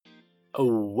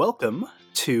Welcome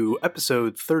to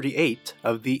episode 38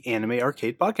 of the Anime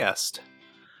Arcade Podcast.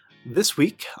 This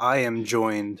week, I am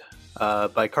joined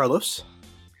by Carlos.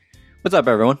 What's up,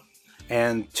 everyone?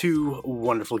 And two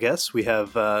wonderful guests. We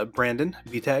have Brandon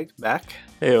VTag back.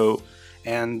 Heyo.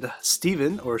 And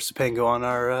Steven, or Supango, on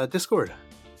our Discord.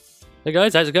 Hey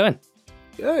guys, how's it going?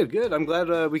 Good. I'm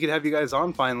glad we could have you guys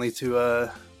on finally to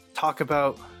talk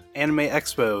about Anime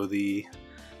Expo, the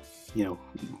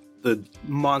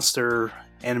monster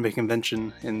anime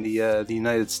convention in the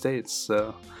United States.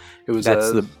 So it was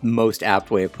that's the most apt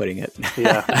way of putting it.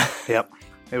 Yeah. Yep.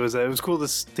 It was cool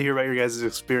to hear about your guys'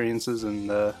 experiences and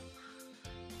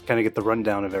kind of get the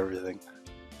rundown of everything.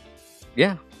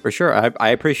 Yeah, for sure. I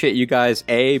appreciate you guys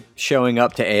A, showing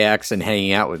up to AX and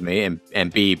hanging out with me,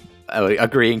 and B,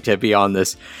 agreeing to be on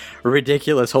this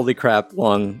ridiculous, holy crap,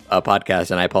 long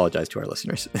podcast. And I apologize to our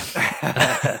listeners.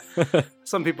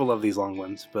 Some people love these long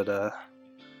ones, but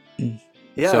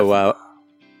yeah. So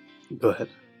go ahead.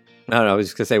 No, I was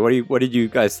just gonna say, what did you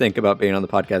guys think about being on the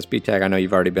podcast, BTAG? I know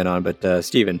you've already been on, but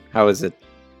Steven, how is it?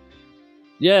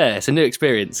 Yeah, it's a new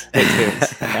experience.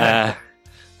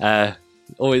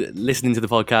 Always listening to the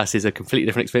podcast is a completely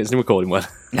different experience than recording one.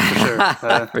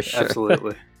 For sure.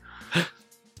 Absolutely.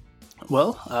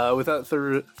 Well, without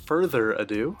further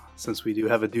ado, since we do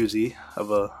have a doozy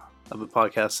of a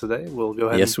podcast today, we'll go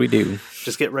ahead. Yes, we do.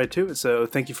 Just get right to it. So,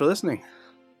 thank you for listening.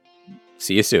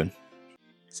 See you soon.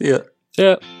 See ya.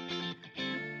 Yeah.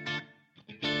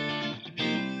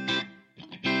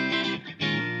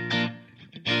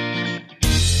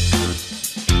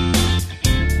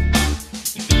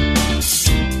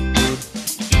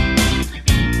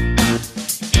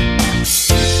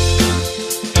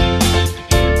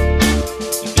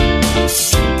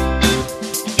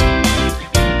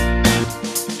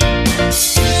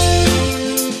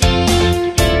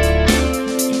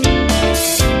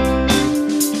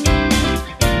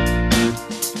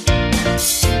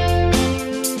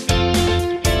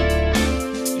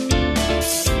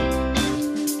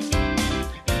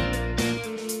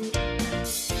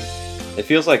 It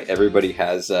feels like everybody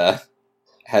has Joan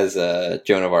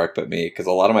of Arc but me, because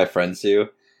a lot of my friends do,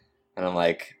 and I'm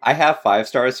like, I have 5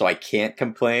 stars, so I can't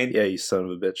complain. Yeah, you son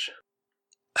of a bitch.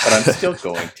 But I'm still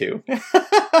going to.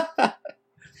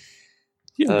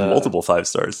 You have multiple 5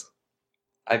 stars.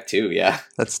 I have 2, yeah.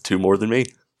 That's 2 more than me.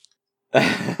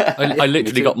 I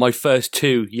literally got my first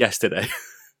 2 yesterday.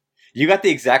 You got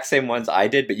the exact same ones I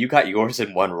did, but you got yours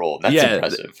in one roll. That's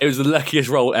impressive. It was the luckiest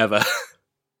roll ever.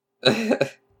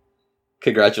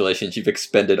 Congratulations, you've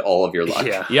expended all of your luck.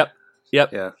 Yeah.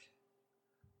 Yep. Yeah.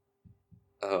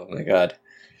 Oh my god.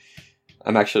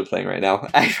 I'm actually playing right now.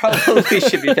 I probably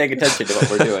should be paying attention to what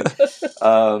we're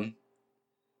doing.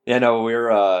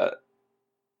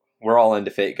 We're all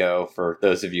into Fate Go, for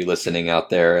those of you listening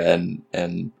out there, and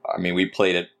I mean, we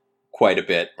played it quite a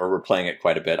bit, or we're playing it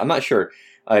quite a bit. I'm not sure.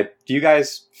 Do you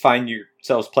guys find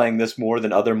yourselves playing this more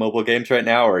than other mobile games right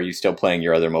now, or are you still playing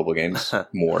your other mobile games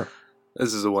more?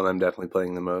 This is the one I'm definitely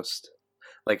playing the most.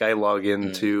 Like, I log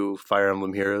into Fire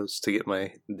Emblem Heroes to get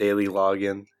my daily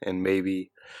login and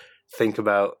maybe think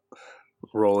about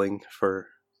rolling for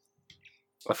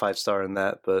a 5-star in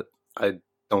that, but I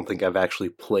don't think I've actually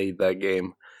played that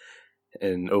game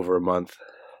in over a month.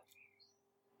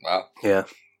 Wow. Yeah.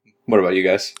 What about you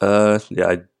guys? Yeah,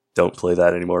 I don't play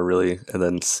that anymore, really. And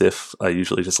then Sif, I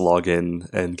usually just log in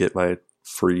and get my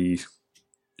free,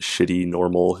 shitty,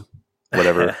 normal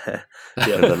whatever,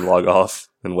 and then log off,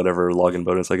 and whatever login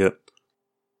bonus I get.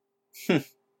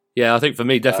 Yeah, I think for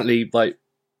me, definitely, like,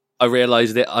 I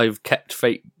realised that I've kept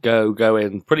Fate Go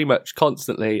going pretty much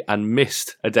constantly and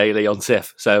missed a daily on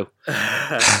Sif, so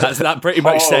that pretty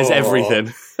much says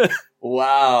everything.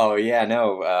 Wow, yeah,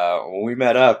 no, when we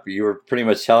met up, you were pretty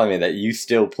much telling me that you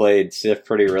still played Sif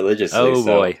pretty religiously. Oh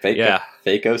boy, yeah.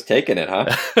 Fate Go's taking it,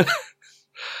 huh?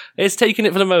 It's taking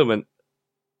it for the moment.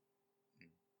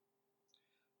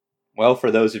 Well,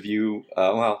 for those of you,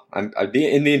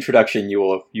 in the introduction,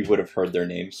 you would have heard their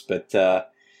names, but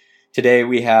today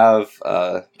we have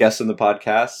guests on the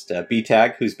podcast,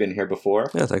 BTAG, who's been here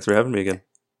before. Yeah, thanks for having me again.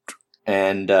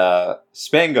 And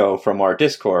Spango from our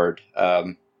Discord.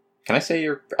 Can I say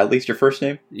at least your first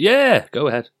name? Yeah, go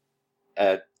ahead.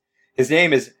 His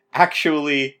name is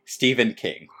actually Stephen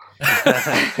King,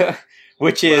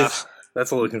 which is that's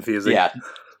a little confusing. Yeah.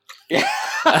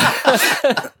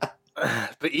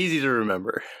 But easy to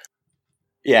remember.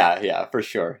 Yeah, for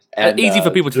sure. And easy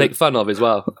for people to make fun of as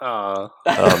well. Oh,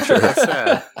 I'm sure. That's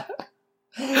sad.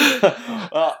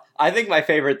 Well, I think my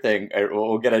favorite thing,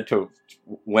 we'll get into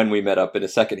when we met up in a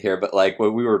second here, but like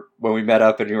when we met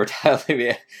up and you were telling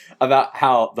me about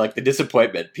how like the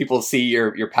disappointment, people see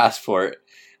your passport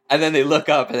and then they look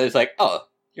up and it's like, oh,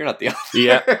 you're not the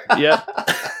author. Yeah.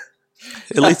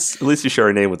 At least you share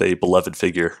a name with a beloved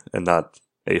figure and not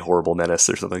a horrible menace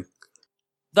or something.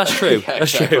 That's true. Yeah,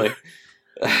 That's exactly. true.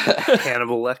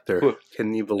 Hannibal Lecter.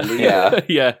 Can you believe Yeah. it?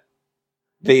 Yeah.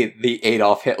 The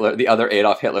Adolf Hitler, the other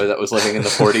Adolf Hitler that was living in the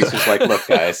 40s was like, look,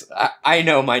 guys, I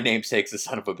know my namesake's a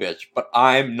son of a bitch, but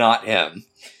I'm not him.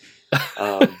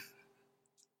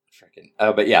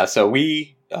 But yeah, so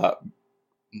we,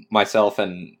 myself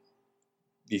and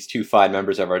these two fine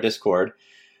members of our Discord,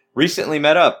 recently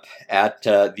met up at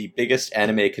the biggest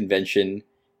anime convention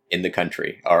in the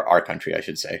country, or our country, I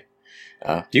should say.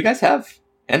 Do you guys have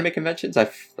anime conventions? I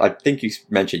think you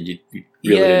mentioned you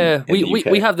really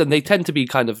we have them. They tend to be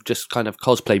kind of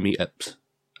cosplay meetups,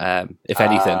 if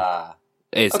anything.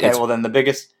 Okay, well then the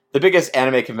biggest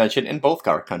anime convention in both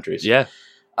our countries. Yeah.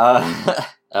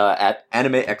 At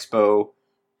Anime Expo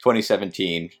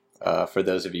 2017. For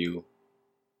those of you,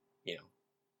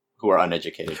 who are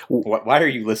uneducated, why are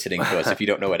you listening to us if you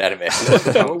don't know what anime is?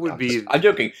 What would be? I'm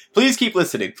joking. Please keep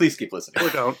listening. Or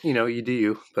don't. You do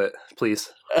you, but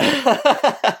please.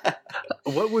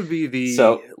 What would be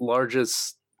the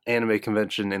largest anime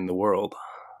convention in the world?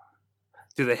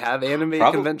 Do they have anime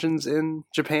conventions in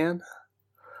Japan?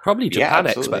 Probably Japan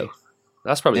absolutely. Expo.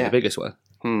 That's probably the biggest one.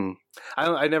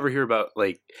 I never hear about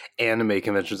like anime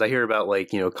conventions. I hear about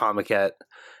like Comiket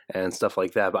and stuff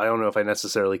like that, but I don't know if I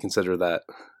necessarily consider that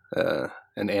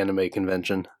an anime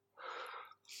convention.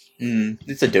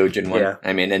 It's a doujin one. Yeah.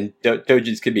 I mean, and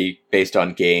doujins could be based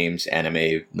on games,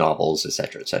 anime, novels,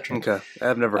 etc., etc. Okay,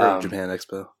 I've never heard of Japan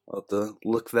Expo. I'll have to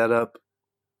look that up.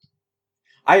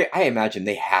 I imagine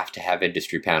they have to have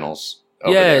industry panels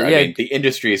over there. I mean, the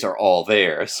industries are all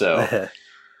there, so...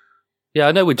 Yeah,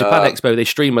 I know with Japan Expo, they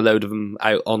stream a load of them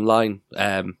out online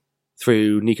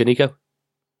through Nico Nico.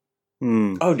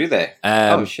 Oh, do they?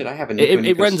 Oh, shit, I have a Nico Nico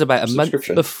It runs about a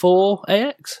month before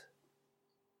AX.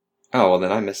 Oh, well,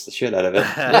 then I missed the shit out of it.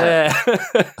 Yeah.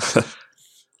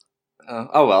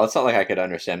 Oh, well, it's not like I could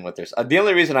understand what there's... the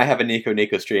only reason I have a Nico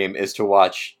Nico stream is to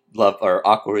watch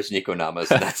Aqua's Nico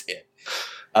Namas, and that's it.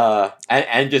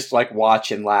 And just, like,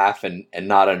 watch and laugh and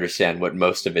not understand what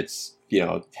most of it's,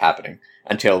 happening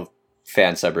until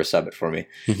fan sub or sub it for me.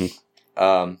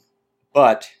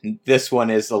 But this one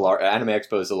is Anime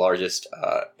Expo is the largest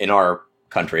in our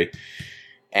country.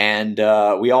 And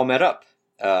we all met up.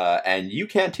 And you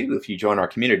can too if you join our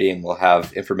community, and we'll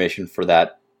have information for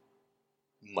that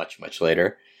much, much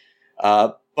later.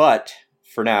 But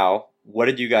for now, what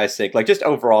did you guys think? Like, just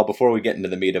overall, before we get into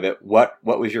the meat of it, what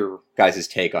was your guys'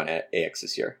 take on AX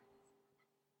this year?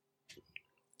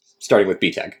 Starting with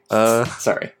BTEG.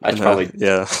 Sorry, I probably...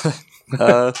 Yeah.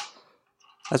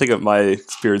 I think my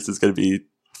experience is going to be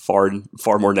far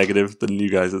more negative than you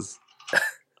guys's.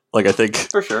 Like, I think...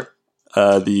 For sure.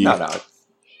 I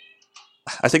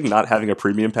think not having a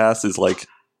premium pass is, like,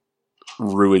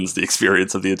 ruins the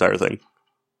experience of the entire thing.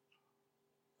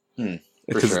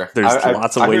 For sure. There's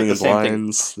lots of waiting in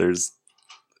lines.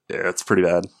 It's pretty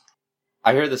bad.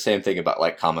 I hear the same thing about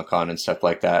like Comic-Con and stuff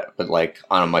like that, but like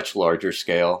on a much larger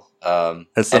scale. And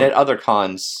at other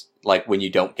cons, like when you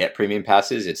don't get premium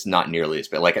passes, it's not nearly as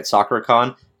bad. Like at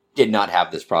SoccerCon, did not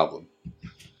have this problem.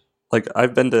 Like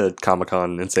I've been to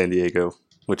Comic-Con in San Diego,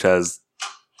 which has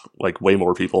like way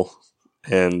more people,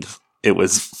 and it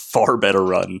was far better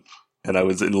run, and I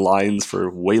was in lines for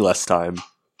way less time.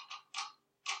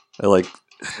 I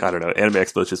don't know, Anime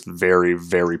Expo is just very,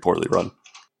 very poorly run.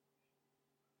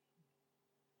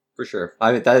 For sure.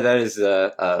 I mean, that is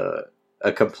a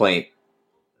complaint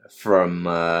from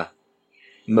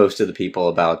most of the people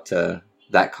about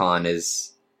that con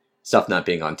is stuff not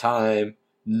being on time,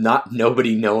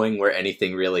 nobody knowing where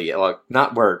anything really, well,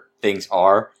 not where things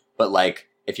are, but like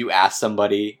if you ask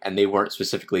somebody and they weren't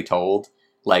specifically told,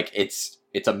 like it's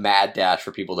a mad dash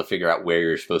for people to figure out where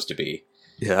you're supposed to be.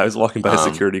 Yeah, I was walking by a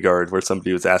security guard where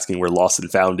somebody was asking where Lost and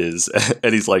Found is,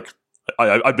 and he's like,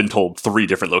 I've been told 3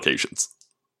 different locations.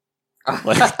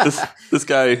 Like this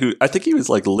guy who, I think he was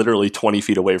like literally 20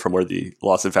 feet away from where the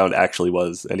Lost and Found actually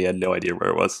was, and he had no idea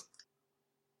where it was.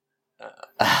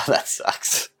 That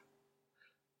sucks.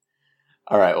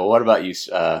 All right, well, what about you,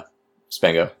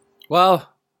 Spango?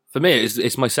 Well, for me,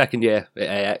 it's my second year at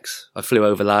AX. I flew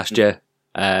over last year.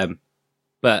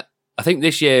 But I think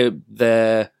this year,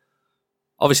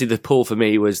 obviously the pull for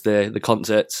me was the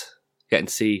concerts, getting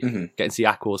to see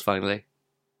Aquas finally.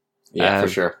 Yeah, for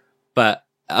sure. But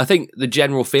I think the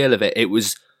general feel of it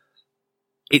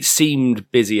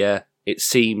seemed busier it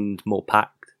seemed more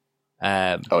packed.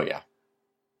 Oh yeah.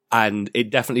 And it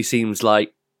definitely seems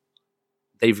like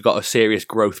they've got a serious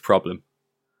growth problem.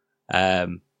 That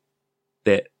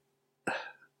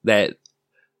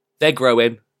they're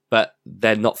growing, but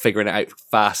they're not figuring it out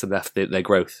fast enough that their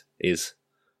growth is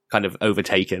kind of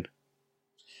overtaken.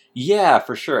 Yeah,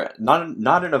 for sure.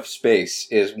 Not enough space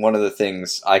is one of the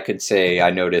things I could say I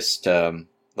noticed.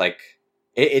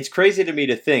 It's crazy to me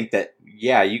to think that,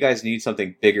 yeah, you guys need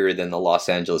something bigger than the Los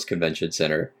Angeles Convention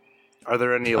Center. Are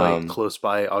there any close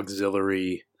by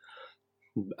auxiliary,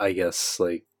 I guess,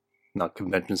 like not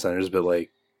convention centers, but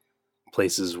like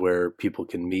places where people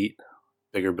can meet,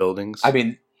 bigger buildings? I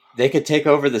mean, they could take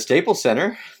over the Staples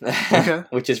Center,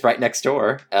 which is right next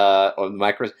door, but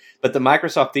the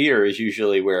Microsoft Theater is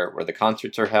usually where the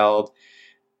concerts are held.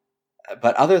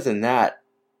 But other than that,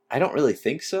 I don't really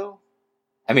think so.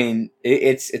 I mean,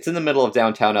 it's in the middle of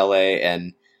downtown LA,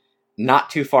 and not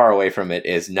too far away from it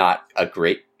is not a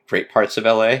great parts of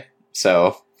LA.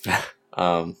 So,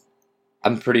 I'm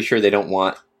pretty sure they don't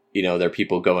want, their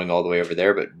people going all the way over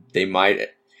there, but they might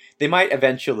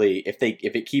eventually, if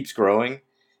it keeps growing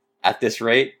at this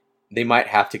rate, they might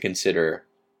have to consider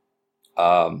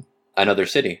another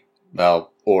city.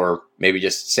 Well, or maybe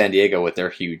just San Diego with their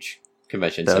huge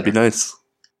convention center. That'd be nice.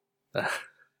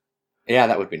 Yeah,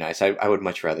 that would be nice. I would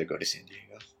much rather go to San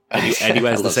Diego.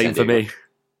 Anywhere's the same for me.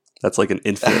 That's like an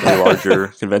infinitely larger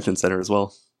convention center as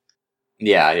well.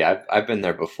 Yeah, I've been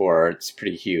there before. It's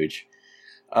pretty huge.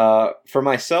 For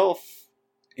myself,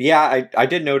 yeah, I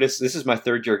did notice, this is my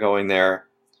third year going there.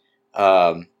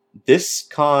 This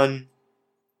con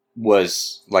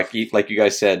was, like you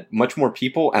guys said, much more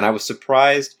people, and I was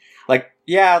surprised. Like,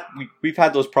 yeah, we've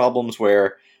had those problems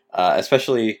where,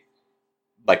 especially,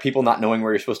 like, people not knowing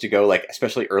where you're supposed to go, like,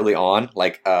 especially early on.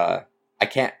 Like, I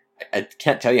can't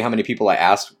tell you how many people I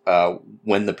asked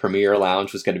when the Premiere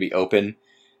Lounge was going to be open.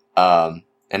 And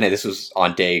this was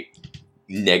on day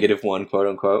 -1, quote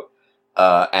unquote.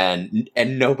 And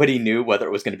nobody knew whether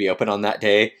it was going to be open on that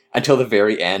day until the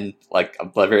very end, like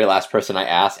the very last person I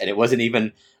asked. And it wasn't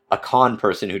even a con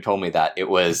person who told me that. It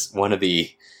was one of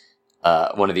the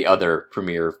other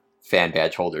Premiere fan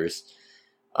badge holders.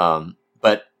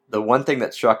 But the one thing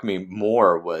that struck me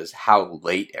more was how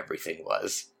late everything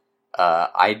was.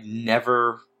 I've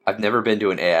never been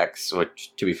to an AX,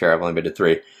 which, to be fair, I've only been to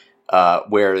 3,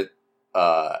 where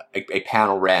a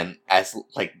panel ran as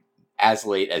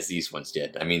late as these ones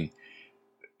did. I mean,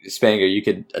 Spanger, you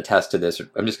could attest to this.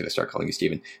 I'm just going to start calling you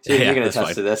Steven. So you can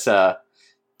attest to this.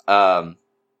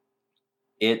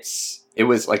 It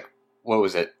was like, what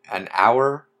was it? An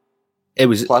hour? It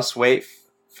was plus wait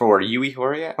for Yui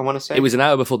Horia, I want to say. It was an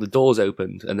hour before the doors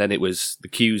opened, and then the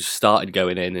queues started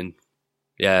going in, and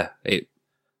yeah, it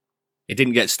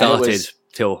didn't get started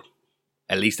till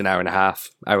at least an hour and a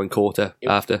half, hour and quarter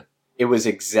after. It was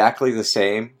exactly the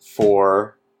same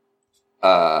for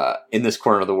In This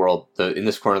Corner of the World, the In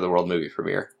This Corner of the World movie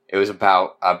premiere. It was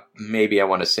about maybe, I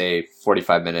want to say,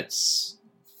 45 minutes,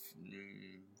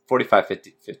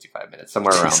 55 minutes,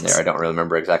 somewhere around there. I don't really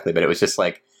remember exactly, but it was just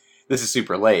like, this is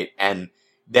super late. And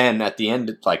then at the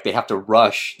end, like, they have to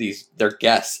rush their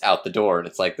guests out the door, and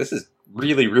it's like, this is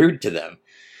really rude to them.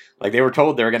 Like, they were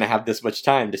told they were going to have this much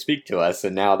time to speak to us,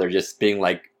 and now they're just being,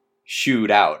 like,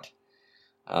 shooed out.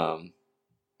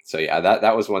 So yeah,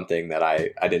 that was one thing that I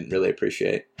didn't really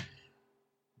appreciate.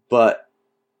 But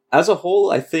as a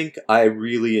whole, I think I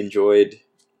really enjoyed,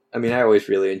 I mean, I always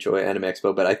really enjoy Anime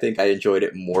Expo, but I think I enjoyed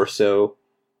it more so,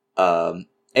 A,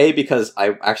 because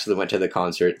I actually went to the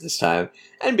concert this time,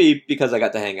 and B, because I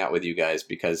got to hang out with you guys,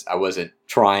 because I wasn't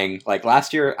trying, like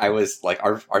last year, I was, like,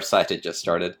 our site had just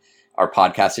started, our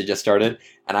podcast had just started,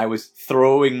 and I was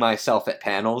throwing myself at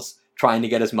panels, trying to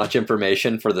get as much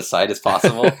information for the site as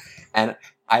possible, and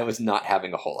I was not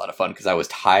having a whole lot of fun, because I was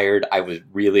tired, I was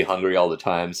really hungry all the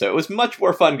time, so it was much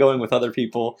more fun going with other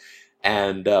people,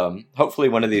 and hopefully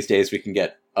one of these days we can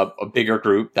get a bigger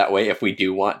group. That way, if we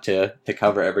do want to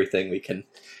cover everything, we can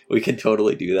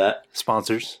totally do that.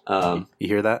 Sponsors, you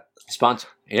hear that? Sponsor,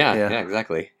 yeah,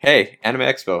 exactly. Hey, Anime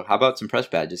Expo, how about some press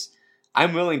badges?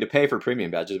 I'm willing to pay for premium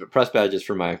badges, but press badges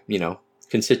for my,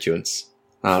 constituents.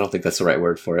 I don't think that's the right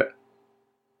word for it.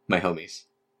 My homies.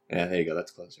 Yeah, there you go.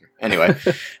 That's closer. Anyway,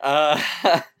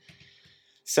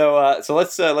 so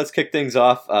let's kick things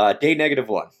off. Day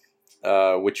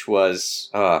 -1, which was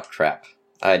crap.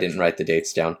 I didn't write the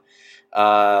dates down.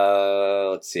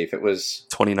 Let's see if it was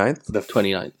 29th. The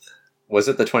 29th. Was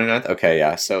it the 29th? Okay,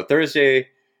 yeah. So Thursday,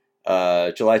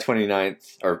 July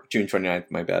 29th or June 29th.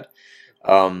 My bad.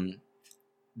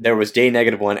 There was day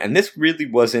 -1, and this really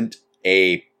wasn't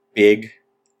a big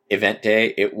event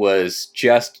day, it was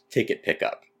just ticket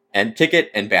pickup and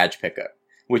ticket and badge pickup,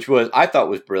 which I thought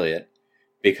was brilliant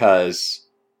because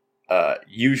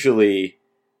usually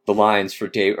the lines for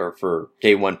day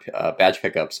one badge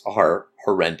pickups are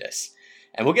horrendous,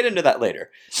 and we'll get into that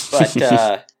later.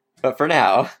 But but for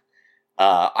now,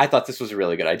 I thought this was a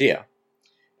really good idea.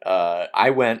 I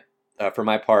went for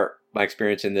my part. My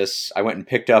experience in this, I went and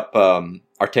picked up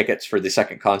our tickets for the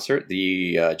second concert,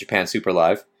 the Japan Super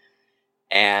Live,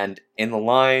 and in the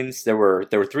lines there were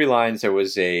 3 lines. There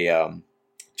was a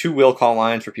 2 will call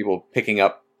lines for people picking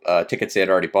up tickets they had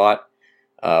already bought,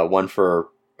 one for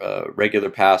regular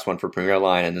pass, one for Premier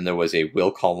line, and then there was a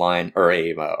will call line or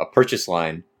a purchase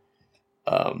line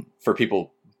for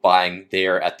people buying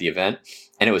there at the event.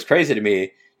 And it was crazy to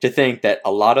me to think that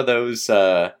a lot of those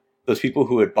people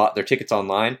who had bought their tickets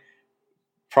online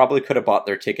probably could have bought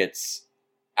their tickets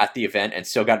at the event and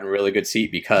still gotten a really good seat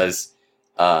because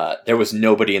there was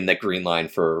nobody in the green line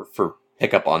for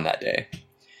pickup on that day.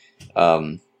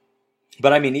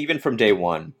 But I mean, even from day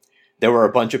one, there were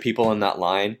a bunch of people in that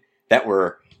line that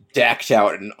were decked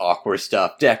out in awkward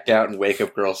stuff, decked out in Wake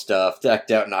Up Girl stuff,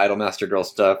 decked out in Idolmaster Girl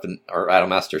stuff, or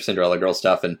Idolmaster Cinderella Girl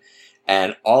stuff,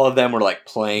 and all of them were like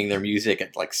playing their music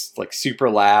at like super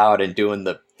loud and doing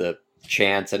the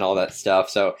chants and all that stuff.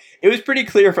 So it was pretty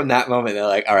clear from that moment that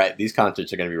like, all right, these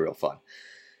concerts are going to be real fun.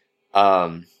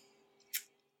 And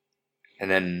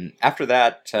then after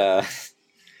that,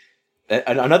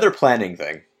 another planning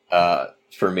thing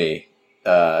for me.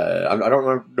 I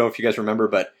don't know if you guys remember,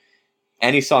 but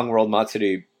Anisong World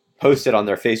Matsuri posted on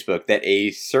their Facebook that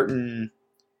a certain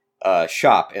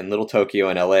shop in Little Tokyo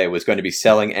in LA was going to be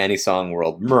selling Anisong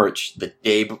World merch the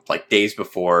days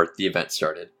before the event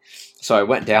started. So I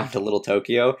went down to Little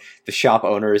Tokyo. The shop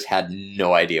owners had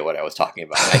no idea what I was talking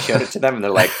about. And I showed it to them and they're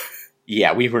like,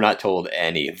 yeah, we were not told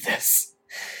any of this.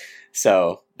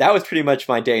 So that was pretty much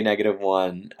my day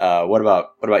 -1. What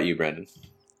about you, Brandon?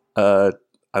 I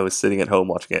was sitting at home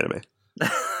watching anime.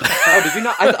 Oh, did you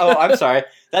not? I'm sorry.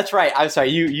 That's right. I'm sorry.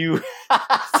 You.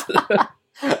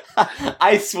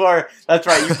 I swore. That's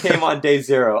right. You came on day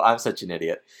 0. I'm such an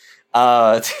idiot.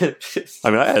 I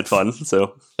mean, I had fun,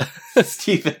 so.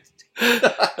 Steven. Damn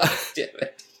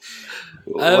it.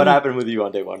 What happened with you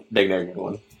on day 1? Day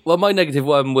 -1. Well, my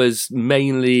 -1 was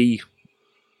mainly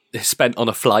spent on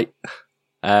a flight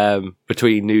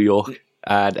between New York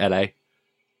and LA.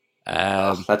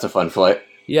 That's a fun flight.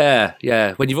 Yeah.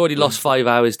 When you've already lost 5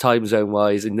 hours time zone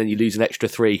wise, and then you lose an extra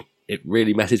 3, it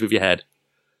really messes with your head.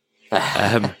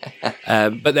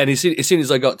 But then as soon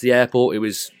as I got to the airport, it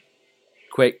was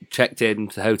quick, checked in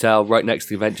to the hotel right next to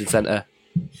the convention center,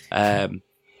 and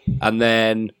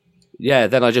then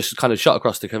I just kind of shot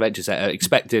across the convention center,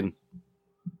 expecting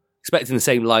the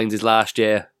same lines as last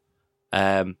year,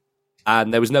 and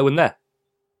there was no one there.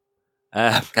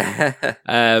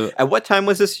 At what time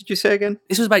was this, did you say again?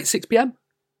 This was about 6 p.m.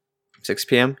 6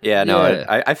 p.m.? Yeah, no,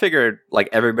 Yeah. I figured like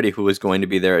everybody who was going to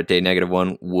be there at day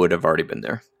 -1 would have already been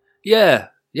there. Yeah.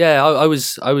 I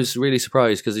was really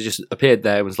surprised because it just appeared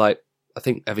there and was like, I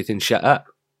think everything's shut up.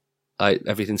 Like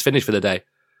everything's finished for the day.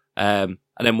 And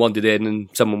then wandered in and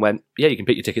someone went, yeah, you can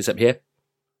pick your tickets up here.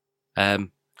 I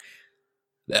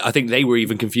think they were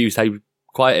even confused how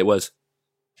quiet it was.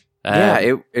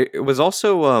 It was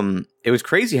also it was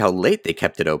crazy how late they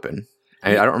kept it open.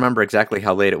 I don't remember exactly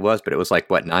how late it was, but it was like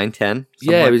what, 9-10?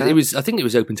 Yeah, it was. I think it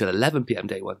was open till 11 p.m.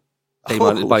 day 1.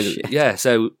 Shit. Yeah,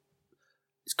 so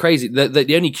it's crazy.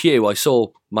 The only queue I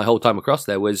saw my whole time across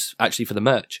there was actually for the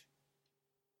merch.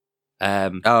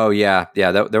 Oh yeah,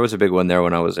 there was a big one there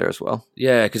when I was there as well.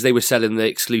 Yeah, because they were selling the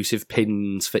exclusive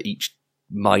pins for each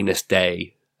minus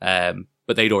day,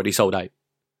 but they'd already sold out.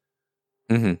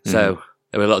 So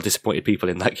there were a lot of disappointed people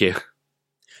in that queue.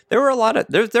 There were a lot of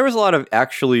there was a lot of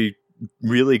actually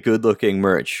really good looking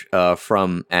merch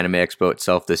from Anime Expo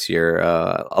itself this year.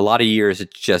 A lot of years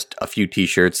it's just a few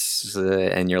t-shirts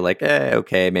and you're like,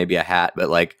 okay, maybe a hat, but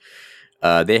like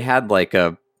they had like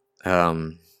a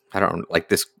I don't know, like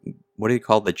this, what do you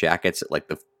call the jackets at like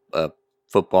the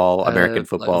football, American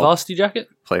football, like varsity jacket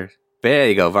players? There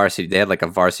you go, varsity. They had like a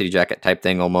varsity jacket type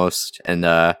thing almost, and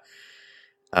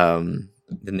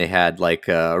then they had like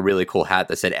a really cool hat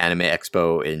that said Anime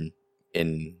Expo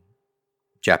in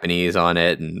Japanese on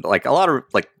it, and like a lot of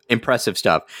like impressive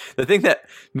stuff. The thing that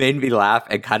made me laugh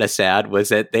and kind of sad was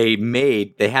that they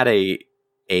had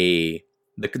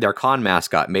their con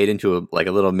mascot made into a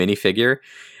little minifigure.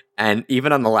 And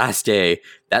even on the last day,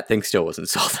 that thing still wasn't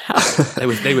sold out.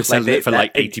 They were selling it for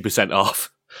like 80%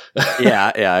 off.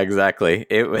 yeah, exactly.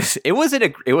 It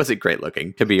wasn't great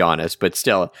looking, to be honest, but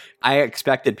still, I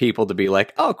expected people to be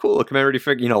like, "Oh, cool, a commemorative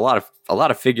figure." You know, a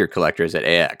lot of figure collectors at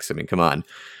AX. I mean, come on.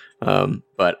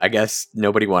 But I guess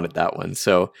nobody wanted that one,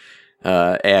 so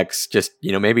AX just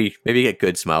maybe get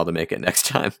Good Smile to make it next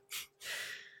time.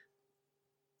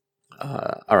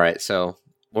 All right, so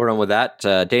we're done with that.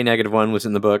 Day -1 was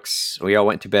in the books. We all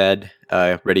went to bed,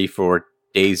 ready for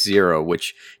Day 0,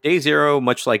 which Day 0,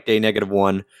 much like Day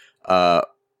 -1,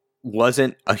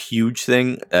 wasn't a huge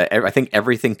thing. I think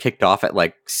everything kicked off at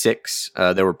like 6.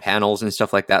 There were panels and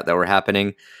stuff like that were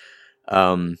happening.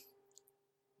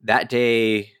 That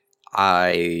day,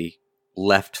 I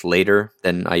left later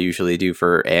than I usually do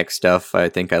for AX stuff. I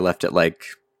think I left at like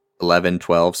 11,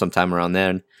 12, sometime around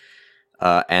then.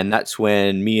 And that's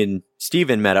when me and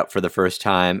Steven met up for the first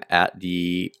time at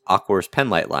the Aquars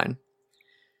Penlight line.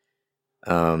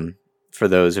 For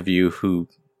those of you who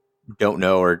don't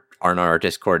know or aren't on our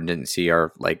Discord and didn't see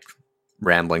our like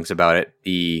ramblings about it,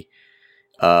 the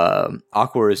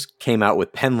Aquars came out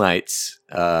with penlights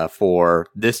for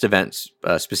this event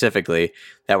specifically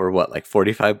that were like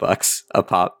 $45 a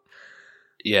pop.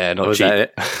 Yeah, not Was cheap. that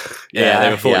it? Yeah,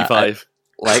 they were 45.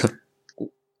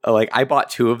 Like I bought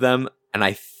 2 of them, and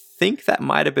I think that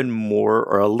might have been more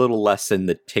or a little less than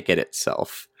the ticket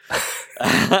itself.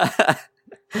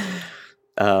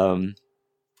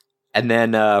 And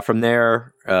then from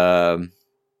there,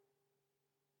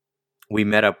 we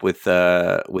met up with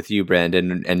you,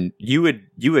 Brandon, and you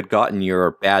had gotten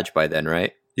your badge by then,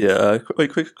 right? Yeah.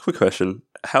 Wait, quick question.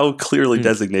 How clearly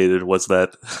designated was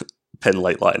that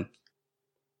penlight line?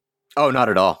 Oh, not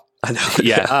at all. I know.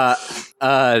 Yeah.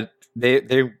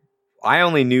 I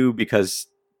only knew because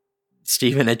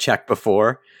Steven had checked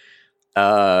before,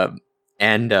 and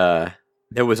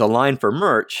there was a line for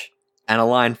merch and a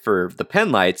line for the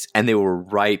penlights, and they were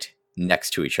right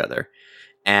next to each other.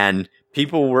 And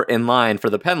people were in line for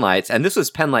the penlights, and this was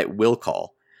Penlight Will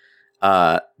Call.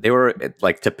 They were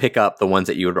like to pick up the ones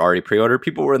that you had already pre-ordered.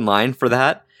 People were in line for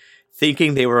that,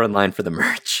 thinking they were in line for the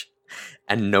merch,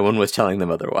 and no one was telling them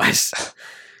otherwise.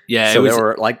 Yeah, so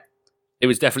it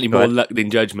was definitely more luck than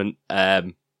judgment.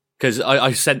 Because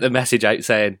I sent a message out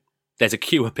saying there's a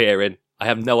queue appearing. I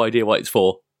have no idea what it's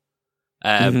for,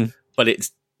 but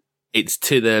it's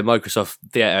to the Microsoft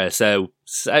Theater, so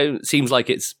it seems like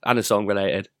it's Anasong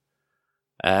related.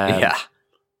 Yeah,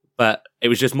 but it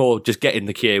was just more just get in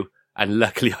the queue, and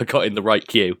luckily I got in the right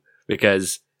queue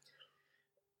because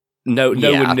no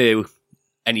one knew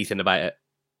anything about it.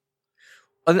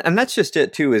 And that's just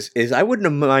it too. Is I wouldn't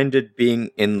have minded being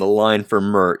in the line for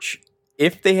merch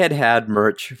if they had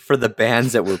merch for the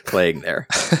bands that were playing there.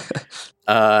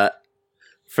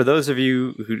 For those of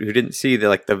you who didn't see,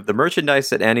 the merchandise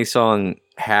that Anisong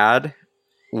had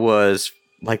was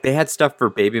like they had stuff for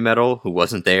Baby Metal, who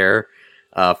wasn't there,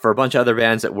 for a bunch of other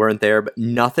bands that weren't there, but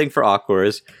nothing for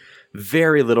Aquars.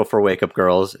 Very little for Wake Up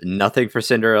Girls, nothing for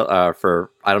Cinderella,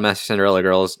 for Idolmaster Cinderella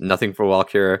Girls, nothing for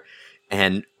Walkure,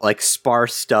 and like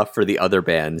sparse stuff for the other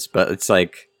bands. But it's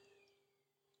like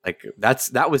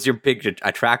that was your big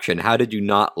attraction. How did you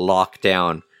not lock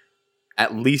down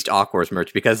at least Aquars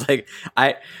merch? Because like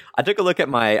I took a look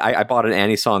at I bought an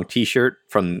Anisong t-shirt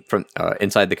from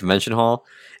inside the convention hall,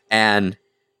 and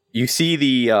you see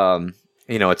the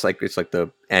it's like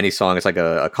the Anisong, it's like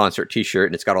a concert t-shirt,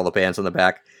 and it's got all the bands on the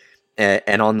back.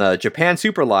 And on the Japan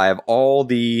Super Live, all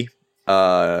the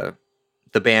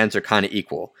bands are kind of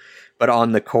equal. But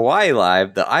on the Kawaii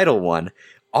Live, the Idol one,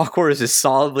 Aquars is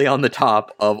solidly on the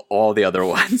top of all the other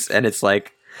ones. And it's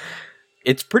like,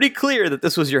 it's pretty clear that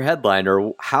this was your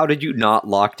headliner. How did you not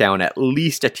lock down at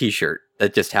least a t-shirt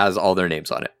that just has all their names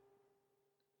on it?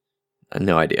 I have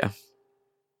no idea.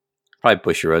 Probably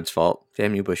Bushy Road's fault.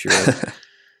 Damn you, Bushy Road.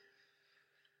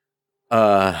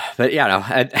 But yeah,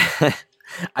 no,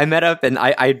 I met up, and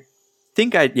I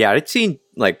think I'd seen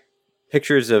like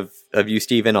pictures of you,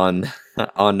 Steven, on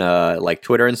like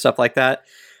Twitter and stuff like that,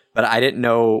 but I didn't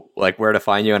know like where to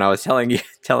find you. And I was telling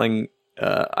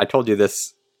I told you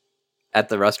this at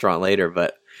the restaurant later,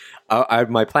 but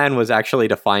my plan was actually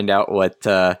to find out what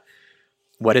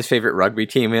his favorite rugby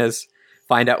team is,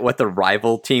 find out what the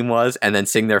rival team was, and then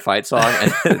sing their fight song.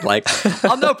 And like,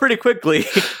 I'll know pretty quickly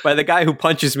by the guy who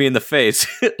punches me in the face.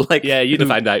 Like, yeah, you'd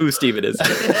find out who Steven is.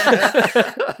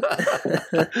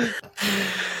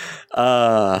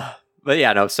 But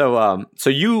yeah, no. So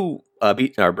you,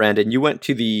 Brandon, you went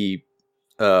to the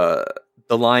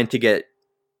line to get.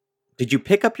 Did you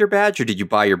pick up your badge or did you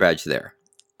buy your badge there?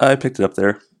 I picked it up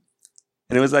there,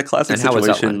 and it was that classic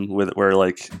situation where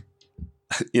like,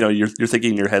 you're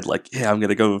thinking in your head like, yeah, I'm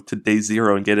gonna go to Day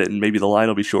 0 and get it, and maybe the line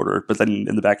will be shorter. But then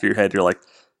in the back of your head, you're like,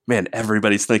 man,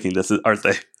 everybody's thinking this, aren't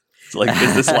they? It's like,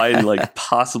 is this line like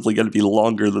possibly going to be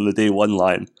longer than the day one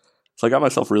line? So I got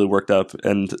myself really worked up,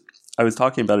 and I was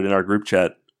talking about it in our group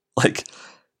chat. Like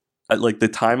the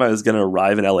time I was going to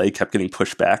arrive in LA kept getting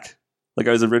pushed back. Like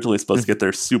I was originally supposed to get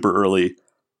there super early,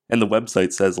 and the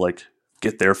website says like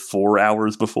get there 4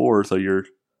 hours before so you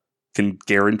can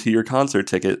guarantee your concert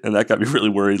ticket. And that got me really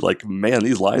worried. Like, man,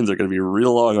 these lines are going to be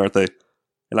real long, aren't they?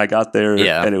 And I got there,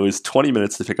 and it was 20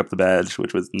 minutes to pick up the badge,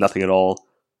 which was nothing at all.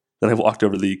 Then I walked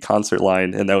over the concert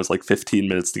line, and that was like 15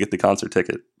 minutes to get the concert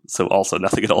ticket. So also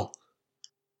nothing at all.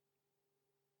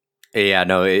 Yeah,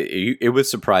 no, it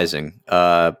was surprising.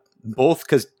 Both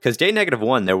because day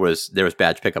 -1 there was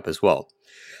badge pickup as well,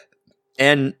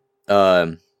 and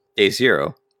day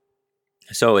 0.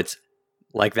 So it's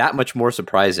like that much more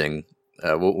surprising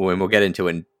when we'll get into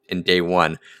in day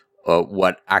 1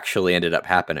 what actually ended up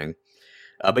happening.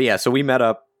 But yeah, so we met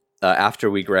up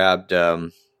after we grabbed our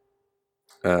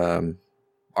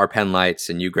pen lights,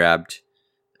 and you grabbed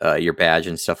your badge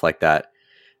and stuff like that.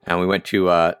 And we went to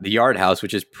the Yard House,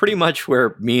 which is pretty much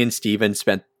where me and Steven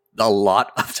spent a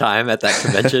lot of time at that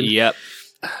convention. Yep.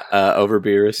 Over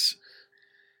beers.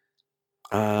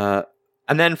 And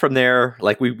then from there,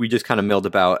 like we just kind of milled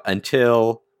about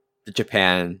until the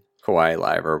Japan Kawaii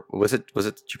Live, or was it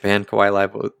Japan Kawaii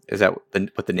Live? Is that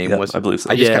what the name was? I believe so.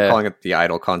 I just kept calling it the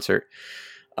Idol concert.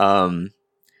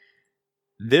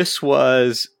 This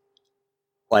was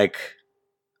like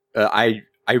I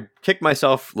kicked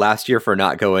myself last year for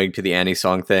not going to the Annie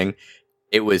Song thing.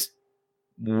 It was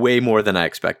way more than I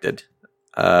expected.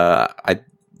 I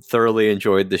thoroughly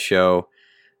enjoyed the show.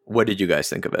 What did you guys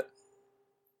think of it?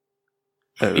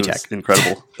 It was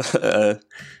incredible.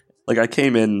 Like I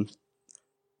came in,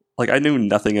 like I knew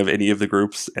nothing of any of the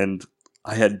groups, and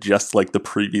I had just like the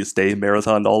previous day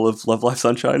marathoned all of Love Live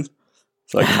Sunshine,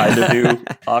 so I kind of knew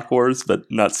Aquars, but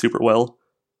not super well.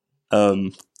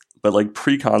 But like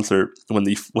pre-concert, when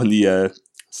the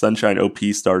Sunshine OP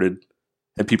started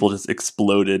and people just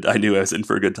exploded, I knew I was in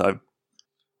for a good time.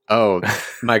 Oh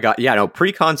my god! Yeah, no.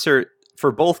 Pre-concert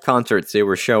for both concerts, they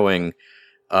were showing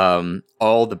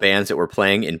all the bands that were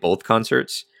playing in both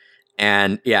concerts.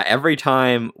 And yeah, every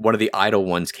time one of the Idol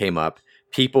ones came up,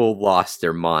 people lost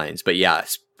their minds. But yeah,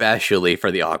 especially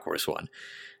for the Aquars one.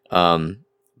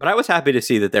 But I was happy to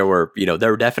see that there were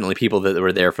definitely people that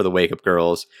were there for the Wake Up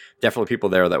Girls, definitely people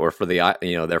there that were for the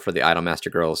there for the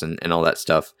Idolmaster girls and all that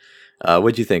stuff.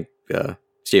 What do you think,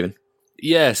 Steven?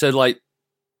 Yeah, so like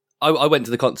I went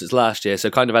to the concerts last year, so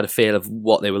kind of had a feel of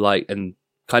what they were like, and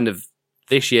kind of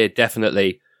this year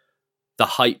definitely the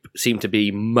hype seemed to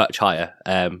be much higher,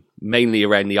 mainly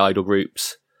around the idol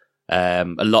groups. A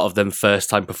lot of them first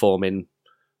time performing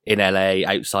in LA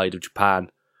outside of Japan.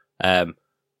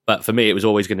 But for me, it was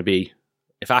always going to be,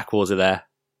 if Aquars are there,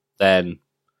 then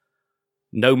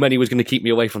no money was going to keep me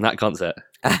away from that concert.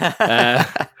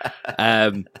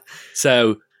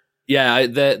 So, yeah,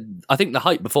 I think the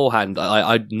hype beforehand,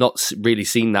 I'd not really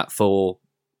seen that for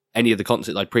any of the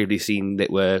concerts I'd previously seen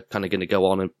that were kind of going to go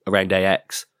on around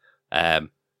AX. And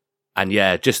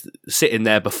yeah, just sitting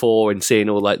there before and seeing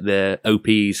all like the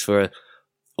OPs for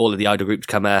all of the idol groups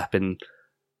come up and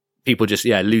people just,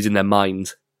 losing their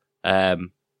minds.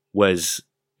 Was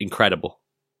incredible.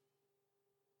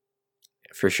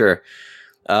 For sure.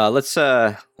 Let's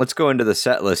go into the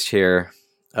set list here.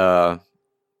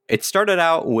 It started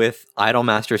out with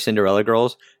Idolmaster Cinderella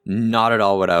Girls. Not at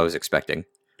all what I was expecting.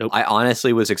 Nope. I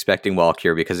honestly was expecting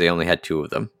Walkure because they only had 2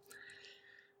 of them.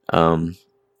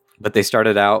 But they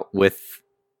started out with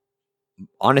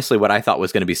honestly what I thought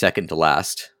was going to be second to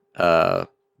last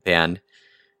band.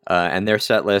 And their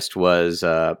set list was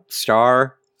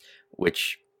Star,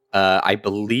 which I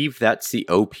believe that's the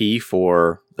OP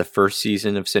for the first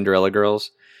season of Cinderella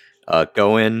Girls.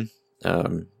 Go-In,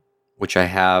 which I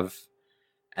have.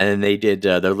 And then they did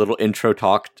their little intro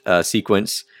talk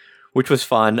sequence, which was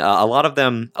fun. A lot of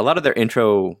their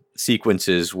intro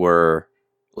sequences were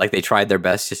like they tried their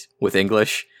best with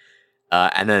English.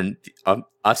 And then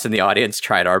us in the audience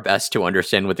tried our best to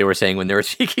understand what they were saying when they were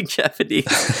speaking Japanese.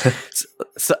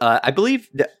 So, I believe,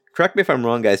 correct me if I'm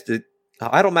wrong, guys, the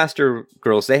Idolmaster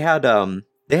girls, they had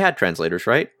translators,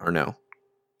 right? Or no?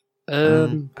 I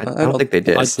don't think they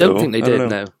did. I don't think they did,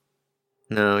 no.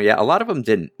 No, yeah, a lot of them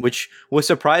didn't, which was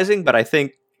surprising, but I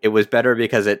think it was better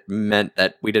because it meant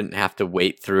that we didn't have to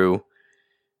wait through.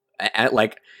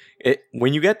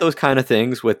 When you get those kind of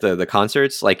things with the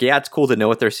concerts, like, yeah, it's cool to know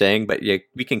what they're saying, but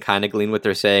we can kind of glean what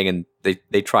they're saying, and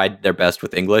they tried their best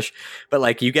with English. But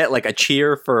like, you get like a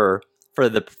cheer for for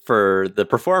the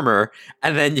performer,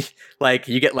 and then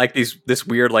you get like this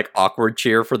weird like awkward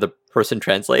cheer for the person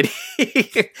translating.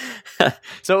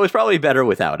 So it was probably better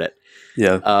without it.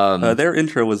 Yeah. Their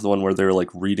intro was the one where they were like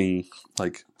reading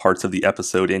like parts of the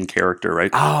episode in character,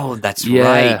 right? Oh, that's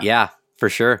right. Yeah, for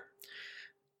sure.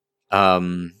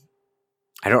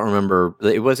 I don't remember.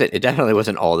 It definitely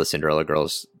wasn't all the Cinderella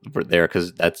girls were there,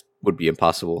 because that would be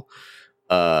impossible.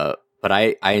 But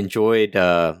I enjoyed.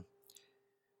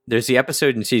 There's the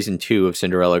episode in season 2 of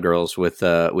Cinderella Girls with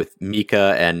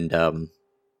Mika and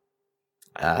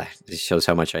this shows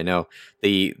how much I know.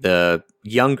 The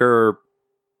younger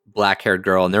black-haired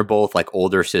girl, and they're both like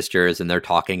older sisters, and they're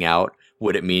talking out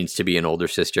what it means to be an older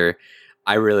sister.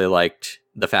 I really liked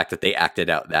the fact that they acted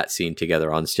out that scene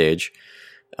together on stage.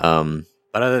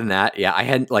 But other than that, yeah, I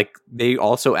hadn't like they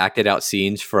also acted out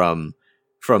scenes from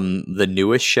the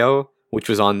newest show, which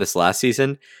was on this last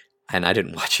season, and I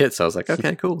didn't watch it, so I was like,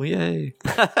 okay, cool, yay.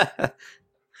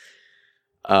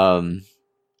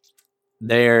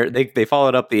 They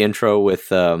followed up the intro with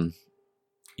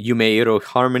Yumeiro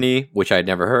Harmony, which I'd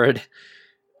never heard.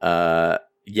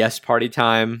 Yes, Party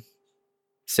Time,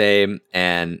 same,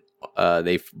 and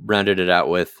they rounded it out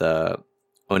with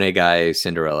Onegai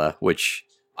Cinderella, which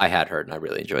I had heard, and I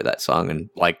really enjoyed that song, and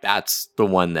like that's the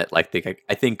one that like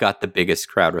I think got the biggest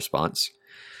crowd response.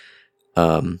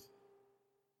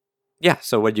 Yeah.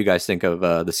 So, what did you guys think of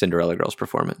the Cinderella Girls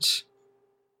performance?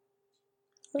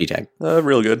 B-Tag.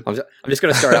 Real good. I'm just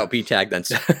going to start out B-Tag, then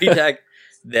B-Tag,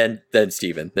 then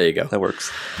Steven. There you go. That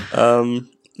works.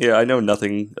 Yeah, I know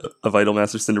nothing of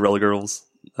Idolmaster Cinderella Girls.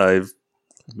 I've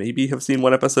maybe have seen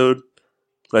one episode,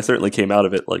 but I certainly came out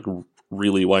of it like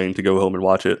really wanting to go home and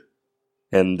watch it.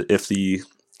 And if the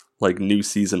like new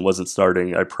season wasn't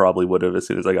starting, I probably would have as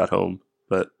soon as I got home.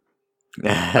 But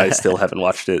I still haven't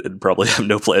watched it, and probably have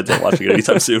no plans on watching it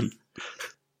anytime soon.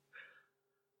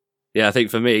 Yeah, I think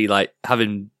for me, like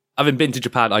having been to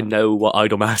Japan, I know what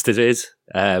Idolmasters is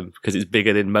because it's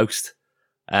bigger than most.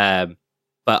 But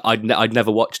I'd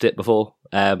never watched it before.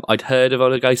 I'd heard of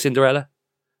Onegai Cinderella,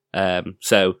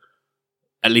 so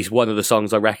at least one of the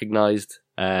songs I recognised.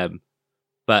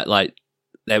 But like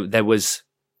there was,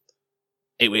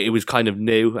 it was kind of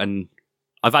new, and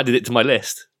I've added it to my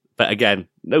list. But again,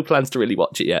 no plans to really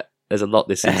watch it yet. There's a lot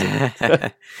this season.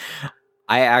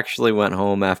 I actually went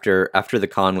home after the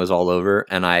con was all over,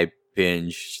 and I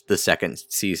binged the second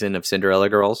season of Cinderella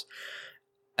Girls.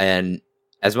 And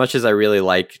as much as I really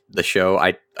like the show,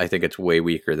 I think it's way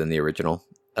weaker than the original.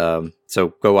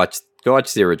 So go watch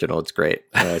the original. It's great.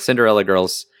 Cinderella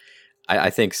Girls,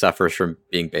 I think, suffers from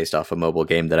being based off a mobile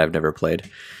game that I've never played.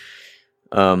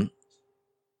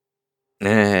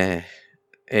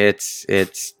 It's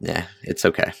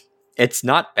okay. It's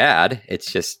not bad.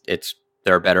 It's just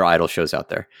there are better idol shows out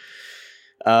there.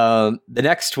 The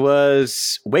next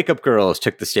was Wake Up Girls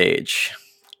took the stage.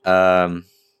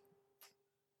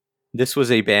 This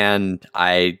was a band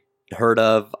I heard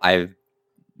of. I'm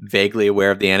vaguely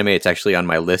aware of the anime. It's actually on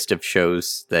my list of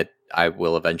shows that I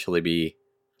will eventually be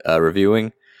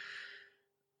reviewing.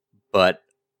 But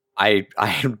I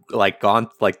like gone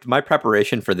like my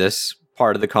preparation for this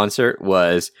part of the concert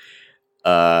was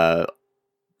at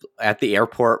the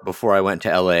airport before I went to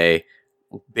LA,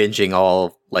 binging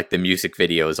all like the music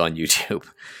videos on YouTube.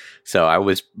 So I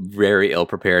was very ill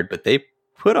prepared, but they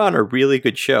put on a really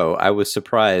good show. I was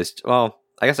surprised. Well,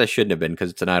 I guess I shouldn't have been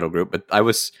because it's an idol group, but I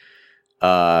was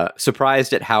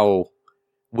surprised at how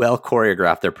well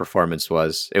choreographed their performance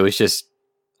was. It was just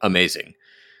amazing.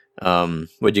 What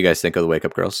did you guys think of the Wake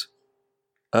Up Girls?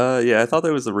 Yeah, I thought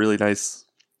that was a really nice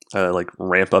like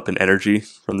ramp up in energy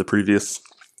from the previous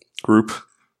group.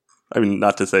 I mean,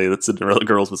 not to say that Cinderella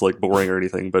Girls was like boring or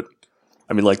anything, but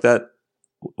I mean, like that.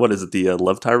 What is it? The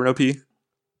Love Tyrant OP?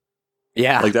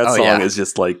 Yeah, like that song is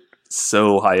just like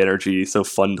so high energy, so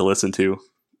fun to listen to.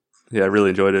 Yeah, I really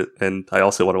enjoyed it, and I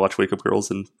also want to watch Wake Up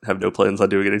Girls and have no plans on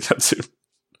doing it anytime soon.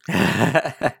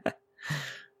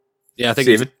 Yeah, I think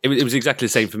it was exactly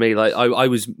the same for me. Like I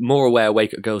was more aware of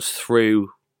Wake Up Girls through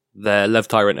the Love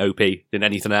Tyrant OP than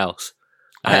anything else.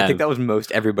 I think that was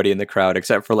most everybody in the crowd,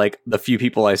 except for like the few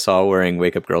people I saw wearing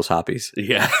Wake Up Girls hoppies.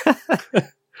 Yeah.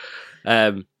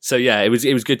 So yeah, it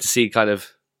was good to see kind of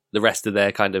the rest of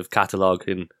their kind of catalog,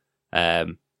 and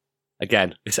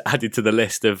again, it's added to the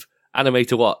list of anime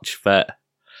to watch, but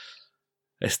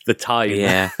it's the time.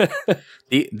 Yeah,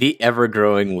 the ever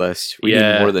growing list. We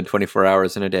need more than 24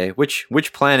 hours in a day. Which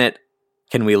planet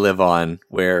can we live on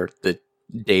where the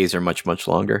days are much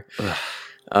longer?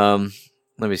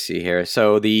 Let me see here.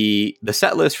 So the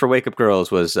set list for Wake Up Girls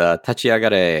was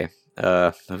Tachiagare.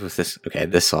 What was this? Okay,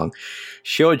 this song.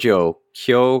 Shoujo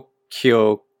Kyo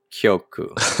Kyo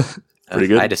Kyoku. Pretty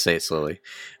good. I had to say it slowly.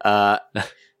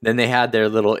 Then they had their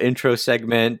little intro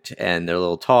segment and their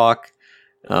little talk,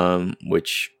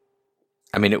 which,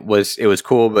 I mean, it was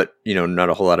cool, but not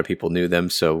a whole lot of people knew them,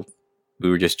 so we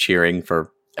were just cheering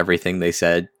for everything they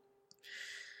said.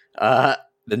 Then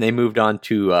they moved on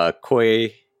to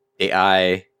Koi de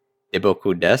Ai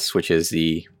Deboku Des, which is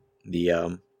the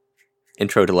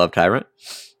intro to Love Tyrant.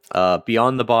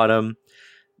 Beyond the Bottom,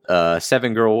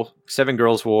 Seven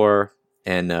Girls War,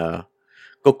 and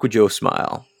Gokujo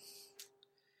Smile.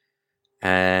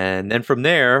 And then from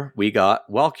there, we got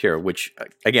Walkure, which,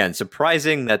 again,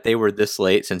 surprising that they were this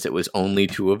late since it was only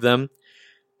 2 of them.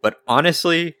 But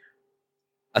honestly,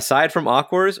 aside from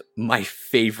Aquars, my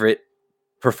favorite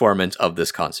performance of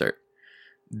this concert.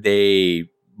 They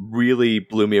really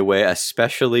blew me away,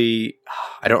 especially,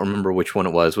 I don't remember which one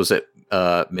it was. Was it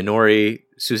Minori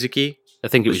Suzuki? I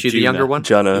think it was she Juna. the younger one?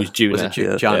 Jana. It was Juna. Was it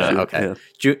Yeah, Jana? yeah, Okay.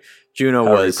 yeah. Juno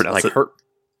However you was pronounce like it. her.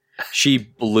 She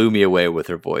blew me away with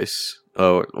her voice.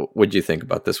 Oh, what'd you think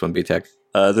about this one, B-Tech?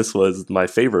 This was my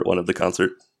favorite one of the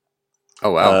concert.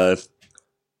 Oh wow!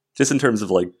 Just in terms of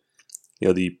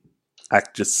the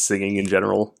act, just singing in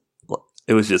general,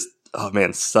 it was just, oh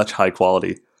man, such high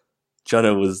quality.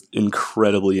 Jana was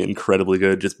incredibly, incredibly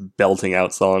good, just belting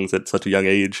out songs at such a young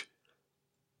age.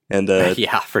 And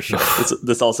yeah, for sure.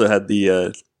 this also had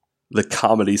the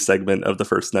comedy segment of the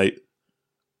first night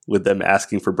with them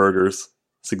asking for burgers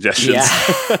suggestions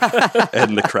Yeah.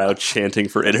 and the crowd chanting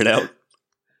for In-N-Out.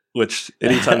 Which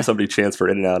anytime somebody chants for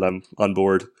In-N-Out, I'm on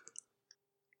board.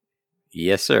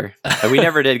 Yes, sir. We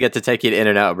never did get to take you to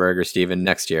In-N-Out Burger, Steven,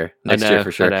 next year. Next year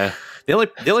for sure.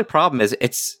 The only problem is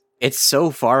it's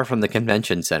so far from the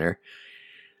convention center.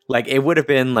 Like, it would have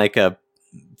been like a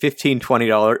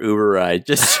 $15-$20 Uber ride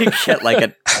just to get like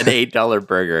an $8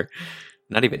 burger.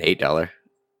 Not even $8.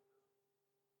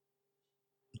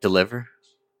 Deliver.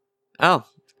 Oh,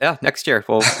 yeah, next year.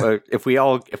 Well, if we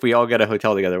all get a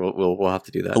hotel together, we'll have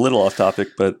to do that. A little off topic,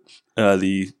 but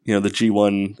the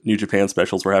G1 New Japan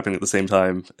specials were happening at the same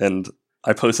time, and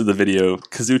I posted the video.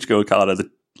 Kazuchika Okada, the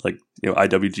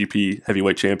IWGP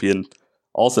Heavyweight Champion,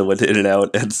 also went to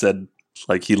In-N-Out and said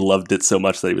he loved it so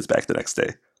much that he was back the next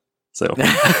day. So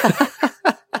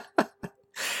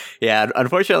yeah,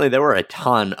 unfortunately, there were a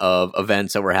ton of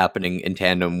events that were happening in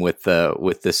tandem with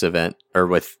this event, or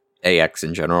with AX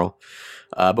in general.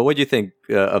 But what do you think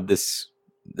of this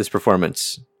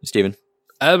performance, Steven?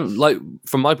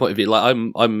 From my point of view,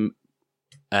 I'm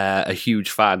a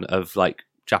huge fan of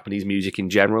Japanese music in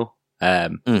general.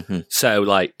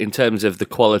 So in terms of the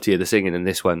quality of the singing in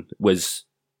this one was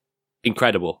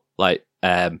incredible. I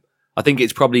think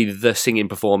it's probably the singing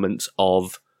performance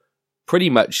of pretty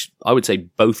much, I would say,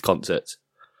 both concerts.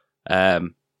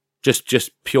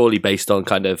 Just purely based on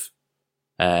kind of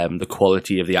the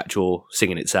quality of the actual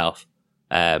singing itself.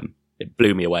 It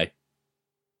blew me away.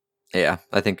 Yeah,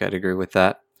 I think I'd agree with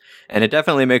that. And it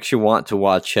definitely makes you want to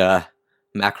watch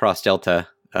Macross Delta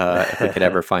if we could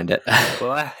ever find it.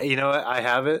 Well, you know what? I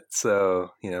have it,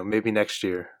 so maybe next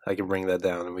year I can bring that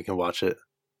down and we can watch it.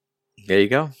 There you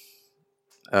go.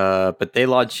 But they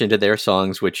launched into their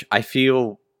songs, which I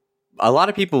feel a lot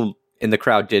of people in the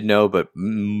crowd did know, but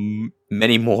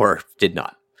many more did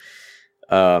not.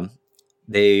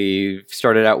 They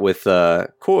started out with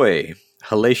Koi,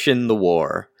 Halation the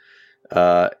War,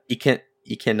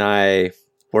 Ikenai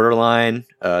Borderline.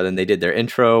 Then they did their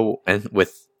intro and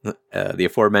with the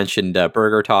aforementioned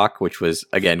Burger Talk, which was,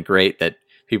 again, great that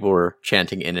people were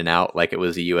chanting In-N-Out like it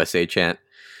was a USA chant.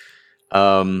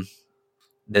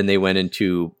 Then they went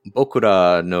into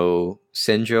Bokura no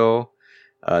Senjo,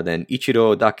 then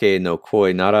Ichiro Dake no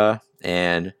Koi Nara,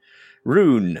 and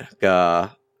Rune ga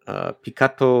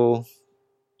Pikato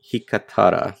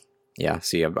Hikatara. Yeah,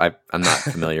 see, I'm not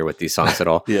familiar with these songs at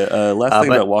all. Yeah, last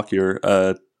thing about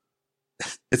Walkure,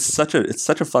 it's such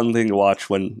a fun thing to watch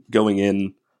when going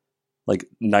in.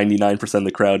 99% of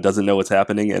the crowd doesn't know what's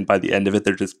happening, and by the end of it,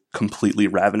 they're just completely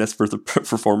ravenous for the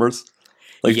performers.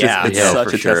 It's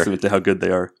such a testament to how good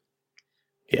they are.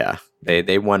 Yeah,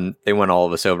 they won all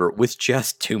of us over with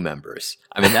just 2 members.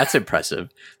 I mean, that's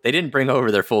impressive. They didn't bring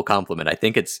over their full complement. I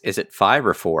think is it 5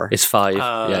 or 4? It's 5.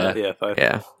 Yeah, 5.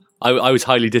 Yeah. I was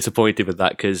highly disappointed with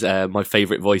that because my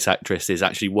favorite voice actress is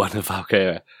actually one of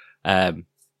Valkyria, and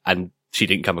she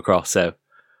didn't come across. So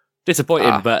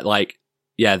disappointed, but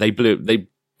they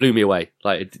blew me away.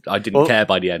 I didn't care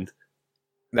by the end.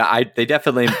 They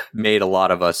definitely made a lot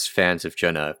of us fans of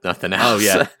Junna, if nothing else. Oh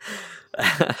yeah.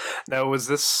 Now, was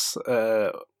this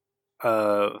was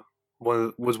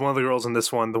one of the girls in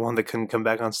this one the one that couldn't come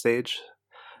back on stage?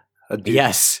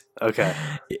 Yes. Okay.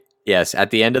 Yes.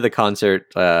 At the end of the concert,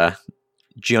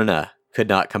 Juna could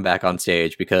not come back on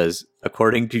stage because,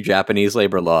 according to Japanese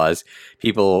labor laws,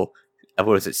 people, what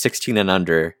was it, 16 and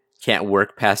under can't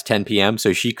work past 10 p.m.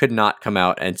 So she could not come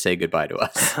out and say goodbye to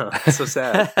us. That's so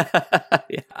sad.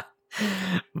 Yeah,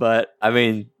 but I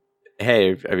mean,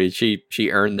 hey, she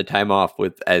earned the time off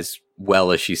with as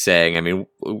well as she's saying. I mean,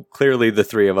 clearly the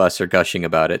three of us are gushing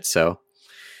about it. So,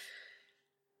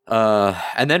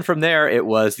 and then from there, it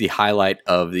was the highlight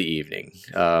of the evening,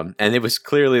 and it was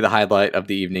clearly the highlight of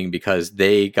the evening because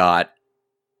they got,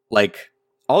 like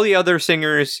all the other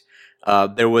singers.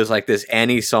 There was like this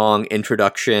Annie song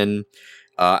introduction,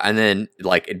 and then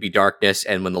like it'd be darkness,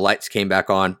 and when the lights came back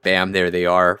on, bam, there they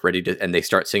are, ready to, and they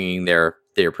start singing their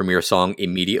premiere song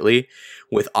immediately.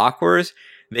 With Aquars,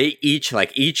 they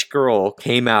each girl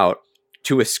came out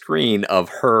to a screen of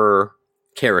her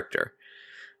character,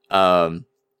 and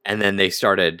then they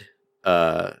started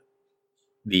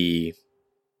they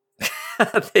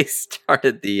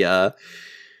started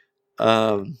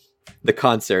the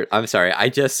concert. I'm sorry, I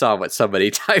just saw what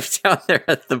somebody typed down there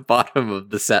at the bottom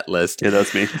of the set list. Yeah,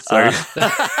 that's me. Sorry.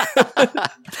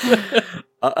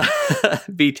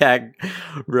 B-Tag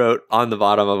wrote on the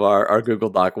bottom of our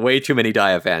Google Doc, way too many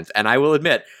Dia fans. And I will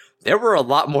admit, there were a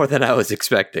lot more than I was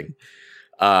expecting.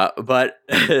 But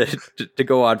to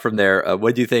go on from there,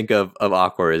 what do you think of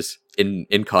Aquars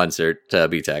in concert,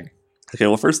 B-Tag? Okay,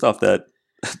 well, first off, the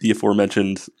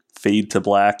aforementioned fade to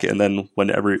black, and then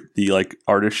whenever the like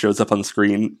artist shows up on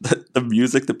screen, the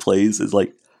music that plays is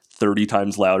like 30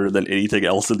 times louder than anything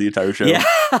else in the entire show. Yeah.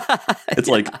 It's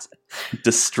like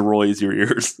destroys your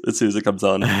ears as soon as it comes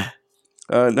on.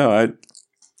 No,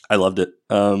 I loved it.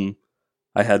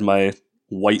 I had my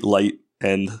white light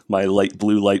and my light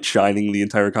blue light shining the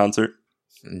entire concert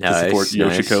to support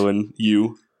Yoshiko and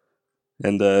Yu.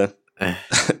 And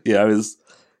yeah,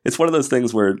 it's one of those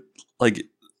things where like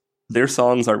their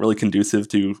songs aren't really conducive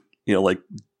to, like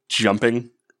jumping.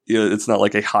 It's not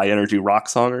like a high energy rock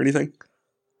song or anything.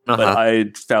 Uh-huh. But I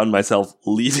found myself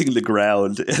leaving the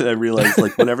ground, and I realized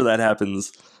like whenever that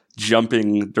happens,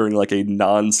 jumping during like a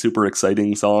non super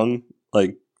exciting song,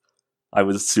 like I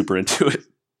was super into it.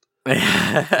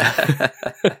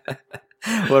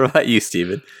 What about you,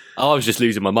 Steven? I was just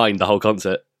losing my mind the whole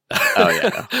concert. Oh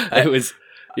yeah, it was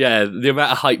the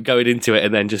amount of hype going into it,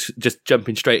 and then just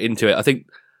jumping straight into it. I think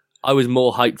I was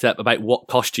more hyped up about what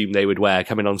costume they would wear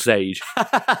coming on stage,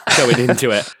 going into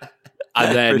it,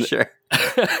 and then for sure.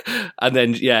 And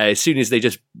then as soon as they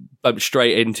just bumped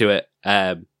straight into it,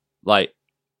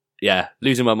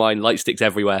 losing my mind, light sticks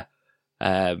everywhere.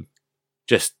 I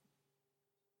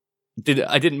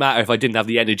didn't matter if I didn't have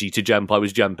the energy to jump, I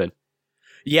was jumping.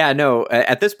 Yeah, no,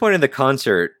 at this point in the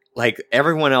concert, like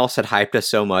everyone else had hyped us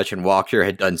so much and Walker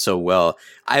had done so well,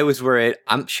 I was worried,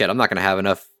 I'm not going to have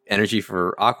enough energy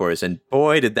for Aquars, and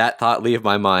boy, did that thought leave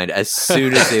my mind as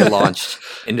soon as they launched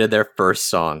into their first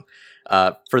song.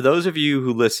 For those of you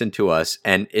who listen to us,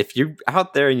 and if you're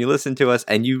out there and you listen to us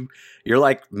and you're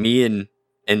like me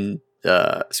and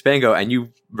Spango, and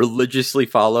you religiously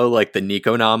follow like the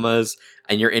Nikonamas,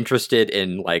 and you're interested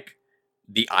in like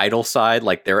the idol side,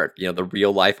 like their the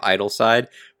real life idol side,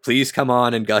 please come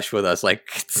on and gush with us. Like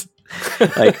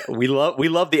we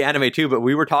love the anime too, but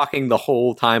we were talking the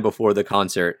whole time before the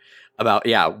concert about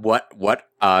what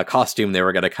costume they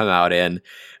were going to come out in,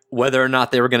 whether or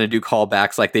not they were going to do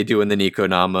callbacks like they do in the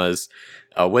Nikonamas,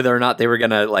 whether or not they were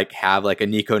going to like have like a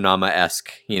Nikonama-esque,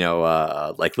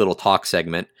 like little talk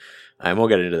segment. And we'll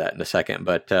get into that in a second.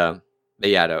 But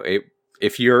yeah, no,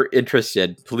 if you're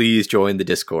interested, please join the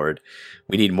Discord.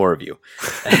 We need more of you.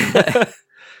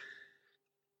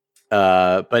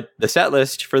 But the set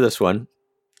list for this one,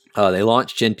 they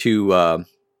launched into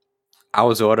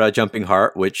Aozora Jumping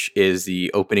Heart, which is the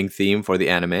opening theme for the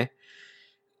anime.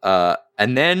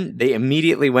 And then they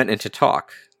immediately went into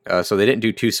talk. So they didn't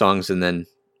do two songs and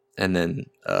then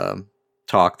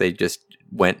talk. They just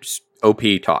went OP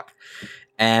talk.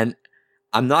 And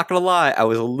I'm not going to lie, I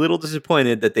was a little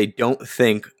disappointed that they don't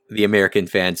think the American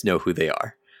fans know who they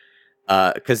are.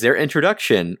 Because their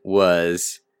introduction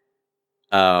was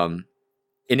in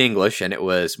English, and it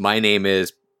was, "My name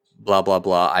is blah, blah,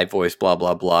 blah. I voice blah,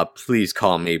 blah, blah. Please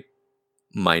call me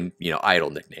my, idol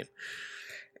nickname."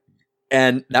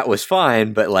 And that was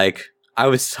fine, but like, I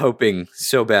was hoping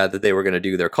so bad that they were going to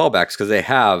do their callbacks, because they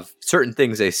have certain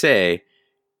things they say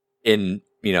in,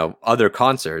 other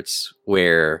concerts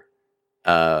where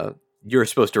you're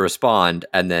supposed to respond,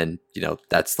 and then,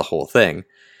 that's the whole thing.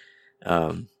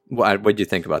 What did you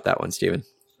think about that one, Steven?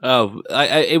 Oh,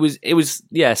 it was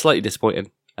slightly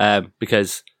disappointing,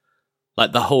 because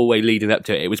like the whole way leading up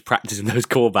to it, it was practicing those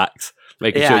callbacks,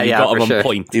 making sure you got them on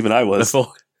point. Even I was.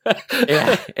 Before.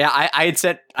 I had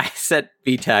sent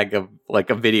VTag of like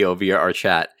a video via our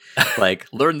chat, like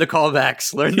learn the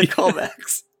callbacks.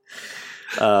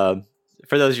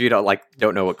 For those of you who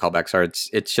don't know what callbacks are,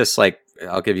 it's just like,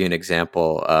 I'll give you an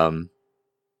example.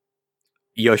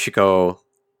 Yoshiko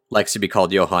likes to be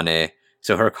called Yohane,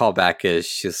 so her callback is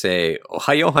she'll say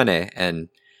Ohayohane, and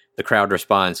the crowd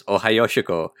responds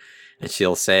Ohayoshiko, and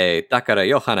she'll say Dakara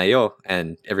Yohana yo,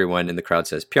 and everyone in the crowd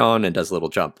says Pyon and does a little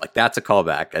jump. Like, that's a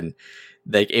callback, and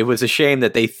it was a shame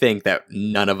that they think that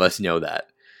none of us know that.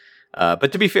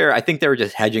 But to be fair, I think they were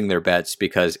just hedging their bets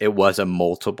because it was a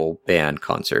multiple band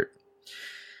concert.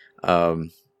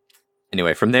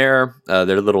 Anyway, from there,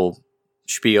 their little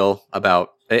spiel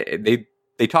about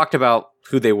they talked about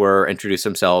who they were, introduced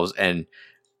themselves, and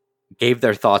gave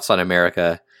their thoughts on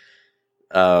America,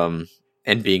 and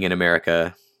being in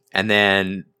America. And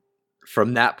then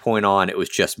from that point on, it was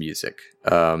just music.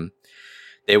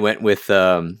 They went with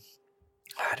God,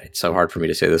 it's so hard for me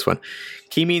to say this one.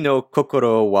 Kimi no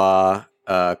kokoro wa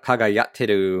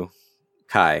kagayateru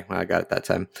kai. Well, I got it that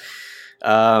time.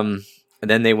 And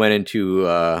then they went into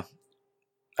I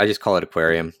just call it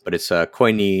aquarium, but it's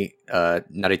Koi ni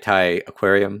Naritai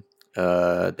Aquarium.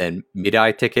 Then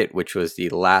Mirai Ticket, which was the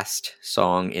last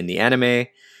song in the anime,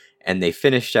 and they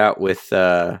finished out with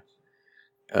Yume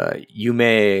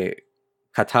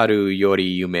Kataru Yori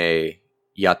Yume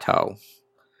Yatao.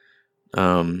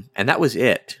 And that was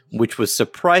it, which was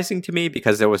surprising to me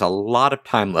because there was a lot of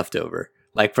time left over,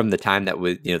 like from the time that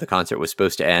the concert was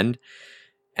supposed to end,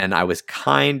 and I was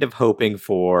kind of hoping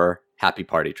for Happy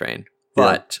Party Train,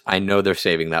 but I know they're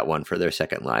saving that one for their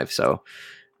second live, so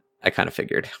I kind of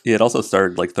figured. Yeah, it also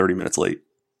started like 30 minutes late.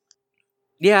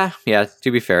 Yeah, to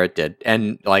be fair, it did.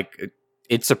 And like,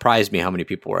 it surprised me how many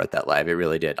people were at that live. It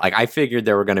really did. Like, I figured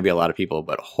there were going to be a lot of people,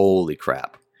 but holy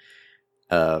crap.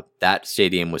 That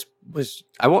stadium was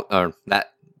that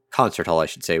concert hall, I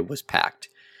should say, was packed.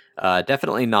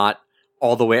 Definitely not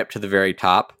all the way up to the very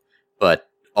top, but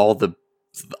all the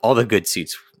good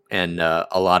seats and a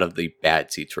lot of the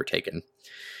bad seats were taken.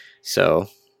 So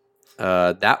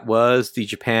that was the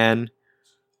Japan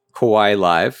Kawaii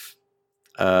Live.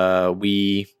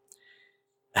 We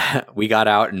got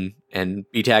out and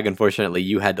BTAG, unfortunately,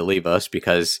 you had to leave us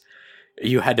because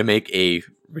you had to make a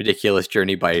ridiculous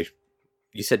journey by,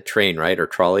 you said train, right? Or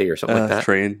trolley or something like that?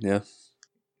 Train, yeah.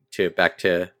 Back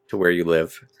to where you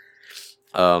live.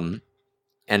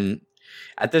 And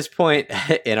at this point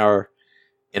in our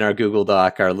Google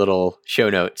Doc, our little show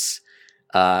notes,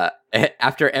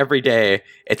 after every day,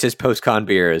 it says post-con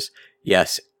beers.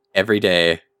 Yes, every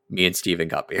day, me and Steven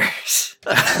got beers.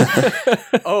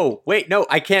 Oh, wait, no,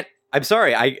 I can't. I'm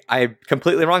sorry. I'm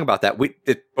completely wrong about that.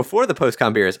 Before the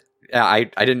post-con beers, I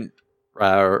didn't...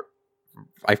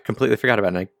 I completely forgot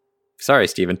about it. Sorry,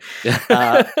 Steven.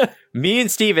 Me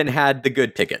and Steven had the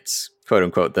good tickets, quote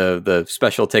unquote, the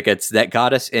special tickets that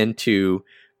got us into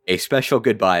a special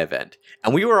goodbye event.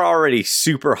 And we were already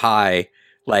super high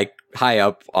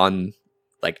up on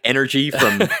like energy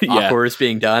from Aquars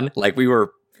being done. Like, we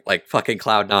were like fucking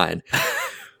cloud 9.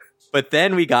 But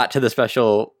then we got to the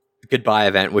special goodbye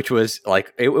event, which was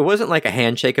like, it wasn't like a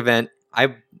handshake event.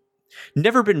 I've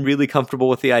never been really comfortable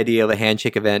with the idea of a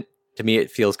handshake event. To me,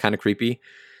 it feels kind of creepy.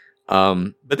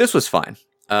 But this was fine.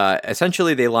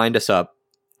 Essentially, they lined us up,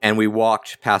 and we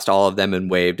walked past all of them and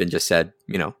waved and just said,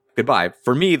 goodbye.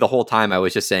 For me, the whole time, I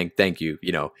was just saying thank you,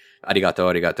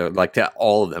 arigato, like to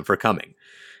all of them for coming,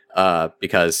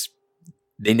 because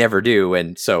they never do,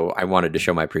 and so I wanted to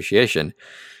show my appreciation.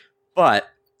 But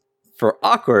for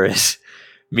Aquars,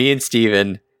 me and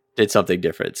Steven did something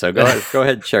different. So go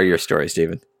ahead and share your story,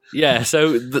 Steven. Yeah,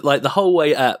 so the whole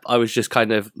way up, I was just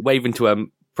kind of waving to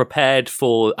him, prepared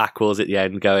for Aquars at the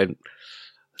end,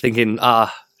 thinking,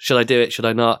 should I do it? Should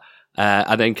I not?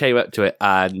 And then came up to it,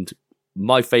 and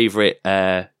my favourite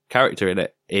character in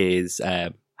it is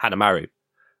Hanamaru.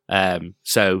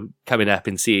 So coming up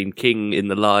and seeing King in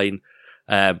the line,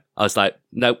 I was like,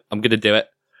 nope, I'm going to do it.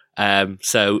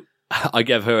 So I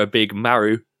gave her a big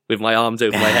Maru with my arms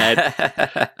over my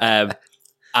head,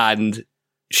 and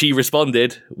she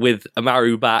responded with a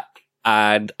Maru back,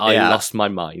 and I lost my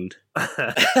mind.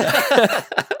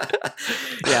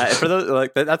 Yeah, for those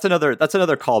that's another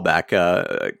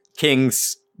callback.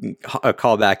 King's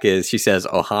callback is she says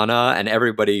Ohana, and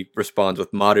everybody responds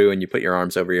with Maru, and you put your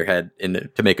arms over your head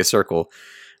to make a circle.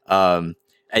 And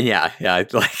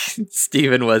like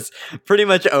Steven was pretty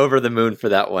much over the moon for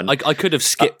that one. I could have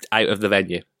skipped out of the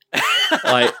venue.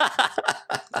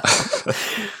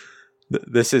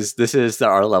 This is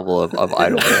our level of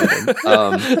idol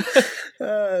fandom.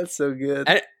 That's so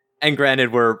good. And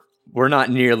granted, we're we're not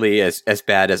nearly as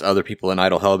bad as other people in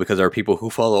Idle Hell because there are people who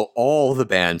follow all the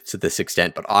bands to this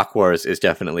extent, but Aquars is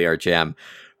definitely our jam.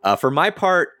 For my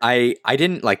part, I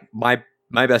didn't like my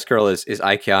best girl is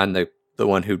Aikyan, the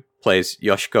one who plays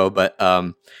Yoshiko, but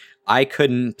I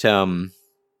couldn't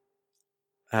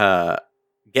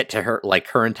get to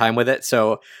her in time with it.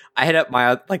 So I hit up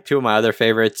my two of my other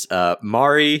favorites,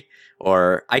 Mari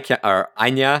or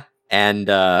Anya, and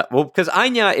because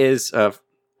Anya is there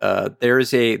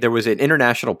was an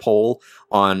international poll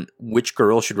on which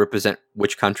girl should represent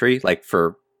which country, like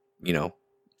for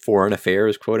foreign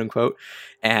affairs, quote unquote,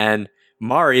 and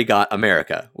Mari got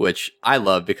America, which I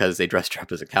love because they dressed her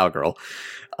up as a cowgirl.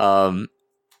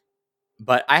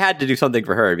 But I had to do something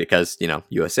for her because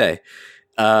USA.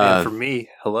 And for me,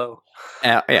 hello.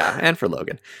 And for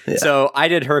Logan. Yeah. So I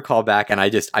did her call back, and I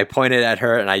pointed at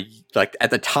her, and I at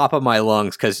the top of my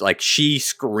lungs because she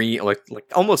screamed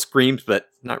like almost screams, but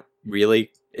not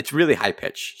really. It's really high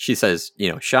pitched. She says,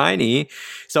 shiny.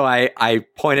 So I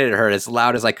pointed at her, and as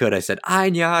loud as I could, I said,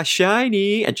 Anya,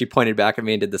 shiny, and she pointed back at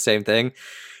me and did the same thing.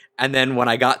 And then when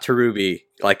I got to Ruby,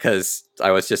 because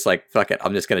I was just like, fuck it,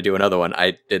 I'm just going to do another one.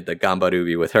 I did the Gamba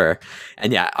Ruby with her.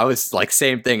 And yeah, I was like,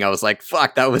 same thing. I was like,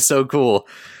 fuck, that was so cool.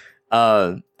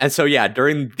 And so, yeah,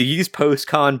 during these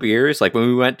post-con beers, like when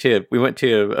we went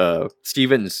to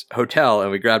Steven's hotel and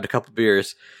we grabbed a couple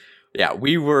beers, yeah,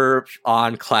 we were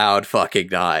on cloud fucking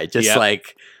nine. Just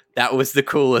like, that was the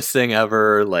coolest thing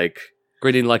ever. Like,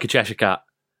 grinning like a Cheshire cat.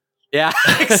 Yeah,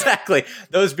 exactly.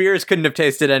 Those beers couldn't have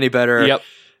tasted any better. Yep.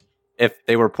 If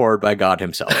they were poured by God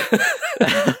himself.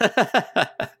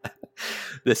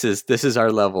 This is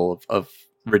our level of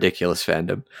ridiculous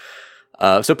fandom.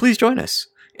 So please join us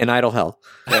in Idle Hell.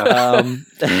 Yeah.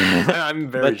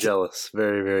 I'm very jealous.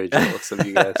 Very, very jealous of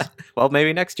you guys. Well,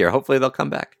 maybe next year. Hopefully they'll come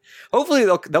back. Hopefully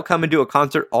they'll come and do a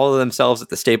concert all of themselves at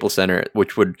the Staples Center,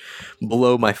 which would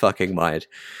blow my fucking mind.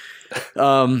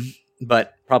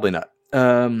 But probably not.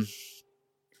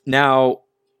 Now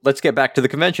let's get back to the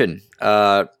convention.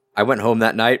 I went home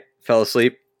that night, fell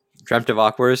asleep, dreamt of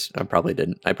Aquars. I probably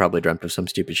didn't. I probably dreamt of some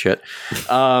stupid shit.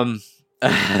 So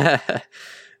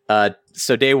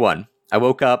day one, I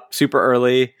woke up super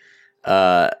early,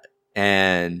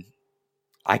 and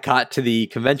I got to the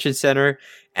convention center,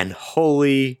 and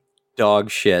holy dog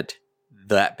shit,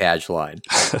 that badge line.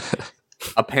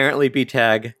 Apparently,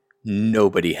 B-Tag,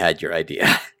 nobody had your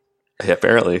idea. Yeah,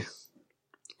 apparently.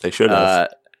 They should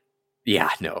have. Yeah,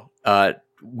 no.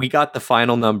 We got the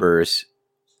final numbers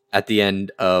at the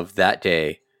end of that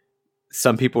day.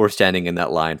 Some people were standing in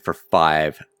that line for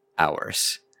 5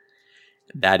 hours.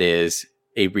 That is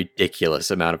a ridiculous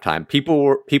amount of time. Some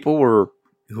people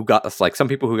who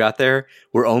got there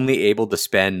were only able to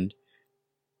spend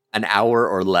an hour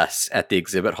or less at the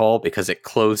exhibit hall because it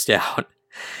closed down.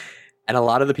 And a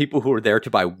lot of the people who were there to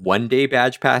buy 1 day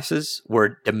badge passes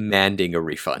were demanding a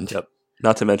refund. Yep.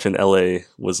 Not to mention LA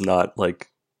was not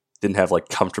didn't have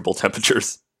comfortable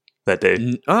temperatures that day.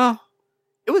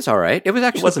 It was all right. It was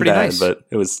actually wasn't pretty bad, nice. but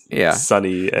it was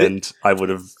sunny, and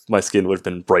my skin would have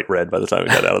been bright red by the time we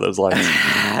got out of those lines.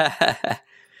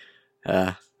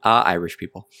 Irish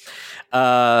people.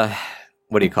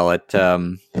 What do you call it?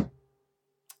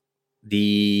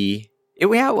 The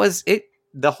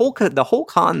whole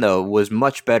con though was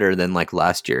much better than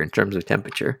last year in terms of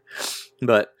temperature.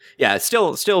 But yeah, it's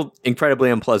still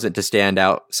incredibly unpleasant to stand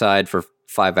outside for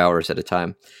 5 hours at a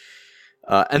time.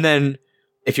 And then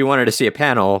if you wanted to see a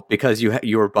panel, because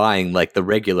you were buying the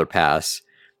regular pass,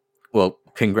 well,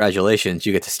 congratulations,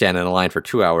 you get to stand in a line for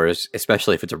 2 hours,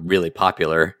 especially if it's a really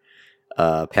popular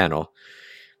panel.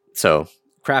 So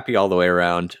crappy all the way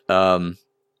around.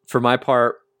 For my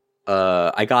part,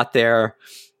 I got there,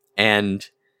 and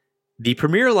the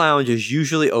Premier Lounge is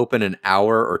usually open an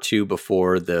hour or two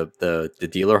before the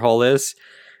dealer hall is.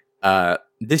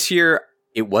 This year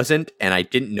it wasn't, and I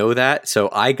didn't know that, so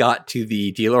I got to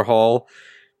the dealer hall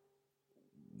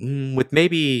with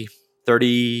maybe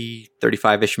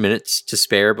 35-ish minutes to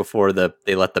spare before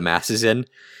they let the masses in.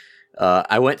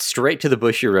 I went straight to the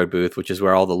Bushiroad booth, which is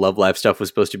where all the Love Live stuff was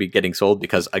supposed to be getting sold,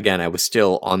 because again, I was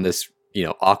still on this,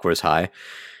 Aquars high.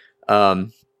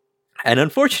 And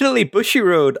unfortunately,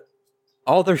 Bushiroad,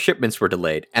 all their shipments were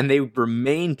delayed, and they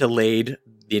remained delayed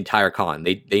the entire con.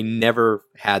 They never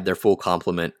had their full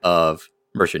complement of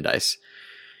merchandise,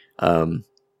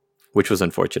 which was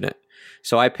unfortunate.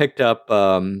 So I picked up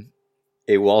a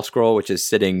wall scroll, which is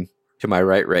sitting to my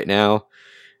right now,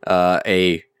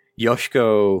 a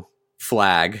Yoshiko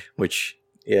flag, which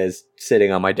is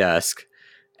sitting on my desk,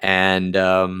 and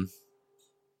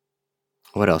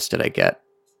what else did I get?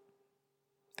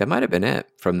 That might have been it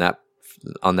from that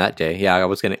on that day. Yeah,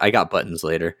 I got buttons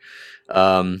later.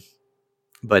 But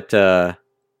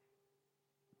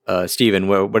Steven,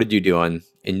 what did you do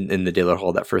in the dealer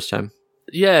hall that first time?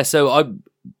 Yeah, so I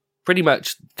pretty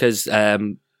much, because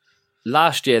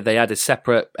last year they had a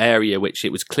separate area which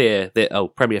it was clear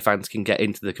that Premier fans can get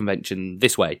into the convention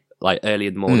this way, like early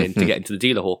in the morning to get into the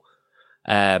dealer hall.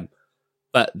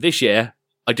 But this year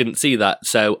I didn't see that,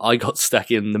 so I got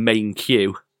stuck in the main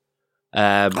queue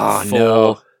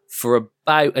for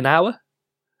about an hour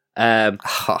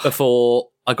before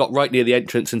I got right near the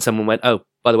entrance, and someone went, "Oh,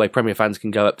 by the way, Premier fans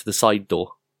can go up to the side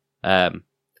door," and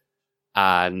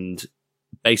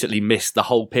basically missed the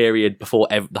whole period before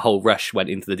the whole rush went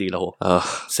into the dealer hall.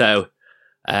 So,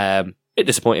 bit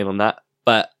disappointing on that.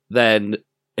 But then,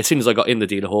 as soon as I got in the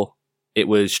dealer hall, it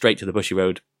was straight to the Bushy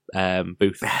Road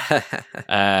booth.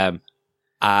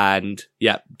 And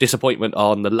yeah, disappointment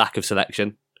on the lack of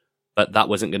selection, but that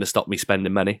wasn't going to stop me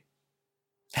spending money.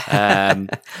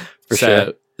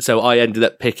 Sure. So I ended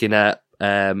up picking up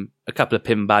a couple of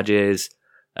pin badges,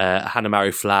 a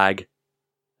Hanamaru flag,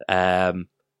 and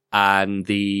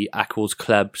the Aquals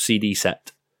Club CD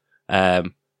set,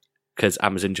 because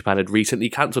Amazon Japan had recently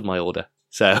cancelled my order,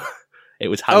 so it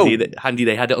was handy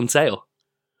they had it on sale.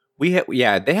 They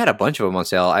had a bunch of them on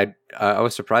sale. I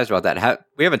was surprised about that.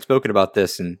 We haven't spoken about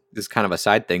this, and this is kind of a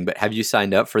side thing, but have you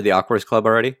signed up for the Aquars Club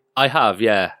already? I have,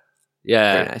 yeah.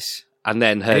 Very nice. And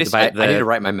then heard about I need to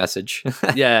write my message.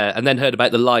 Yeah, and then heard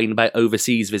about the line about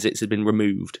overseas visits had been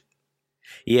removed.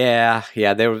 Yeah,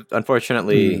 they were,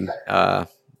 unfortunately,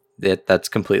 that's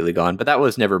completely gone. But that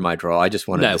was never my draw. I just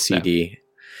wanted the CD.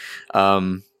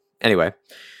 No. Anyway,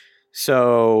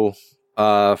 so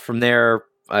from there,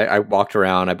 I walked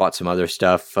around. I bought some other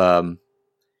stuff.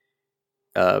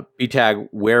 BTAG,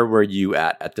 where were you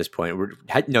at this point?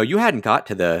 No, you hadn't got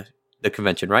to the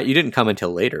convention, right? You didn't come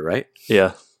until later, right?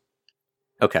 Yeah.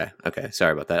 Okay.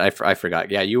 Sorry about that. I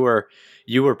forgot. Yeah, you were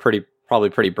probably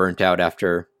pretty burnt out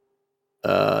after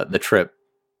the trip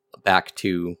back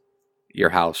to your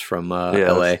house from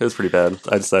LA. It was pretty bad.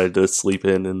 I decided to sleep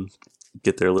in and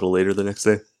get there a little later the next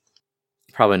day.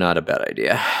 Probably not a bad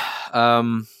idea.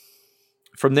 From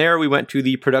there, we went to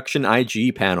the Production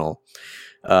IG panel,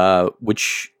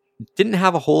 which didn't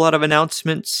have a whole lot of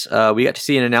announcements. We got to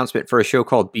see an announcement for a show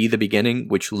called Be the Beginning,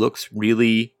 which looks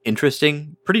really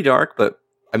interesting. Pretty dark, but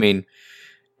I mean,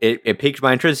 it piqued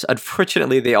my interest.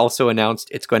 Unfortunately, they also announced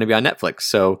it's going to be on Netflix,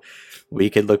 so we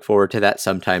could look forward to that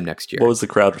sometime next year. What was the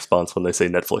crowd response when they say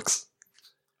Netflix?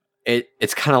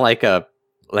 It's kind of like a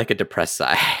depressed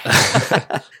sigh.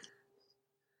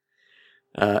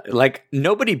 Like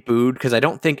nobody booed because I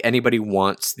don't think anybody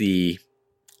wants the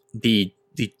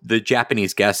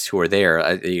Japanese guests who are there.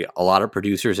 A lot of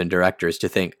producers and directors to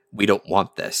think we don't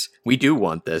want this. We do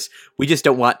want this. We just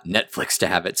don't want Netflix to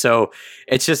have it. So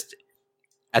it's just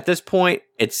at this point,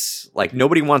 it's like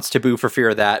nobody wants to boo for fear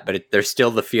of that, but there's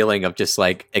still the feeling of just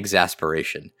like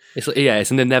exasperation.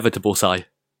 It's an inevitable sigh.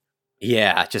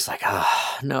 Yeah, just like,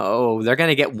 no, they're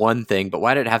gonna get one thing, but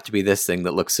why did it have to be this thing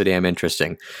that looks so damn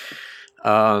interesting?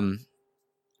 And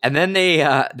then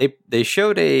they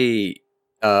showed a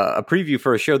preview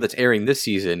for a show that's airing this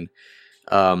season,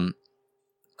 called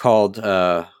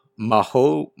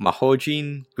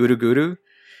Mahojin Guru Guru.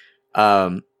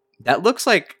 That looks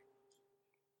like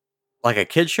a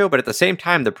kid show, but at the same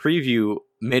time, the preview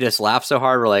made us laugh so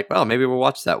hard. We're like, well, maybe we'll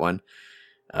watch that one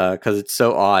because it's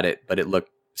so odd, but it looked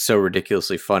so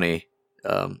ridiculously funny.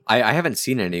 I haven't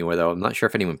seen it anywhere though. I'm not sure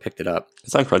if anyone picked it up.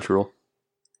 It's on Crunchyroll.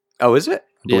 Oh, is it?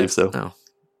 I believe so. Oh,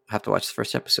 I have to watch the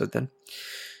first episode then.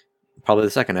 Probably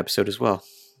the second episode as well.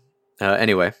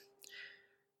 Anyway,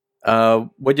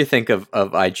 what do you think of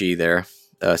IG there,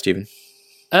 Steven?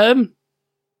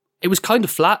 It was kind of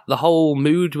flat. The whole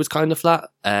mood was kind of flat.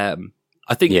 I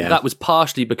think that was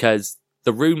partially because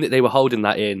the room that they were holding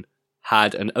that in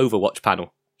had an Overwatch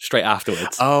panel straight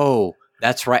afterwards. Oh,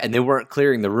 that's right. And they weren't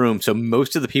clearing the room. So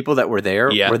most of the people that were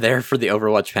there were there for the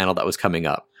Overwatch panel that was coming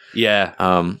up. Yeah.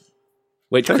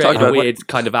 Which created a weird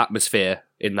kind of atmosphere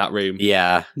in that room.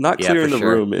 Yeah. Not clearing the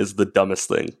room is the dumbest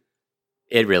thing.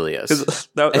 It really is.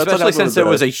 Especially since there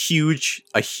was a huge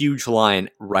line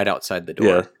right outside the door.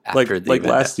 Yeah. After like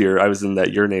last year, I was in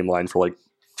that Your Name line for like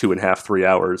 2.5, 3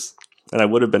 hours. And I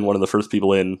would have been one of the first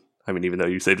people in. I mean, even though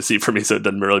you saved a seat for me, so it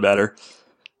doesn't really matter.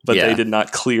 But they did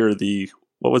not clear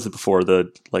what was it before?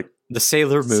 The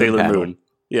Sailor Moon. Sailor Moon.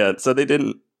 Yeah, so they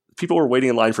didn't. People were waiting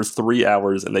in line for 3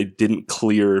 hours and they didn't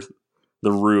clear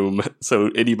the room.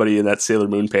 So anybody in that Sailor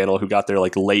Moon panel who got there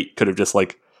like late could have just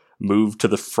like moved to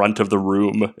the front of the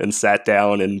room and sat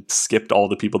down and skipped all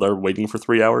the people that were waiting for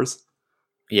 3 hours.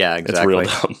 Yeah, exactly.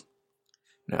 It's real dumb.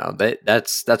 No,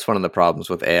 that's one of the problems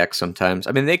with AX sometimes.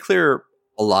 I mean, they clear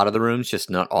a lot of the rooms, just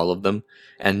not all of them,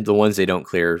 and the ones they don't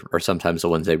clear are sometimes the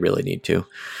ones they really need to.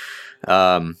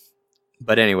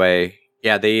 But anyway,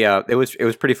 yeah, they it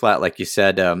was pretty flat, like you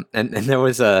said, and there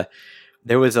was a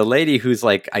lady who's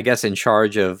like, I guess, in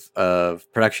charge of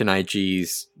Production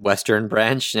IG's Western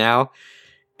branch now,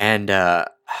 and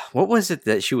what was it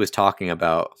that she was talking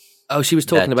about? Oh, she was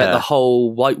talking about the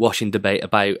whole whitewashing debate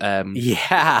about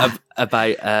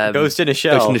about Ghost in a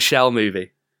Shell. Ghost in the Shell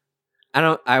movie.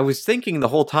 I was thinking the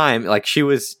whole time, like she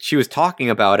was talking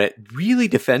about it really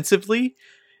defensively,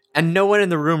 and no one in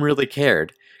the room really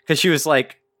cared, because she was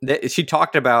like, she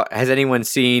talked about, has anyone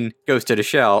seen Ghost in a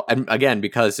Shell? And again,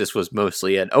 because this was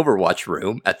mostly an Overwatch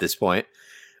room at this point,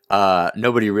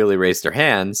 nobody really raised their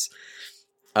hands.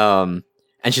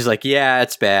 And she's like, yeah,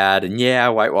 it's bad, and yeah,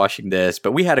 whitewashing this,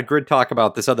 but we had a good talk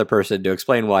about this other person to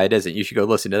explain why it isn't. You should go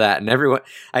listen to that. And everyone,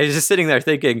 I was just sitting there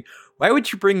thinking, why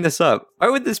would you bring this up? Why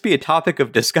would this be a topic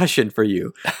of discussion for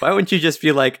you? Why wouldn't you just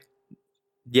be like,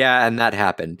 yeah, and that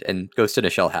happened, and Ghost in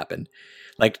a Shell happened?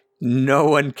 Like, no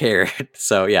one cared.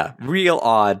 So yeah, real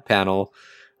odd panel.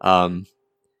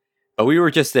 But we were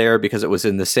just there because it was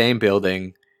in the same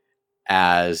building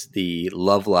as the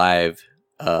Love Live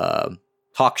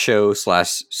talk show /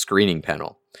 screening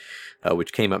panel,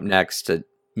 which came up next.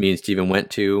 Me and Steven went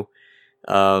to.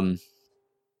 I'm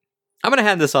going to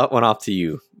hand this one off to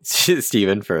you,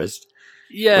 Steven, first.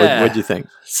 Yeah. What'd you think?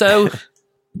 So,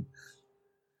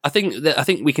 I think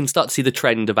we can start to see the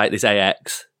trend about this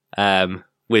AX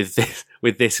with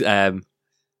this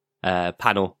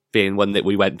panel being one that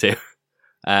we went to.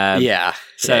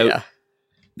 So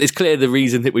it's clear the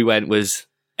reason that we went was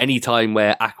any time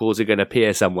where Ackles are going to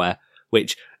appear somewhere,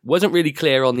 which wasn't really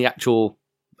clear on the actual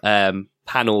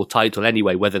panel title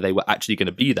anyway, whether they were actually going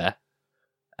to be there.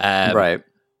 Right.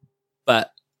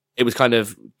 But it was kind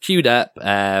of queued up.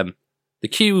 The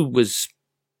queue was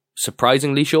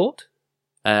surprisingly short.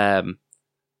 I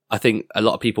think a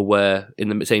lot of people were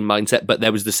in the same mindset, but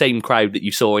there was the same crowd that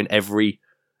you saw in every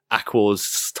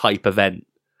Aquos type event.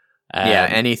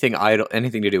 Anything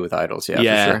to do with idols, for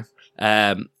sure.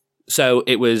 So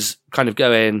it was kind of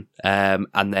going,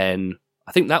 and then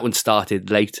I think that one started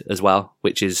late as well,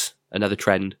 which is another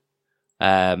trend.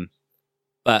 But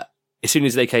as soon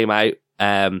as they came out,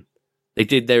 they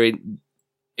did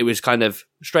it was kind of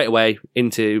straight away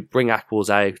into bring Aquos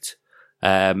out,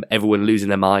 everyone losing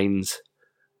their minds,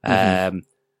 and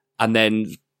then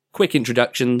quick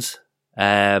introductions.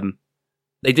 They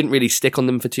didn't really stick on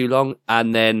them for too long,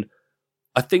 and then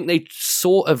I think they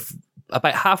sort of,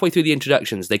 about halfway through the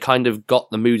introductions, they kind of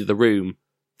got the mood of the room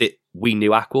that we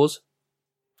knew Aquos.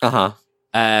 And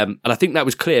I think that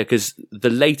was clear because the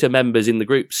later members in the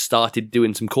group started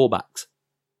doing some callbacks.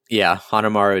 Yeah,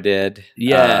 Hanamaru did.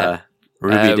 Yeah.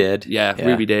 Ruby did. Yeah,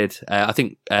 Ruby did. I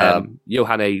think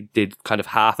Johanne did kind of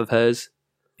half of hers.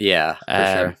 Yeah,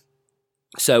 for sure.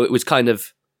 So it was kind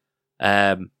of,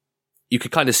 you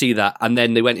could kind of see that. And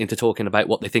then they went into talking about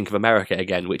what they think of America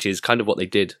again, which is kind of what they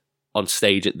did on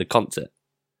stage at the concert.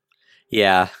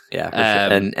 Yeah, for sure.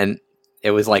 And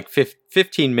it was like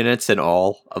 15 minutes in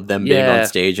all of them being on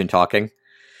stage and talking.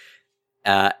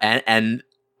 And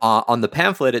on the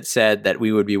pamphlet, it said that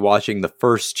we would be watching the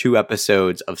first 2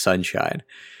 episodes of Sunshine.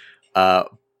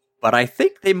 But I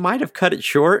think they might have cut it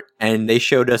short, and they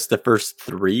showed us the first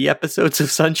 3 episodes of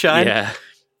Sunshine. Yeah.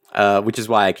 Which is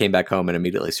why I came back home and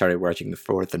immediately started watching the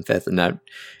 4th and 5th, and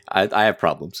I have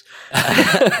problems.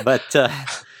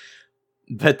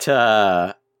 But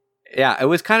yeah, it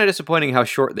was kind of disappointing how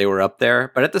short they were up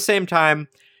there. But at the same time,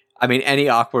 I mean, any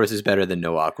Aquars is better than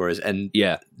no Aquars, and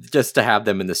just to have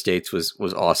them in the States was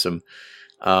awesome.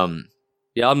 I'm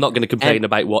not going to complain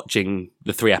about watching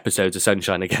the 3 episodes of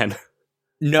Sunshine again.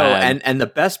 No, and the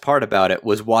best part about it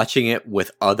was watching it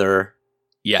with other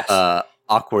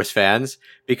Aquars fans,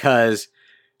 because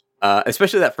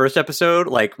especially that first episode,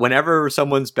 like whenever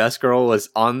someone's best girl was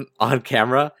on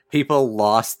camera, people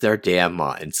lost their damn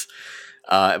minds,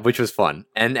 which was fun.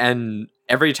 And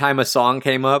every time a song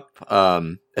came up,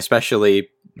 especially,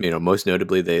 most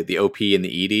notably the OP and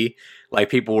the ED, like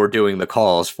people were doing the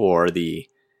calls for the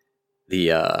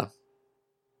OPs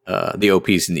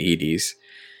and the EDs.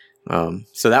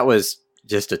 So that was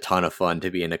just a ton of fun to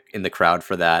be in the crowd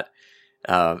for that.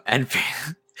 And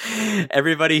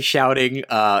everybody shouting,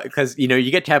 because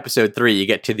you get to episode 3, you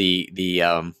get to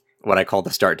the what I call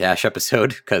the start dash episode,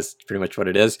 because it's pretty much what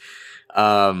it is,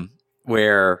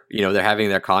 where they're having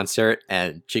their concert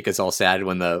and Chica's all sad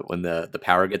when the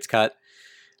power gets cut,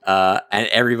 and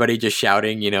everybody just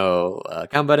shouting,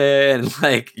 Gambare, and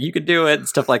like you could do it and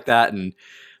stuff like that, and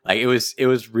like it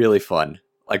was really fun.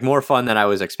 Like more fun than I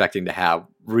was expecting to have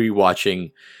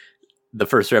rewatching the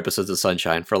first 3 episodes of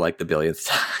Sunshine for like the billionth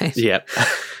time. Yep.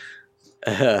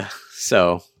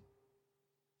 So,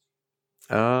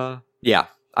 yeah.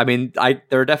 I mean,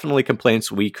 there are definitely complaints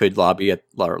we could lob at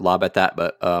that,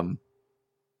 but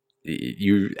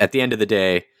you at the end of the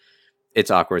day, it's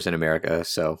Aquas in America,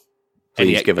 so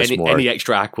please give us more. Any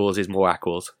extra Aquas is more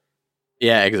Aquas.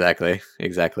 Yeah, exactly.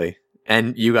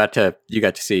 And you got to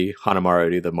see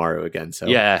Hanamaru do the Maru again. So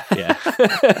Yeah.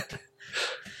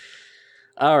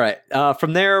 All right.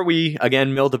 From there, we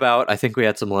again milled about. I think we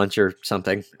had some lunch or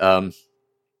something.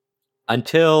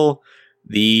 Until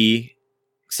the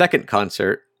second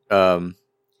concert,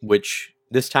 which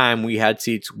this time we had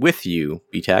seats with you,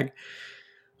 BTAG.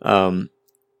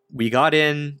 We got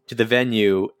into the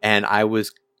venue, and I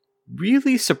was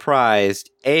really surprised.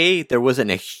 A, there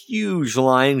wasn't a huge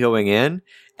line going in,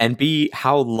 and B,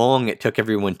 how long it took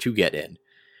everyone to get in.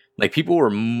 Like, people were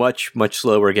much, much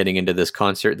slower getting into this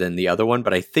concert than the other one,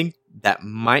 but I think that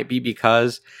might be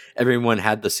because everyone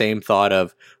had the same thought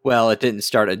of, well, it didn't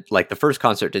start, like, the first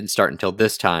concert didn't start until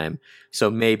this time, so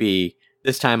maybe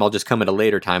this time I'll just come at a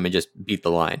later time and just beat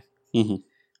the line. Mm-hmm.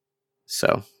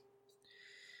 So,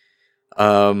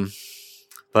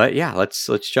 but yeah, let's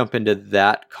jump into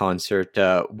that concert.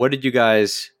 What did you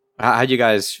guys, how did you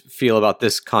guys feel about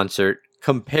this concert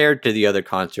compared to the other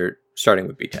concert, starting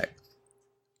with BTEC?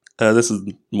 This is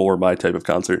more my type of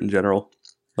concert in general.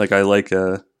 Like, I love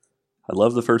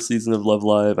the first season of Love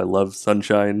Live. I love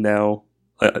Sunshine now.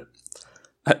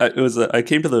 I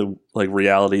came to the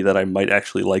reality that I might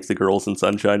actually like the girls in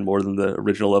Sunshine more than the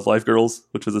original Love Live girls,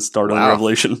 which was a startling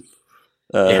revelation.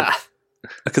 Yeah,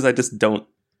 because I just don't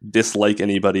dislike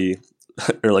anybody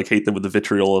or like hate them with the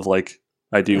vitriol of like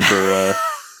I do for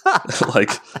like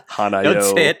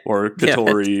Hanayo or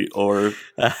Katori or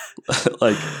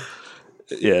like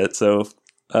yeah. So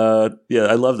yeah,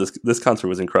 I love this. This concert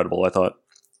was incredible. I thought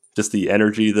just the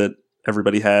energy that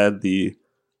everybody had.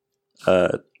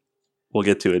 We'll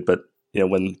get to it, but you know,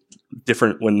 when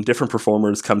different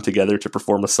performers come together to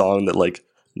perform a song that like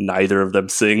neither of them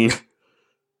sing,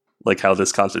 like how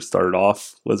this concert started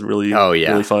off was really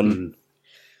really fun.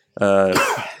 Yeah,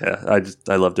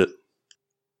 I loved it.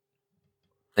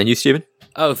 And you, Steven?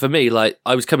 Oh, for me, like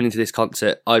I was coming into this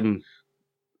concert, one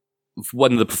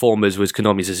of the performers was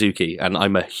Konami Suzuki, and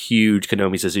I'm a huge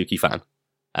Konami Suzuki fan.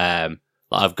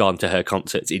 I've gone to her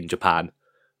concerts in Japan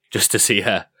just to see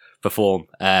her perform.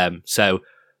 So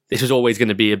this was always going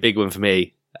to be a big one for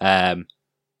me.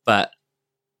 But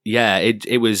yeah,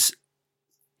 it's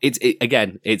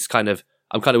kind of,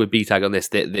 I'm kind of with BTAG on this,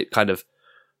 that kind of,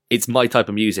 it's my type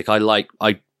of music.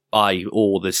 I buy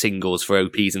all the singles for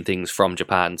OPs and things from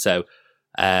Japan. So,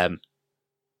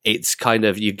 it's kind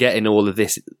of, you're getting all of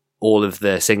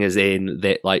the singers in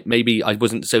that, like, maybe I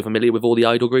wasn't so familiar with all the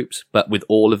idol groups, but with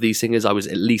all of these singers, I was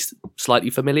at least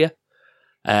slightly familiar.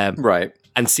 Right.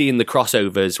 And seeing the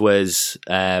crossovers was,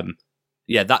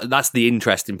 that's the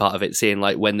interesting part of it. Seeing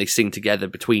like when they sing together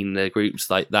between the groups,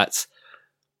 like that's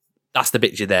the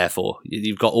bit you're there for.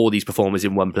 You've got all these performers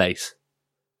in one place,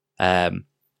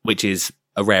 which is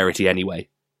a rarity anyway.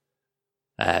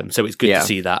 So it's good to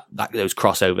see that those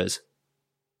crossovers.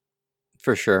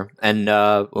 For sure. And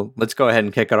well, let's go ahead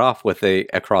and kick it off with a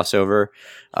crossover.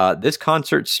 This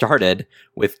concert started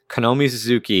with Konami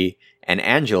Suzuki and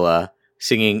Angela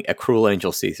singing A Cruel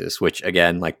Angel's Thesis, which,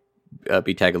 again, like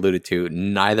B-Tag alluded to,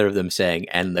 neither of them sang,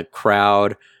 and the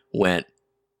crowd went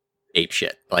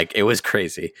apeshit. Like, it was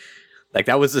crazy. Like,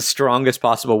 that was the strongest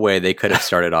possible way they could have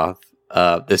started off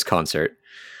this concert.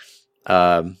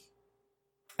 And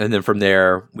then from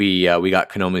there, we got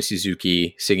Konami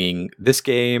Suzuki singing This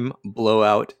Game,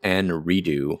 Blowout, and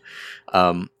Redo.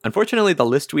 Unfortunately, the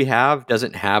list we have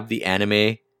doesn't have the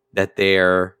anime that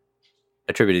they're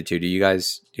attributed to. Do you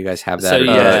guys have that? So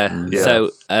yeah.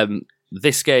 So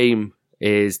This Game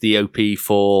is the OP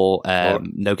for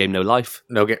No Game No Life.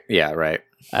 Yeah, right.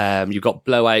 You've got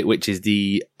Blowout, which is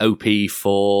the OP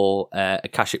for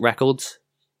Akashic Records.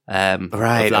 Of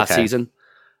last season,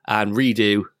 and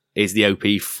Redo is the OP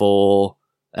for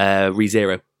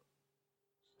ReZero.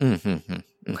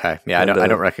 Mm-hmm. Okay, yeah, I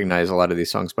don't recognize a lot of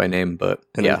these songs by name, but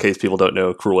and in case people don't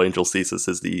know, Cruel Angel's Thesis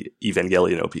is the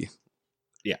Evangelion OP.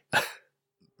 Yeah.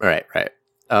 Right.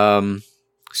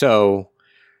 So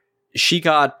she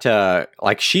got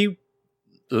like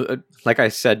I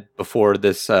said before,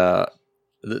 this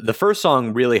the first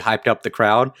song really hyped up the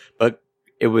crowd, but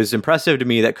it was impressive to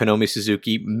me that Konami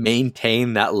Suzuki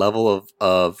maintained that level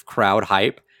of crowd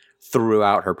hype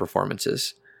throughout her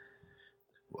performances.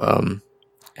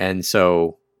 And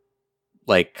so,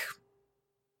 like,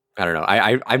 I don't know,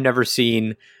 I've never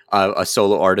seen a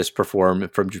solo artist perform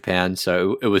from Japan.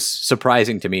 So it was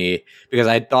surprising to me because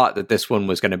I thought that this one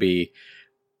was going to be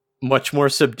much more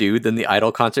subdued than the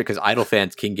Idol concert, because Idol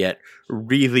fans can get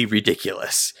really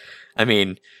ridiculous. I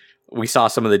mean, we saw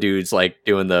some of the dudes like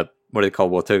doing the, what do they call,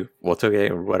 wotoge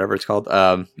or whatever it's called.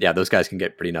 Yeah, those guys can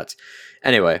get pretty nuts.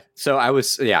 Anyway, so I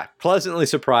was pleasantly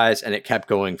surprised, and it kept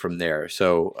going from there.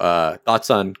 So thoughts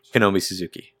on Konomi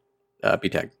Suzuki,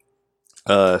 B-Tag?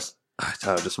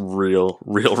 Just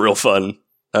real fun.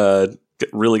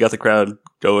 Really got the crowd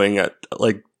going.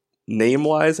 Like, name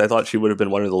wise, I thought she would have been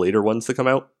one of the later ones to come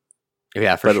out.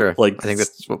 Yeah, for sure. Like, I think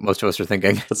that's what most of us are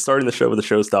thinking. But starting the show with a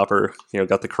showstopper,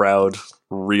 got the crowd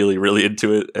really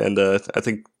into it, and I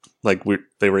think like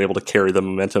they were able to carry the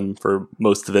momentum for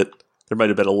most of it. There might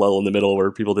have been a lull in the middle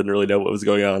where people didn't really know what was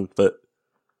going on, but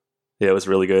yeah, it was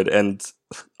really good. And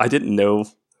I didn't know.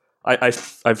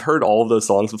 I've heard all of those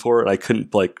songs before, and I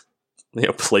couldn't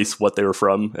place what they were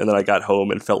from. And then I got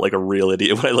home and felt like a real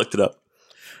idiot when I looked it up.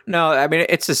 No, I mean,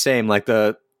 it's the same. Like,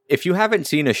 if you haven't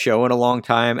seen a show in a long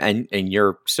time and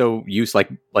you're so used,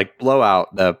 like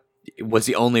Blowout, was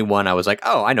the only one I was like,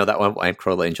 oh, I know that one. And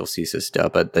Cruel Angel Ceases,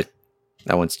 but that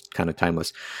one's kind of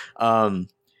timeless.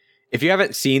 If you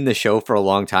haven't seen the show for a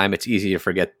long time, it's easy to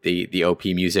forget the OP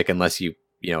music unless you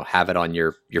have it on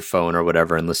your phone or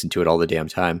whatever and listen to it all the damn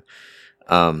time.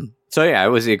 So yeah, it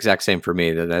was the exact same for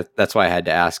me. That's why I had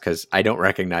to ask, because I don't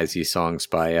recognize these songs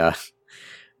by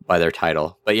their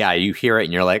title. But yeah, you hear it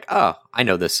and you're like, oh, I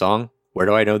know this song. Where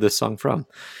do I know this song from?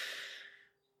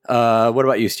 What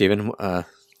about you, Steven?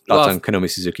 Thoughts on Konomi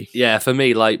Suzuki? Yeah, for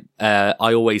me, I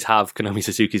always have Konomi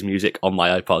Suzuki's music on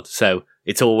my iPod, so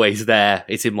it's always there.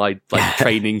 It's in my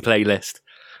training playlist.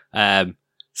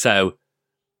 So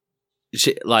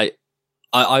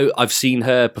I've seen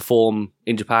her perform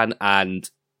in Japan, and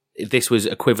this was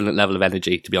equivalent level of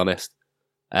energy, to be honest.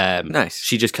 Nice.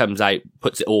 She just comes out,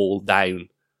 puts it all down.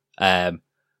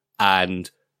 And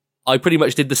I pretty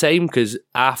much did the same, because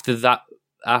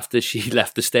after she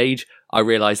left the stage, I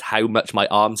realized how much my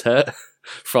arms hurt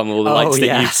from all the light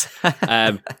stick use.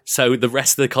 So the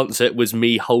rest of the concert was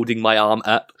me holding my arm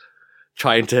up,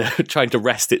 trying to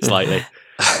rest it slightly.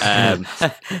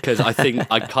 Because I think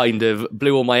I kind of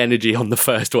blew all my energy on the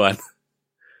first one.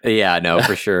 Yeah, no,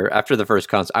 for sure. After the first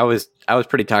concert, I was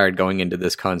pretty tired going into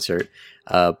this concert,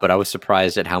 but I was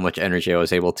surprised at how much energy I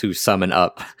was able to summon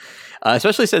up.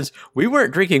 Especially since we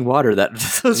weren't drinking water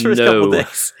those first couple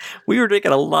days. We were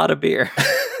drinking a lot of beer.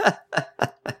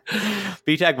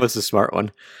 B-Tag was the smart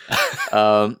one.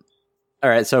 All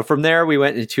right, so from there we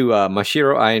went into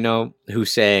Mashiro Aino, who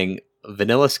sang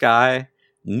Vanilla Sky,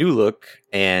 New Look,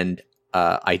 and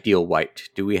Ideal White.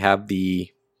 Do we have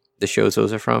the shows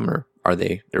those are from, or are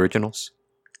they the originals?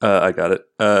 I got it.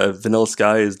 Vanilla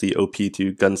Sky is the OP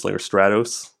to Gunslinger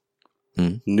Stratos.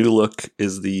 New Look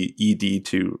is the ED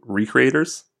to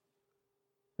Recreators.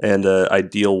 And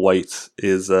Ideal White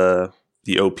is the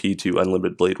OP to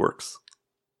Unlimited Blade Works.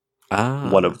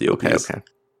 One of the OPs. Okay.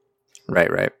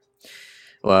 Right.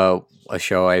 Well, a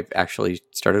show I actually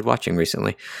started watching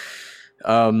recently.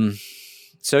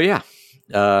 So yeah,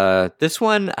 this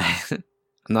one, I'm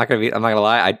not gonna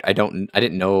lie. I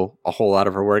didn't know a whole lot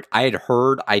of her work. I had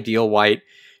heard Ideal White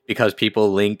because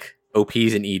people link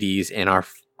OPs and EDs in our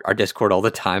Discord all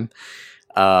the time.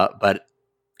 But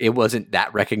it wasn't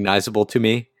that recognizable to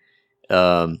me.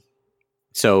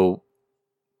 So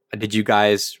did you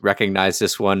guys recognize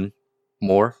this one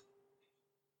more?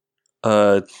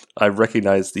 I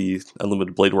recognize the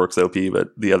Unlimited Blade Works OP, but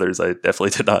the others I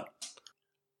definitely did not.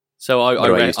 So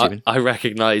I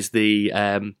recognize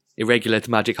the Irregular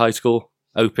to Magic High School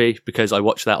OP because I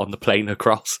watched that on the plane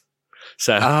across.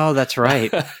 So that's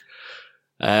right.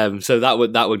 So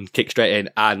that one kicked straight in,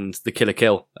 and the Kill la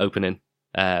Kill opening.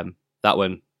 That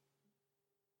one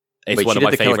is one of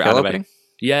my favorite anime. Opening?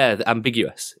 Yeah, the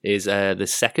Ambiguous is the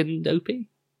second OP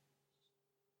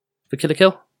for Kill la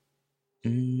Kill.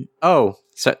 Oh,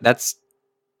 so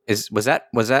was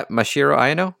that Mashiro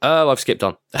Aino? Oh, I've skipped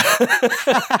on.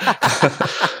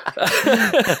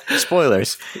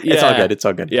 Spoilers. Yeah. It's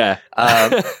all good. Yeah.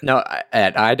 No,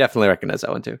 I definitely recognize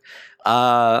that one too.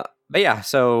 But yeah,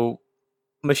 so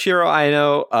Mashiro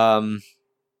Aino,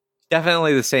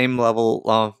 definitely the same level,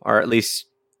 or at least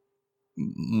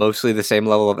mostly the same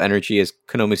level of energy as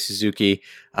Konomi Suzuki,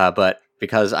 but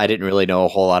because I didn't really know a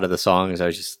whole lot of the songs, I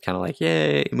was just kind of like,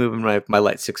 yay, moving my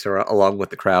light sticks along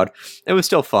with the crowd. It was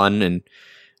still fun, and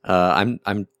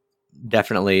I'm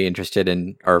definitely interested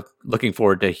in, or looking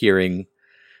forward to hearing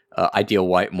Ideal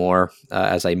White more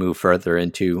as I move further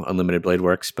into Unlimited Blade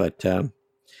Works. But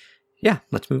yeah,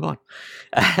 let's move on.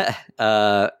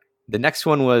 The next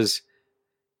one was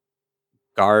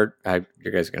You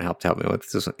guys are gonna have to help me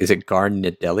with this one. Is it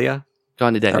Garnidelia?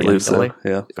 Garnidelia. I believe so.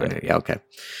 Garnidelia? Yeah. Yeah, okay.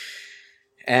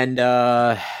 And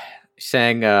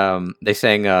they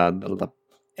sang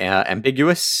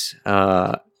Ambiguous,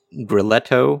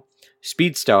 Grilletto,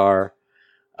 Speedstar,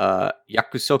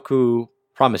 Yakusoku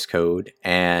Promise Code,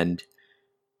 and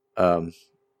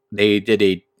they did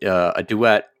a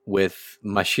duet with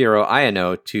Mashiro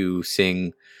Ayano to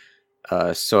sing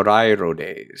Sorairo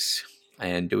Days.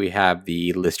 And do we have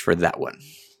the list for that one?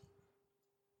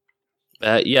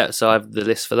 Yeah, so I have the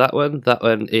list for that one. That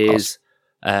one is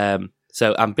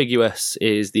so Ambiguous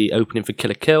is the opening for Kill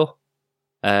la Kill.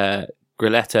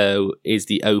 Grilletto is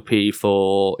the OP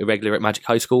for Irregular at Magic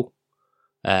High School.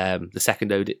 The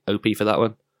second OP for that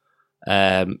one.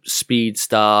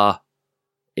 Speedstar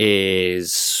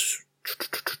is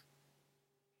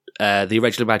the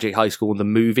Irregular Magic High School, the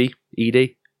movie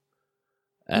ED.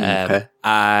 Okay.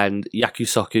 And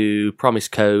Yakusoku Promise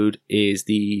Code is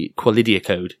the Qualidia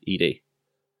Code ED.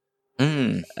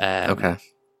 Okay.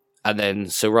 And then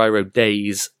Sorairo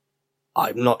Days,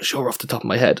 I'm not sure off the top of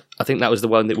my head. I think that was the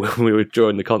one that when we were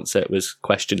drawing the concert was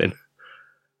questioning.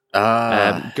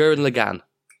 Gurren Lagann.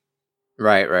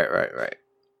 Right.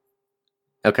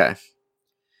 Okay.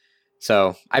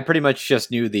 So I pretty much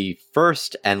just knew the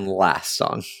first and last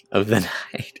song of the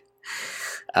night.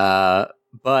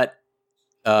 But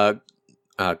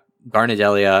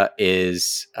Garnidelia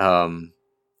is a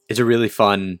really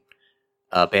fun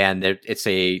band. It's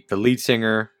the lead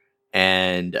singer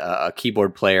and a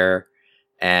keyboard player,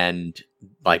 and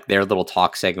like their little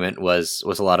talk segment was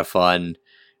a lot of fun.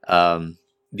 I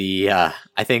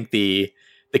think the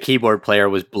keyboard player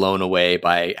was blown away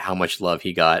by how much love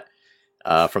he got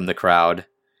from the crowd.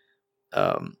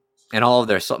 And all of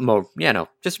their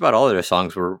just about all of their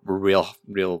songs were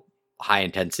real high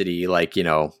intensity, high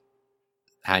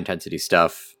intensity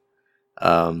stuff.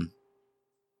 How'd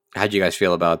you guys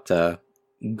feel about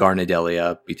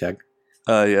Garnidelia, BTEC?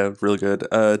 Yeah, really good.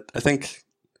 I think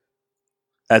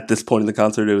at this point in the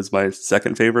concert, it was my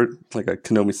second favorite. Like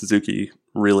Konomi Suzuki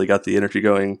really got the energy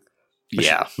going.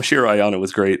 Yeah. Mashiro Ayano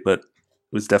was great, but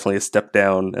it was definitely a step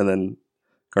down. And then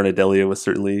Garnidelia was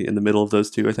certainly in the middle of those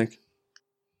two, I think.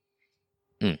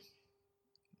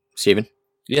 Steven?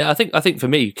 Yeah, I think for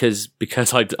me, because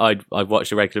I'd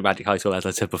watched Irregular Magic High School, as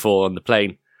I said before, on the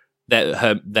plane,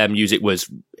 their music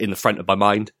was in the front of my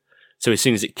mind. So as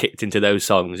soon as it kicked into those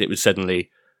songs, it was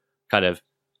suddenly kind of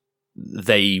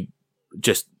they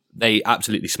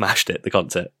absolutely smashed it, the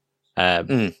concert.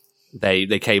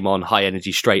 They came on high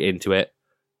energy straight into it.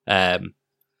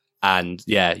 And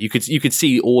yeah, you could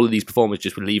see all of these performers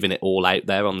just were leaving it all out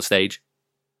there on the stage.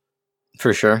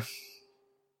 For sure.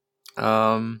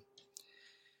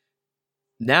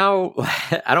 Now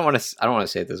I don't want to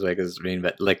say it this way because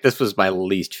but like this was my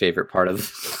least favorite part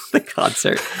of the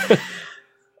concert.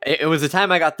 It was the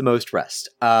time I got the most rest.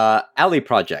 Ali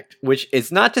Project, which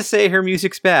is not to say her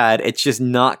music's bad, it's just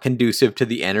not conducive to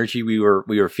the energy we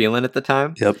were feeling at the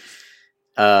time. Yep.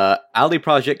 Ali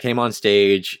Project came on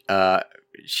stage.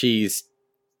 She's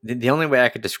the only way I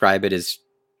could describe it is,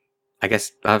 I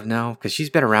guess, no, because she's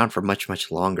been around for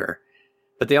much longer.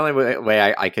 But the only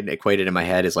way I can equate it in my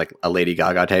head is like a Lady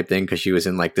Gaga type thing, because she was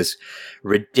in like this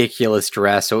ridiculous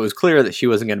dress. So it was clear that she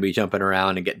wasn't going to be jumping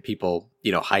around and getting people,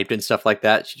 hyped and stuff like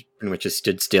that. She pretty much just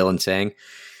stood still and sang.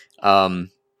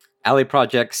 Ali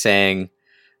Project sang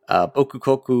Boku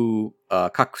Koku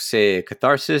Kakuse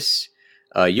Catharsis,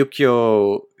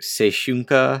 Yukio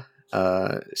Seishunka,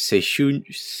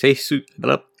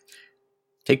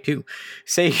 Take Two,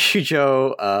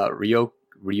 Seishujo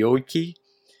Ryoiki,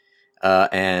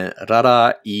 and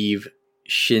Rara Eve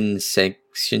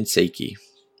Shinseki.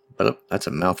 But that's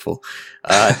a mouthful.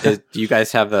 Do you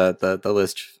guys have the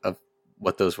list of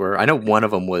what those were? I know one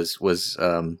of them was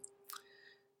one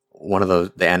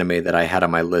of the anime that I had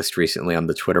on my list recently on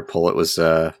the Twitter poll. It was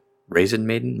Raisin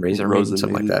Maiden,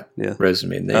 something like that. Yeah, Raisin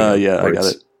Maiden. Yeah, I got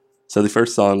it. So the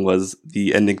first song was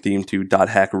the ending theme to Dot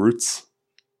Hack Roots.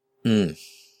 Okay.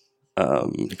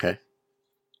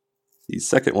 The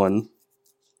second one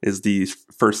is the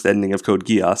first ending of Code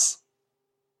Geass.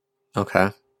 Okay.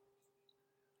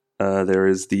 There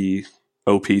is the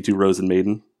OP to Rose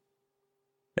Maiden.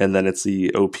 And then it's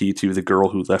the OP to The Girl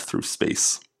Who Left Through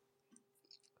Space.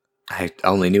 I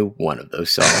only knew one of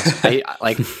those songs. I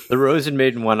like the Rose and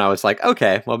Maiden one. I was like,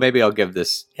 okay, well, maybe I'll give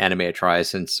this anime a try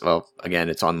since, well, again,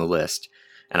 it's on the list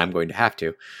and I'm going to have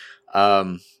to.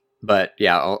 But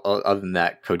yeah, other than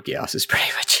that, Code Geass is pretty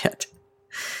much it.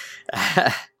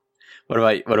 What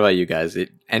about you guys?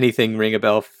 Anything ring a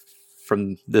bell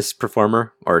from this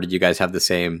performer, or did you guys have the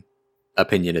same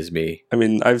opinion as me? I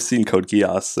mean, I've seen Code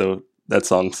Geass, so that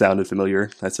song sounded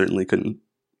familiar. I certainly couldn't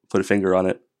put a finger on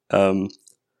it.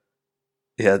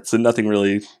 Yeah, so nothing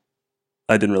really.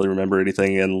 I didn't really remember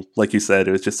anything, and like you said,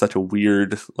 it was just such a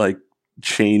weird like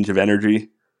change of energy.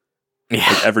 Yeah.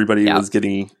 Like everybody was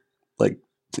getting like,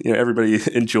 everybody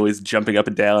enjoys jumping up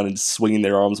and down and swinging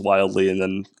their arms wildly, and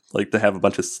then like to have a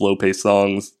bunch of slow paced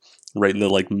songs right in the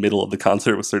like middle of the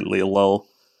concert was certainly a lull.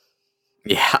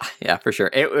 Yeah, for sure.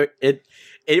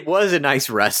 It was a nice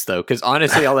rest though, because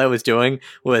honestly, all I was doing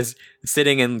was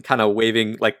sitting and kind of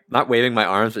waving, like not waving my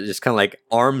arms, but just kind of like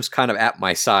arms kind of at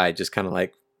my side, just kind of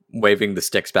like waving the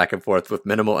sticks back and forth with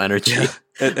minimal energy. Yeah.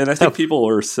 And I think people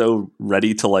were so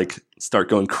ready to like start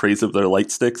going crazy with their light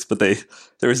sticks, but there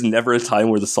was never a time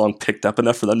where the song picked up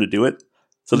enough for them to do it.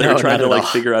 So they were trying to like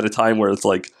figure out a time where it's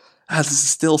like, this is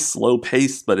still slow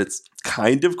paced, but it's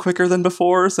kind of quicker than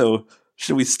before. So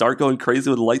should we start going crazy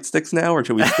with light sticks now, or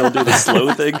should we still do the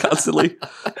slow thing constantly?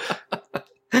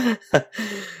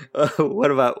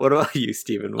 What about you,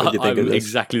 Stephen? What do you think of this?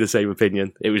 Exactly the same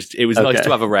opinion. It was nice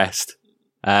to have a rest.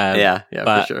 Yeah,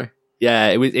 for sure. Yeah,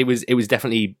 it was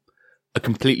definitely a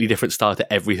completely different start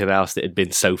to everything else that had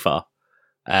been so far.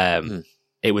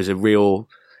 It was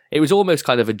almost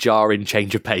kind of a jarring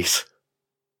change of pace.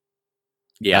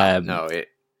 Yeah,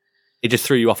 it just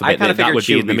threw you off a bit. I kind of figured that would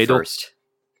be in the middle first.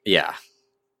 Yeah,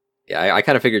 I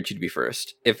kind of figured she'd be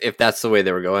first. If that's the way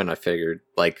they were going, I figured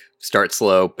like start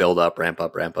slow, build up, ramp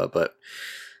up. But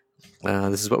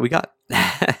this is what we got.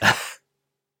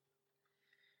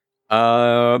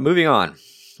 Moving on,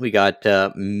 we got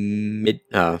Minori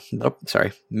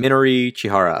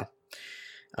Chihara,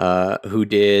 who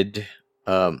did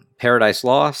Paradise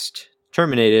Lost,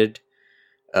 Terminated,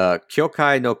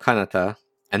 Kyokai no Kanata,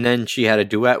 and then she had a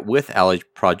duet with Ali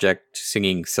Project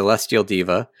singing Celestial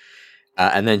Diva,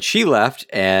 and then she left,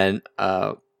 and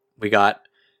we got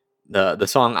the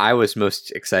song I was most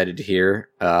excited to hear,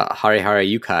 Hari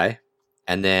Hari Yukai,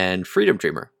 and then Freedom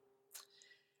Dreamer.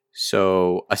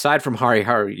 So aside from Hari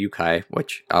Hari Yukai,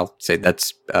 which I'll say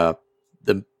that's the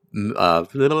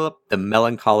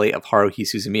Melancholy of Haruhi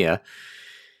Suzumiya,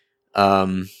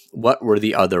 what were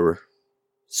the other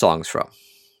songs from?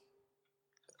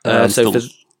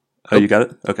 You got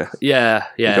it? Okay. Yeah.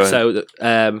 So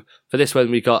for this one,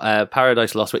 we got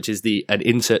Paradise Lost, which is an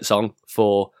insert song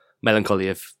for Melancholy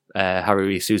of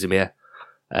Haruhi Suzumiya.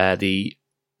 The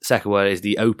second one is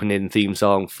the opening theme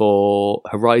song for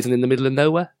Horizon in the Middle of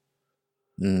Nowhere.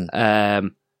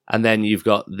 And then you've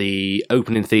got the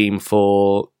opening theme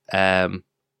for Beyond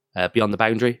the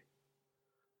Boundary.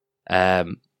 Now,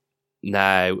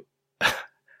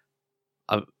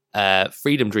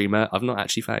 Freedom Dreamer, I've not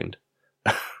actually found.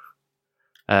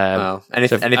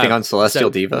 Anything on Celestial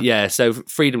Diva? Yeah, so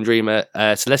Freedom Dreamer,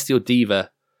 Celestial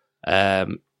Diva, that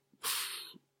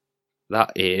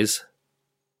is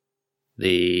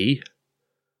the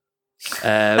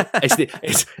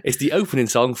it's the opening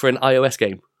song for an iOS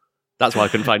game. That's why I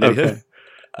couldn't find anything.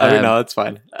 Okay. No, that's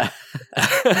fine.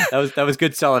 that was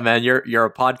good selling, man. You're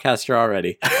a podcaster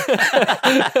already.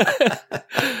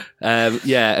 And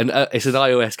it's an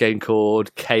iOS game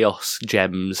called Chaos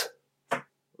Gems,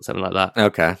 something like that.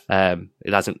 Okay.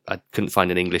 It hasn't. I couldn't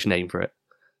find an English name for it.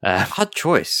 Odd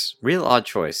choice. Real odd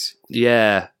choice.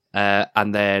 Yeah.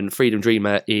 And then Freedom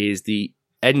Dreamer is the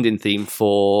ending theme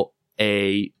for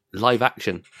a live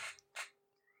action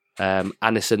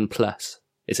Anison Plus.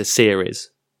 It's a series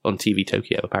on TV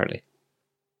Tokyo, apparently.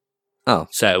 Oh,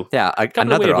 so yeah,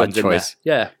 another odd choice.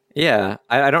 Yeah.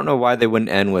 I don't know why they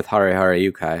wouldn't end with Hari Hari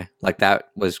Yukai. Like that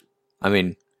was, I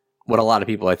mean, what a lot of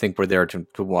people I think were there to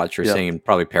watch her sing, and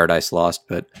probably Paradise Lost,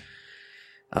 but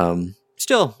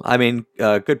still, I mean,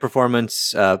 good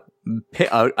performance, a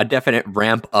definite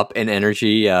ramp up in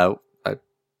energy.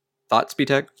 Thoughts,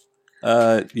 Speedtech?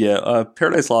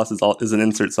 Paradise Lost is an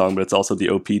insert song, but it's also the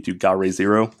OP to Gare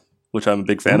Zero, which I'm a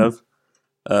big fan of.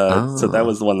 So that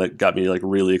was the one that got me like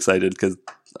really excited, because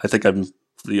I think I'm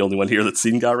the only one here that's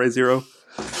seen Gare Zero,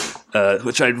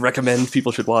 which I'd recommend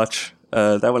people should watch.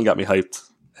 That one got me hyped,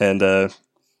 and I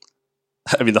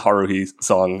mean the Haruhi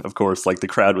song, of course, like the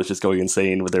crowd was just going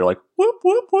insane with their like whoop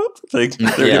whoop whoop thing.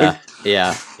 Yeah,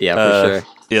 for sure.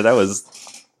 Yeah, that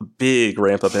was a big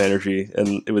ramp up in energy,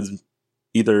 and it was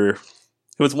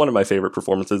one of my favorite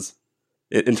performances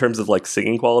in terms of like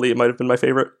singing quality. It might have been my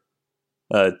favorite.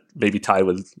 Maybe tie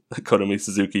with Kotomi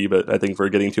Suzuki, but I think we're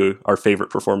getting to our favorite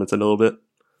performance in a little bit.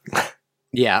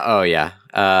 Yeah. Oh, yeah.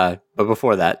 But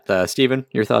before that, Stephen,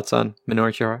 your thoughts on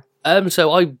Minori Chihara?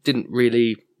 So I didn't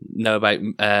really know about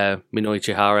Minori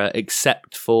Chihara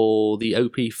except for the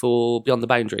OP for Beyond the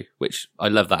Boundary, which I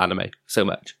love that anime so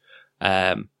much.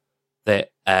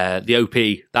 that the OP,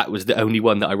 that was the only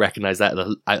one that I recognised out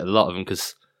of a lot of them.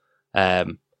 Because,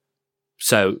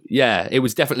 so yeah, it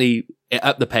was definitely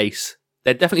up the pace.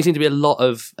 There definitely seemed to be a lot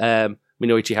of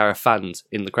Minoru Chihara fans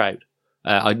in the crowd.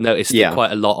 I noticed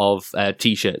quite a lot of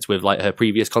T-shirts with like her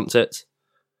previous concerts,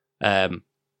 kind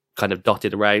of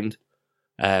dotted around.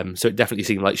 So it definitely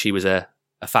seemed like she was a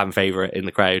fan favorite in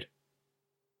the crowd.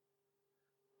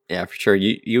 Yeah, for sure.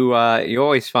 You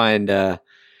always find the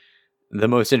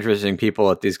most interesting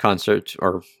people at these concerts,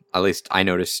 or at least I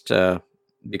noticed,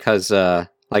 because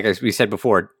like as we said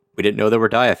before, we didn't know there were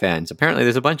Dia fans. Apparently,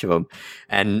 there's a bunch of them,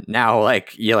 and now I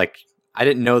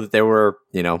didn't know that there were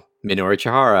Minoru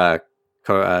Chihara,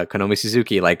 Konomi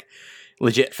Suzuki, like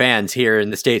legit fans here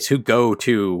in the States who go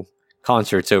to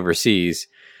concerts overseas.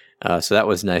 So that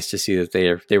was nice to see that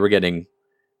they were getting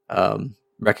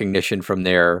recognition from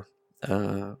their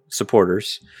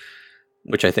supporters,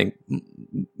 which I think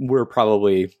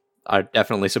are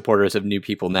definitely supporters of new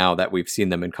people now that we've seen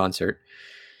them in concert.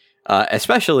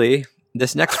 Especially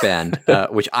this next band,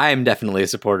 which I am definitely a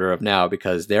supporter of now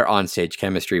because their onstage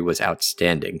chemistry was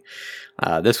outstanding.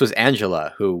 This was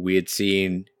Angela, who we had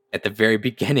seen at the very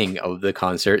beginning of the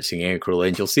concert singing A Cruel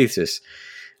Angel's Thesis.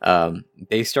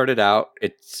 They started out,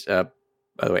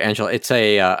 by the way, Angela, it's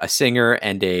a singer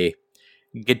and a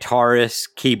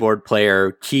guitarist, keyboard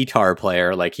player, guitar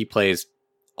player. Like he plays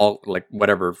all, like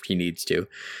whatever he needs to.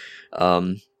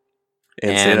 And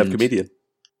stand-up comedian.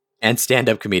 And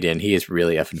stand-up comedian. He is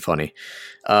really effing funny.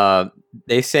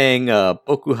 They sang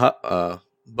Boku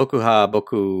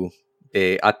Boku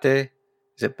de Ate.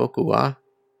 Is it Boku wa?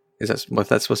 Is that what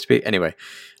that's supposed to be? Anyway,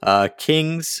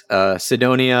 Kings,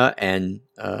 Sidonia, and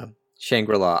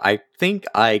Shangri-La. I think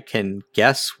I can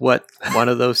guess what one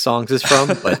of those songs is from,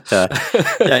 but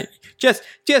yeah, just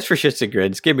for shits and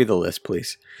grins, give me the list,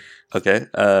 please. Okay.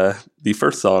 The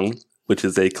first song, which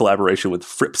is a collaboration with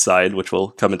Fripside, which will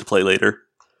come into play later,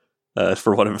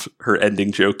 for one of her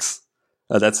ending jokes.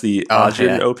 That's the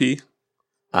Ajin OP.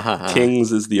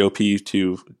 Kings is the OP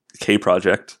to K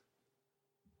Project.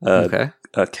 Okay.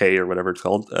 K or whatever it's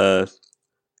called.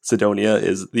 Sidonia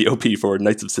is the OP for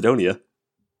Knights of Sidonia.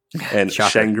 And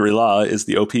Shangri-La is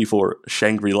the OP for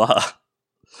Shangri-La.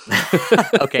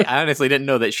 Okay, I honestly didn't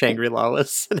know that Shangri-La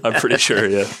was. I'm pretty sure,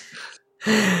 yeah.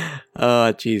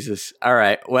 Oh, Jesus. All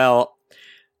right. Well,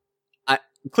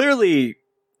 clearly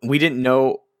we didn't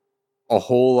know a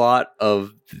whole lot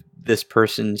of this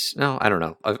person's... No, I don't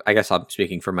know. I guess I'm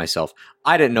speaking for myself.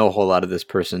 I didn't know a whole lot of this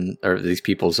person or these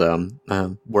people's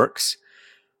works.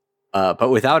 But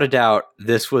without a doubt,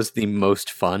 this was the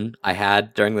most fun I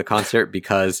had during the concert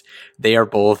because they are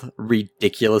both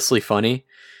ridiculously funny.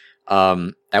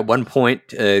 At one point,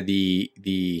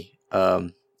 the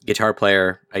guitar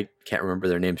player, I can't remember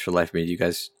their names for the life of me. Do you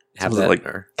guys have that? Like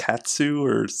Katsu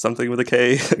or something with a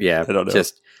K? Yeah, I don't know.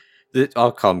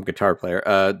 I'll call him guitar player.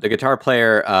 The guitar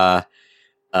player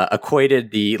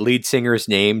equated the lead singer's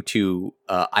name to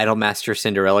Idolmaster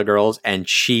Cinderella Girls, and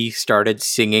she started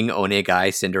singing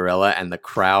Onegai Cinderella, and the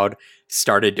crowd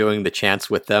started doing the chants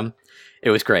with them. It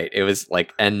was great. It was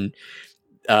like, and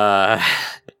they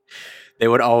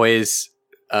would always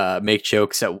make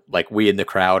jokes that like we in the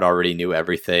crowd already knew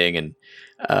everything, and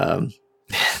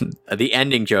the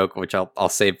ending joke, which I'll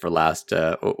save for last,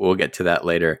 we'll get to that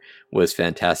later, was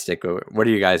fantastic. What are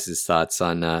you guys' thoughts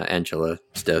on Angela,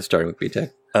 starting with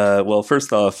BTech? Well,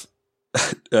 first off,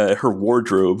 her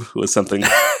wardrobe was something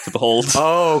to behold.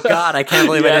 Oh God, I can't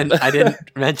believe I didn't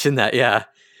mention that. Yeah,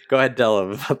 go ahead, tell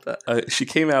him about that. She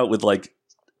came out with like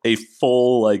a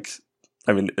full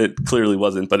I mean, it clearly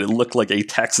wasn't, but it looked like a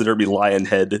taxidermy lion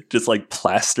head just like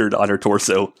plastered on her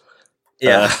torso.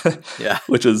 Yeah, yeah,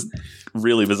 which was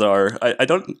really bizarre. I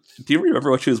don't. Do you remember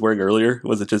what she was wearing earlier?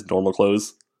 Was it just normal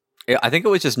clothes? Yeah, I think it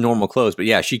was just normal clothes, but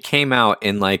yeah, she came out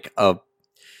in like a...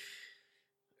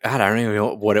 God, I don't even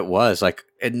know what it was. Like,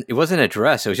 it wasn't a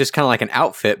dress. It was just kind of like an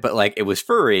outfit, but like it was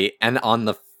furry, and on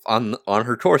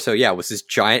her torso, yeah, it was this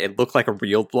giant. It looked like a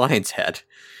real lion's head.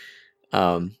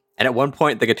 And at one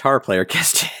point, the guitar player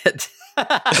guessed it.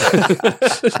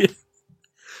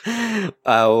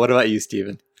 What about you,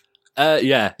 Steven?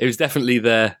 Yeah, it was definitely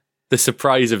the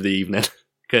surprise of the evening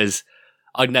because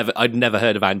I'd never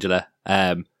heard of Angela,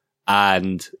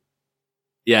 and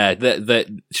yeah,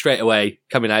 the straight away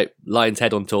coming out, lion's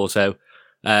head on torso,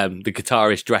 the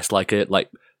guitarist dressed like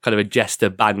kind of a jester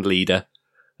band leader.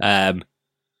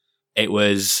 It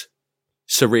was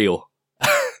surreal.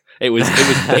 It was.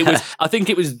 I think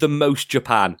it was the most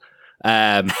Japan.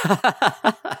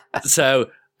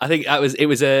 So I think it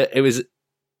was.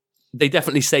 They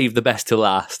definitely saved the best to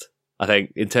last. I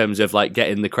think in terms of like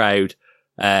getting the crowd,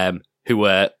 who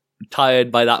were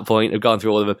tired by that point. I've gone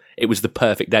through all of them. It was the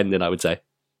perfect ending, I would say.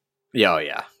 Yeah, oh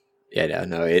yeah. Yeah,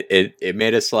 no, it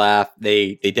made us laugh.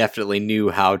 They definitely knew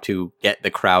how to get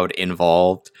the crowd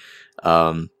involved.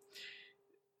 And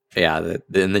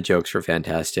the jokes were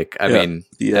fantastic. I mean,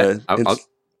 go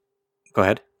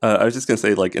ahead. I was just gonna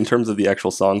say, like, in terms of the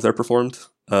actual songs that performed,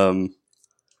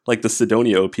 like the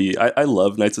Sidonia OP, I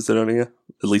love Knights of Sidonia.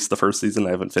 At least the first season. I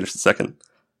haven't finished the second.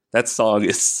 That song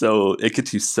is it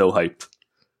gets you so hyped.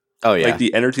 Oh yeah, like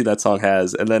the energy that song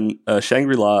has. And then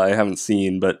Shangri-La, I haven't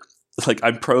seen, but like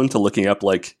I'm prone to looking up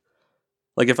like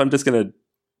if I'm just gonna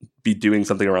be doing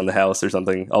something around the house or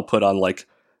something, I'll put on like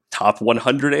top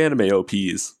 100 anime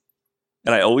OPs,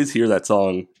 and I always hear that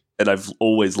song, and I've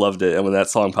always loved it. And when that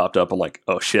song popped up, I'm like,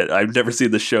 oh shit, I've never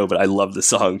seen this show, but I love this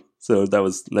song. So that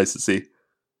was nice to see.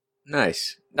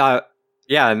 Nice.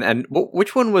 Yeah, and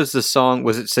which one was the song?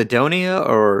 Was it Sidonia,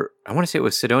 or I want to say it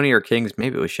was Sidonia or Kings?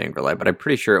 Maybe it was Shangri-La, but I'm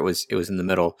pretty sure it was in the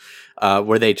middle,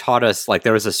 where they taught us like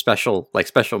there was a special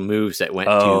moves that went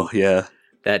to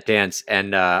that dance,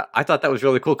 and I thought that was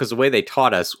really cool because the way they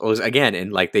taught us was again in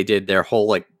like they did their whole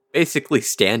like basically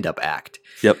stand-up act.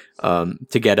 Yep.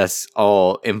 To get us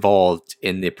all involved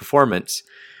in the performance.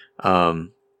 So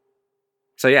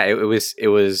yeah, it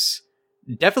was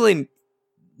definitely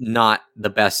not the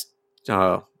best.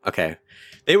 Okay.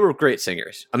 They were great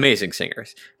singers, amazing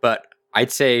singers, but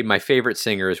I'd say my favorite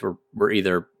singers were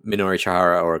either Minori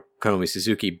Chihara or Konomi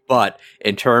Suzuki, but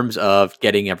in terms of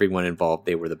getting everyone involved,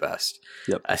 they were the best.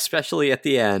 Yep. Especially at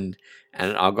the end,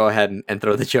 and I'll go ahead and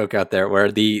throw the joke out there,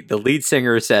 where the lead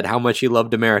singer said how much he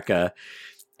loved America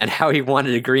and how he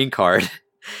wanted a green card.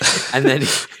 And then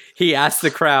he asked the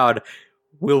crowd,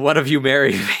 will one of you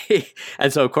marry me?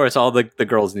 And so, of course, all the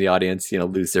girls in the audience,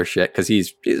 lose their shit because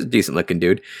he's a decent looking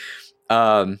dude.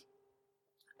 And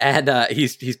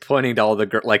he's pointing to all the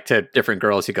to different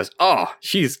girls. He goes, "Oh,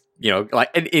 she's like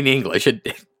in English,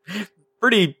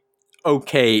 pretty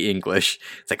okay English."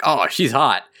 It's like, "Oh, she's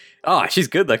hot. Oh, she's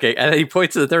good looking." And then he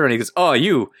points to the third one. He goes, "Oh,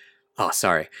 you. Oh,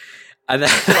 sorry." And then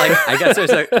I guess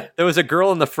there was a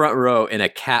girl in the front row in a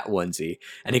cat onesie,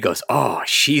 and he goes, "Oh,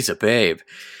 she's a babe."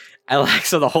 And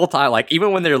so the whole time,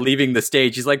 even when they're leaving the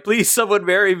stage, he's like, "Please, someone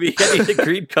marry me. I need a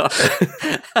green card."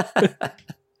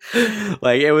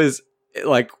 It was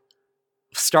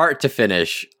start to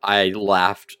finish. I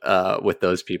laughed with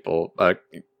those people.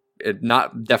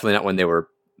 Definitely not when they were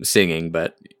singing,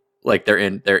 but their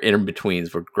in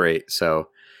betweens were great. So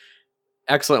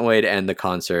excellent way to end the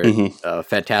concert. Mm-hmm.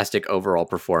 Fantastic overall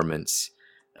performance.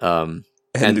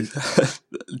 And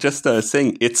just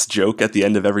saying "it's joke" at the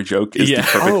end of every joke is the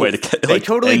perfect way to get. They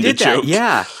totally end did a that. Joke.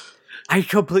 Yeah, I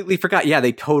completely forgot. Yeah,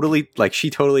 they totally she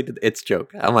totally did "it's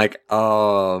joke." I'm like,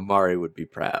 oh, Mari would be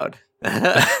proud.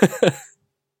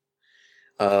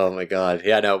 Oh my god!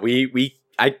 Yeah, no, we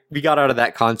got out of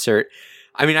that concert.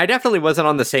 I mean, I definitely wasn't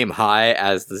on the same high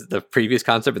as the previous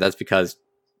concert, but that's because,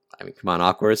 come on,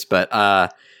 Awkwards. But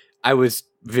I was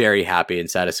very happy and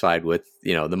satisfied with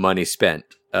the money spent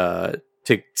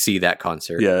to see that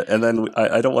concert. Yeah, and then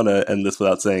I don't want to end this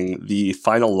without saying the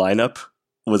final lineup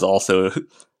was also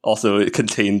it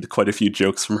contained quite a few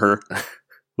jokes from her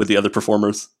with the other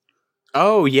performers.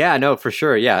 Oh yeah, no, for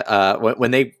sure. Yeah,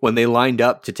 when they lined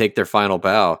up to take their final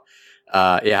bow,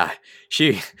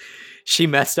 she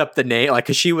messed up the name,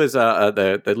 because she was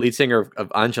the lead singer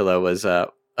of Angela was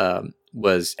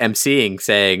emceeing,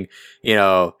 saying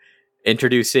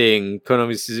introducing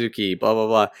Konomi Suzuki, blah blah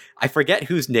blah. I forget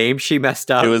whose name she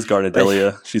messed up. It was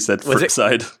Garnadelia. She said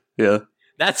Flipside. Yeah.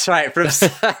 That's right,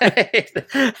 Flipside.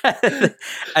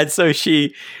 And so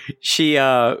she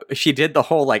did the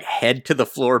whole head to the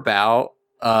floor bow,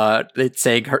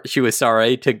 saying she was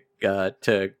sorry to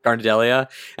Garnadelia,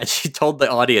 and she told the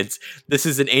audience, "This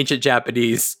is an ancient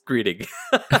Japanese greeting,"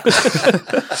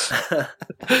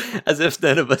 as if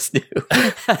none of us knew.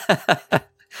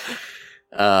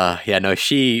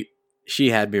 She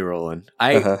had me rolling.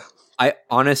 I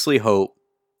honestly hope,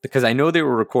 because I know they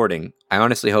were recording, I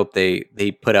honestly hope they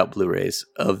put out Blu-rays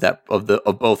of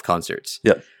both concerts.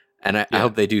 Yep. And I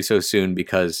hope they do so soon,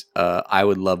 because I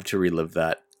would love to relive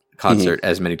that concert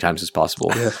as many times as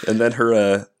possible. Yeah. And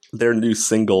then their new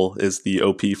single is the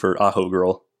OP for Aho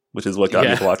Girl, which is what got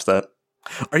me to watch that.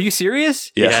 Are you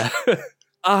serious? Yeah.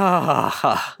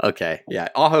 Okay. Yeah.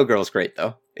 Aho Girl's great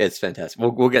though. It's fantastic.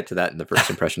 We'll get to that in the First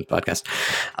Impressions podcast.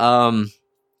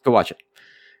 Go watch it.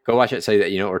 Go watch it so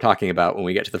that you know what we're talking about when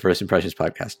we get to the First Impressions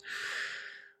podcast.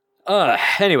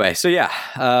 Anyway, so yeah,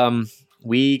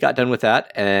 we got done with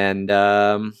that, and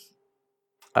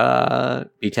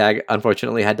BTAG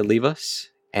unfortunately had to leave us.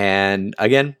 And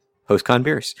again, post-con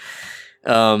beers,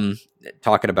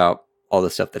 talking about all the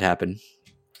stuff that happened.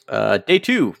 day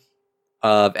 2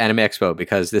 of Anime Expo,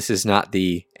 because this is not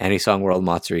the Anisong World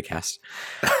Matsuri cast,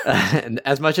 and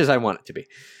as much as I want it to be.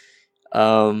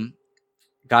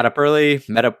 Got up early,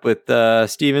 met up with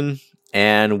Steven,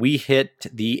 and we hit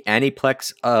the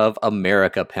Aniplex of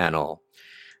America panel.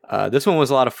 This one was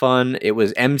a lot of fun. It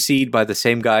was emceed by the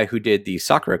same guy who did the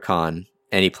SakuraCon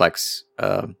Aniplex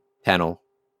panel,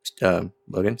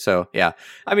 Logan. So yeah,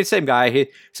 I mean, same guy.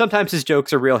 Sometimes his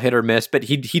jokes are real hit or miss, but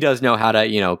he does know how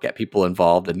to, get people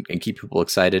involved and keep people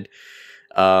excited.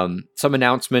 Some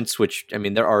announcements, which, I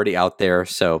mean, they're already out there,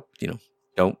 so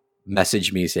don't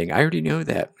message me saying I already know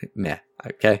that. Meh.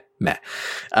 Okay, meh.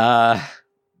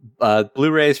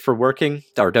 Blu-rays for Working,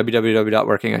 or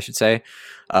www.working, I should say.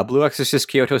 Blue Exorcist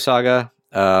Kyoto Saga,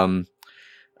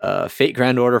 Fate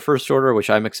Grand Order First Order,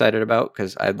 which I'm excited about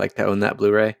because I'd like to own that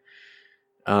Blu-ray.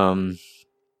 Dubs,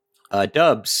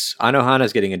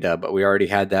 Anohana's getting a dub, but we already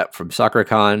had that from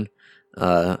SakuraCon.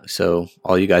 So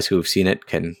all you guys who have seen it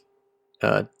can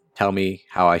tell me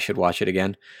how I should watch it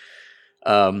again.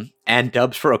 And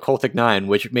dubs for Occultic 9,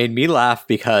 which made me laugh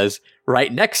because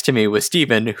right next to me was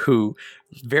Steven, who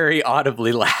very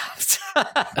audibly laughed.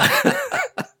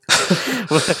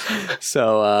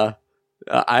 So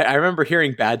I remember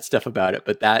hearing bad stuff about it,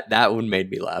 but that one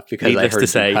made me laugh because needless I heard to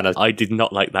say, I did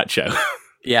not like that show.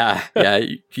 yeah.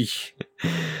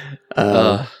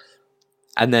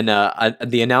 And then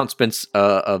the announcements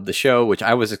of the show, which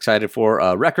I was excited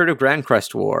for, Record of Grand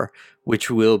Crest War, which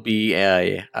will be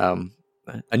a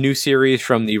new series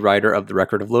from the writer of the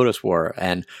Record of Lotus War.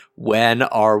 And when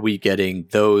are we getting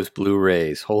those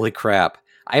Blu-rays? Holy crap.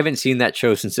 I haven't seen that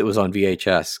show since it was on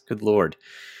VHS. Good Lord.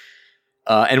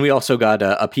 And we also got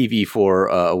a PV for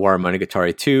Awara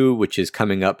Monogatari 2, which is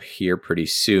coming up here pretty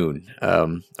soon.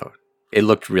 It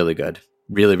looked really good.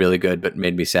 Really, really good, but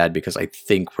made me sad because I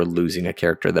think we're losing a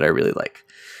character that I really like.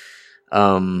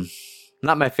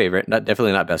 Not my favorite.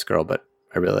 Definitely not best girl, but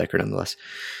I really like her nonetheless.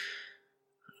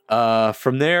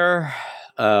 From there,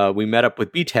 we met up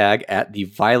with BTAG at the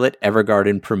Violet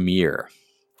Evergarden premiere.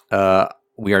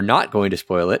 We are not going to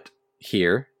spoil it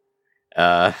here.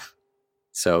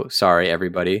 So sorry,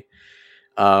 everybody.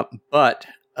 But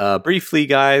briefly,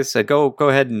 guys, go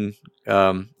ahead and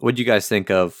what do you guys think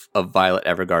of Violet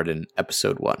Evergarden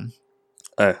episode 1?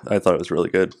 I thought it was really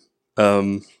good.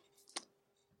 It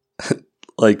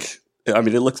looks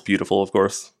beautiful, of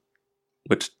course,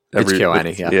 which it's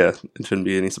KyoAni, yeah, it shouldn't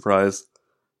be any surprise.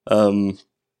 I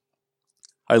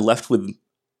left with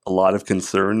a lot of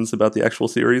concerns about the actual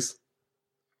series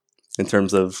in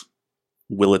terms of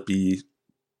will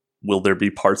there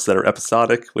be parts that are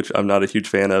episodic, which I'm not a huge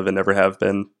fan of and never have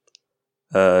been.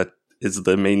 Is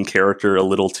the main character a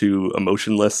little too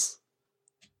emotionless?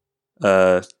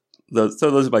 So those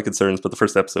are my concerns, but the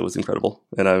first episode was incredible,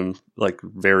 and I'm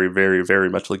very, very, very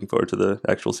much looking forward to the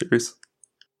actual series.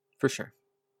 For sure.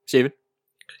 Steven?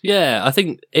 Yeah, I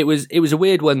think it was a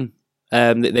weird one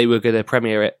that they were going to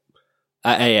premiere it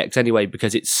at AX anyway,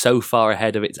 because it's so far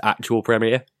ahead of its actual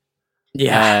premiere.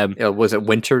 Yeah. Was it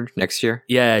winter next year?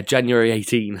 Yeah, January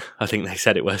 18, I think they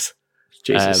said it was.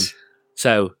 Jesus.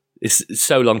 So it's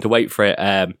so long to wait for it.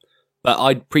 But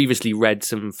I'd previously read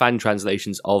some fan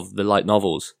translations of the light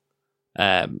novels.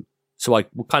 So I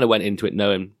kind of went into it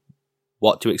knowing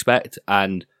what to expect.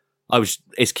 And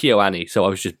it's KyoAni, so I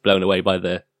was just blown away by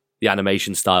the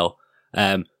animation style.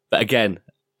 But again,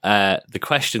 the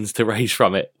questions to raise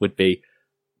from it would be,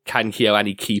 can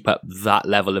KyoAni keep up that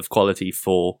level of quality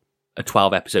for a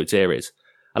 12-episode series?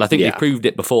 And I think they've proved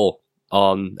it before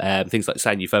on things like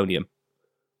San Euphonium.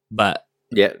 But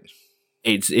yeah,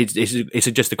 it's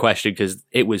just a question because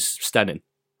it was stunning.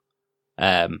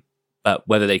 But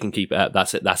whether they can keep it up,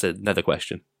 that's another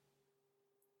question.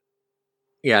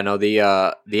 Yeah, no,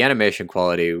 the animation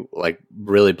quality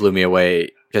really blew me away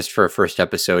just for a first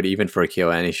episode, even for a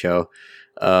KyoAni show.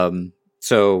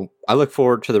 So I look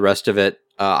forward to the rest of it.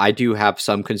 I do have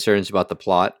some concerns about the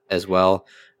plot as well,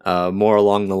 more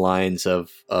along the lines of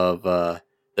the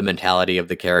mentality of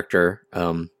the character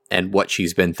and what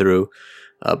she's been through.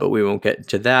 But we won't get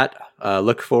into that.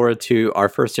 Look forward to our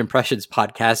first impressions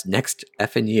podcast next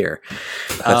effing year.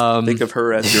 Think of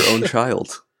her as your own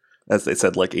child, as they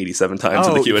said 87 times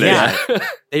in the Q&A. Yeah.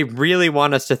 They really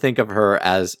want us to think of her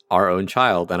as our own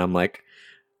child, and I'm like,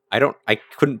 I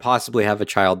couldn't possibly have a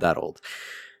child that old.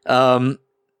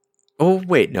 Oh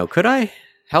wait, no, could I?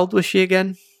 How old was she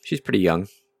again? She's pretty young.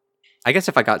 I guess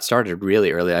if I got started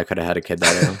really early, I could have had a kid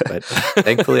that young, but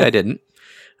thankfully I didn't.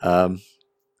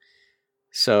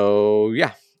 So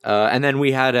yeah, and then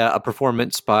we had a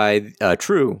performance by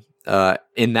True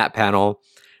in that panel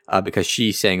because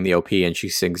she sang the OP and she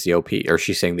sings the OP, or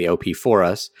she sang the OP for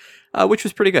us. which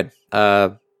was pretty good.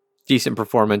 Decent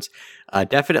performance.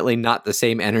 Definitely not the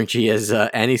same energy as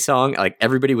any song. Like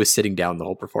everybody was sitting down the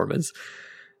whole performance.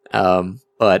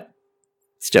 But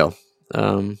still,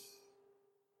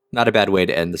 not a bad way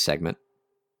to end the segment.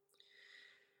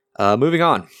 Moving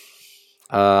on.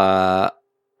 All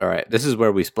right, this is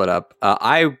where we split up.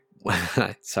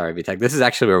 Sorry, BTEG. This is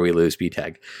actually where we lose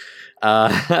BTEG.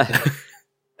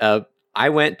 I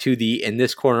went to the In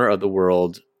This Corner of the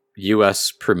World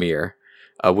US premiere,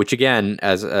 which again,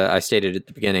 as I stated at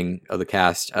the beginning of the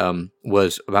cast,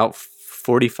 was about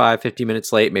 50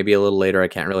 minutes late, maybe a little later. I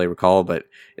can't really recall, but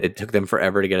it took them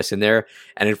forever to get us in there.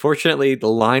 And unfortunately, the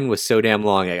line was so damn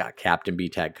long, I got capped and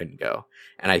BTEG couldn't go.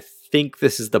 And I think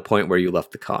this is the point where you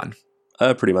left the con.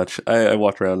 Pretty much. I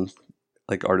walked around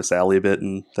like Artist Alley a bit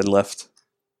and then left.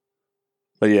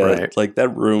 But yeah, Right. like that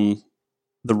room,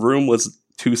 the room was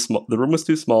too small. The room was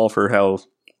too small for how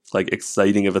like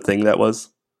exciting of a thing that was.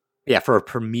 Yeah, for a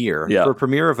premiere. Yeah. For a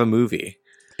premiere of a movie.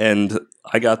 And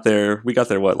we got there,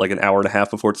 what, like an hour and a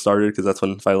half before it started, because that's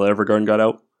when Violet Evergarden got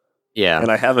out. Yeah.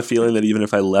 And I have a feeling that even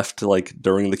if I left like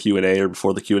during the Q&A or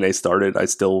before the Q&A started, I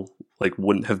still like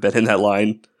wouldn't have been in that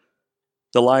line.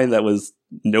 The line that was,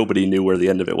 nobody knew where the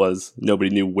end of it was. Nobody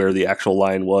knew where the actual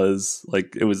line was.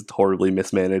 Like, it was horribly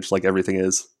mismanaged, like everything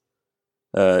is.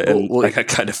 And Well, I got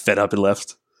kind of fed up and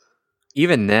left.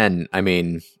 Even then, I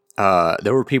mean,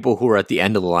 there were people who were at the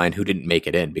end of the line who didn't make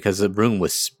it in because the room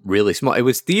was really small. It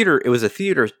was a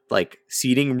theater like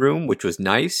seating room, which was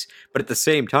nice, but at the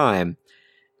same time,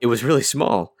 it was really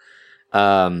small.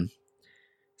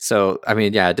 So I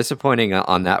mean, yeah, disappointing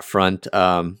on that front.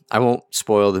 I won't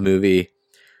spoil the movie.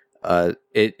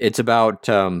 It's about,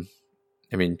 I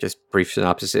mean, just brief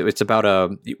synopsis. It's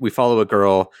about we follow a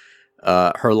girl,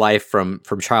 her life from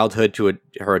childhood to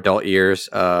her adult years,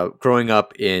 growing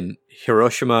up in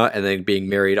Hiroshima and then being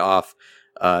married off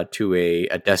to a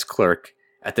desk clerk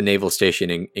at the naval station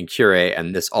in Kure,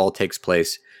 and this all takes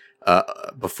place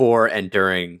before and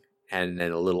during and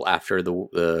then a little after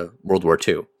the World War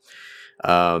II.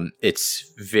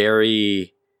 It's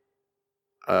very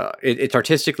it's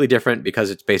artistically different because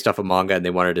it's based off a manga and they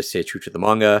wanted to stay true to the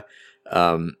manga.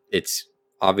 It's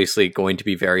obviously going to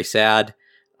be very sad,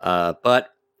 but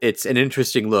it's an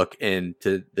interesting look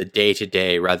into the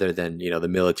day-to-day rather than, the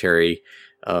military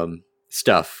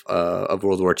stuff of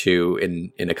World War II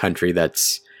in a country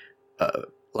that's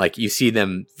like you see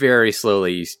them very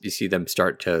slowly. You see them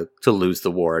start to lose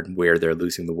the war and where they're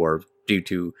losing the war due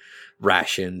to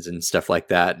rations and stuff like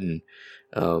that. And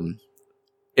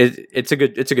it's a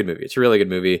good movie. It's a really good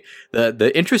movie.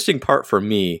 The interesting part for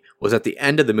me was at the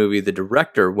end of the movie, the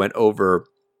director went over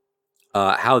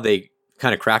how they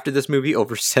kind of crafted this movie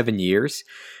over 7 years,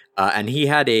 and he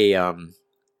had an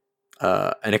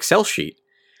Excel sheet,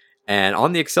 and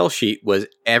on the Excel sheet was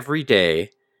every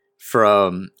day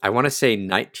from, I want to say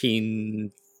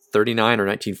 1939 or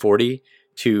 1940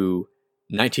 to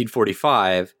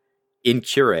 1945 in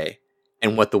Kure,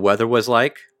 and what the weather was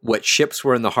like, what ships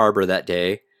were in the harbor that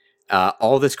day,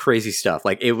 all this crazy stuff.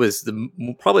 Like, it was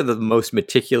probably the most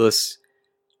meticulous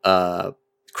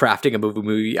crafting a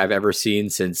movie I've ever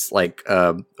seen since, like,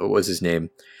 what was his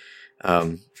name?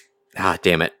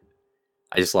 Damn it.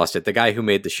 I just lost it. The guy who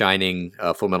made The Shining,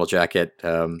 Full Metal Jacket.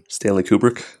 Stanley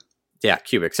Kubrick. Yeah,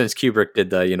 Kubrick. Since Kubrick did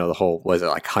the whole, was it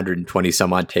like 120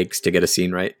 some odd takes to get a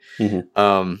scene right?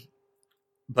 Mm-hmm.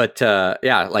 But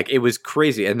yeah, like it was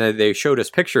crazy. And then they showed us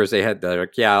pictures. They had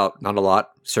not a lot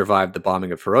survived the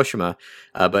bombing of Hiroshima.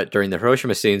 But during the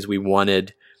Hiroshima scenes, we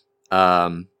wanted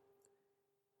to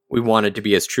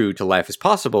be as true to life as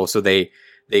possible. So they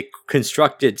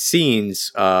constructed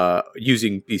scenes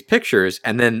using these pictures,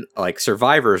 and then like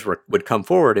survivors would come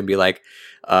forward and be like,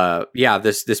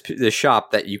 this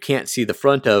shop that you can't see the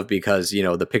front of because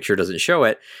the picture doesn't show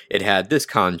it. It had this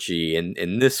kanji and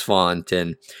in this font,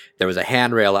 and there was a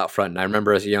handrail out front. And I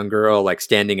remember as a young girl like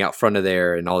standing out front of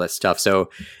there and all that stuff. So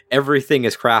everything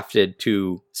is crafted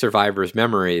to survivors'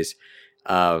 memories,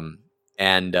 and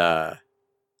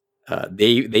they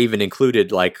even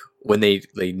included, like, when they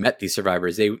met these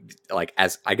survivors, they, like,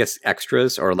 as I guess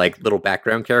extras or like little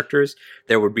background characters,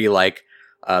 there would be like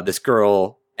this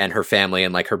girl and her family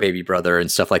and like her baby brother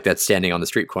and stuff like that standing on the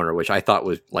street corner, which I thought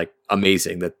was like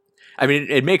amazing. That, I mean,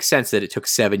 it makes sense that it took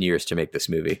 7 years to make this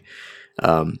movie,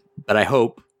 but I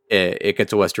hope it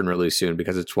gets a Western release soon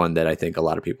because it's one that I think a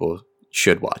lot of people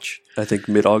should watch. I think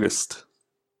mid-August.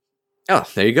 Oh,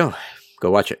 there you go.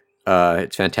 Go watch it.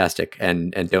 It's fantastic,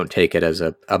 and don't take it as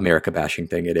a America bashing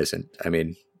thing. It isn't. I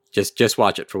mean, just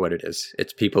watch it for what it is.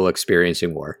 It's people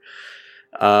experiencing war.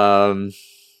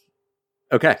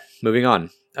 Okay, moving on.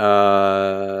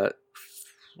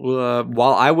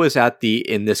 while I was at the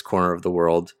in this corner of the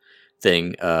world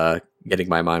thing, getting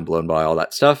my mind blown by all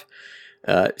that stuff,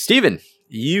 Steven,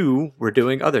 you were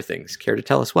doing other things. Care to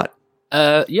tell us what?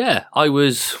 Yeah, I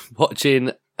was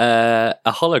watching a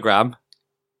hologram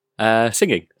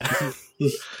singing.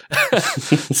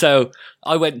 So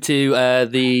I went to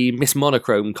the Miss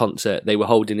Monochrome concert they were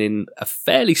holding in a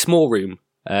fairly small room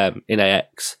in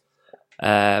AX,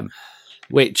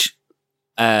 which,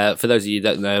 for those of you who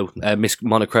don't know, Miss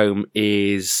Monochrome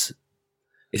is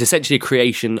essentially a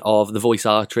creation of the voice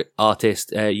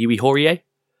artist Yui Horie,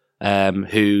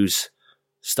 who's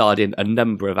starred in a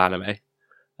number of anime,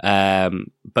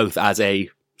 both as a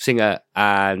singer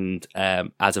and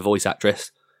as a voice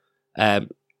actress.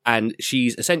 And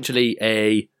she's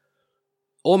essentially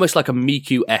almost like a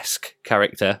Miku-esque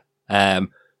character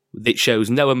that shows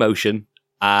no emotion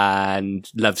and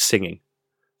loves singing.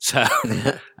 So,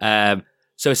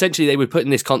 so essentially, they were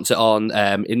putting this concert on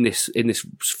in this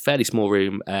fairly small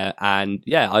room, and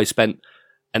yeah, I spent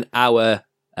an hour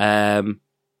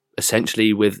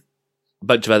essentially with a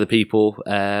bunch of other people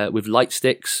with light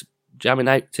sticks jamming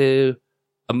out to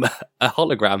a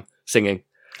hologram singing.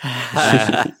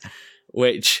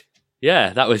 Which,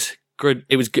 yeah, that was good.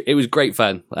 It was great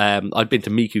fun. I'd been to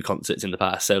Miku concerts in the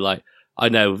past, so like I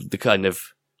know the kind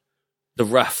of the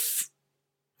rough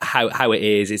how it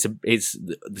is. It's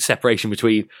the separation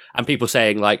between, and people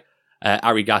saying like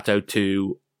arigato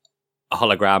to a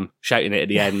hologram, shouting it at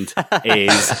the end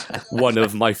is one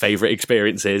of my favorite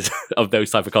experiences of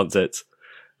those type of concerts.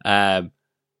 And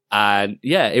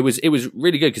yeah, it was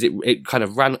really good because it kind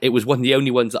of ran. It was one of the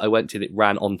only ones that I went to that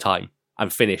ran on time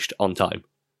and finished on time.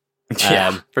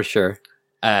 Yeah, for sure.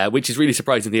 Which is really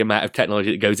surprising, the amount of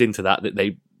technology that goes into that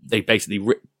they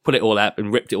basically put it all up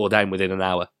and ripped it all down within an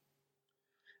hour.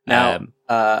 Now,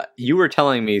 you were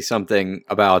telling me something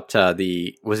about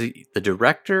was it the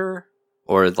director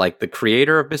or like the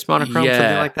creator of Miss Monochrome,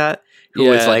 something like that, who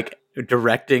was like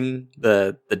directing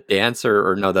the dance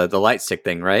or no, the light stick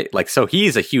thing, right? Like, so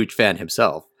he's a huge fan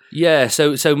himself. Yeah,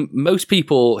 so most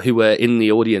people who were in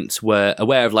the audience were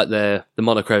aware of like the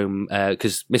Monochrome,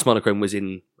 because Miss Monochrome was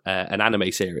in an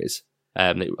anime series.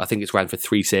 I think it's ran for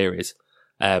 3 series,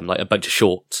 like a bunch of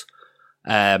shorts.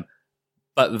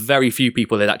 But very few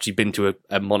people had actually been to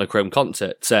a Monochrome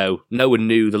concert, so no one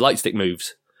knew the light stick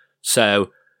moves.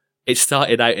 So it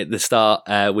started out at the start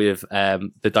with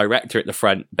the director at the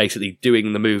front basically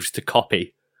doing the moves to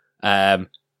copy.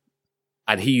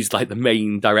 And he's like the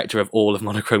main director of all of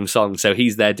Monochrome songs, so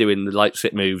he's there doing the light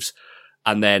stick moves.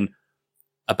 And then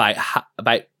about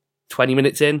 20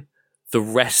 minutes in, the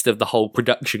rest of the whole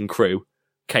production crew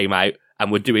came out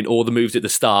and were doing all the moves at the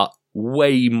start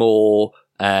way more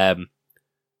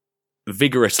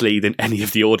vigorously than any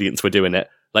of the audience were doing it.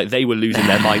 Like, they were losing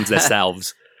their minds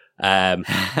themselves. And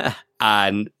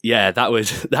yeah, that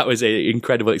was an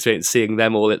incredible experience, seeing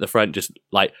them all at the front, just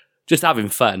having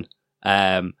fun.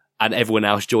 And everyone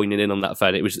else joining in on that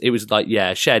fun. It was like,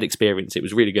 yeah, shared experience. It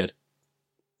was really good.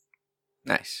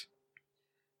 Nice.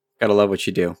 Gotta love what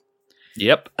you do.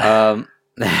 Yep.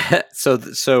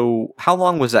 So how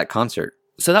long was that concert?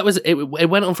 So that was it. It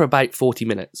went on for about 40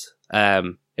 minutes.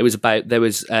 There was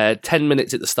 10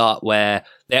 minutes at the start where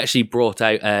they actually brought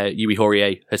out Yui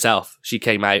Horie herself. She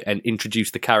came out and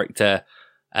introduced the character,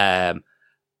 and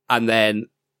then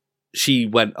she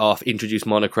went off, introduced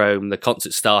Monochrome, the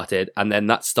concert started, and then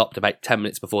that stopped about 10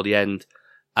 minutes before the end.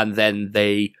 And then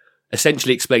they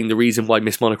essentially explained the reason why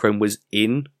Miss Monochrome was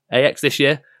in AX this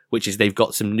year, which is they've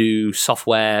got some new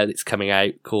software that's coming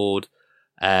out called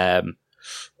Showmaker.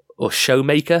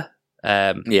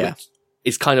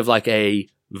 It's kind of like a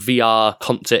VR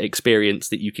concert experience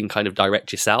that you can kind of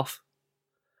direct yourself.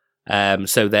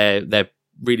 So they're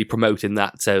really promoting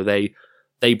that. So they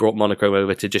brought Monochrome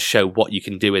over to just show what you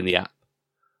can do in the app.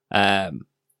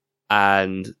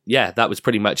 And yeah, that was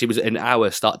pretty much, it was an hour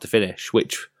start to finish,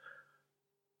 which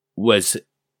was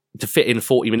to fit in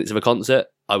 40 minutes of a concert.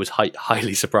 I was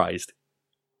highly surprised.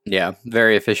 Yeah,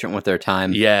 very efficient with their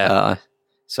time. Yeah.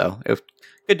 So it was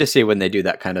good to see when they do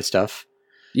that kind of stuff.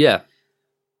 Yeah.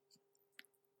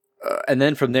 And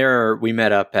then from there, we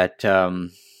met up at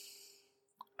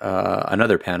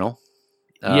another panel.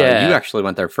 You actually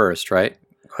went there first, right?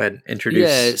 Go ahead,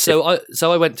 introduce. Yeah,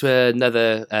 so I went to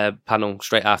another panel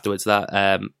straight afterwards.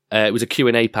 That it was a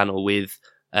Q&A panel with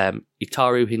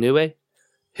Itaru Hinue,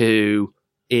 who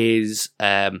is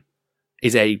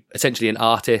essentially an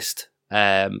artist.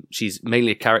 She's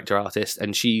mainly a character artist,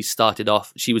 and she started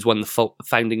off. She was one of the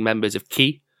founding members of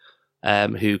Key,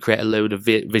 who create a load of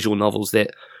visual novels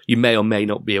that you may or may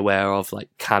not be aware of, like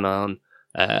Canon,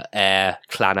 Air,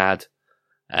 Clanad.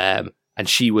 And and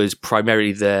she was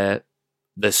primarily the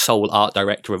sole art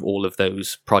director of all of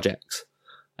those projects.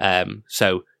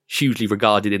 So hugely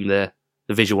regarded in the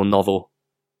visual novel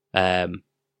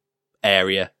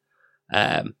area,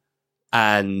 and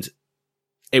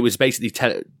it was basically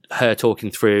her talking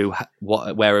through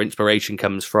where her inspiration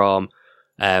comes from.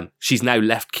 She's now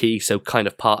left Key, so kind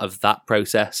of part of that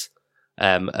process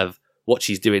of what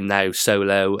she's doing now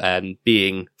solo and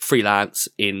being freelance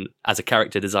as a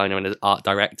character designer and as art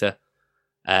director.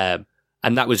 And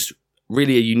that was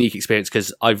really a unique experience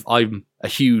because I'm a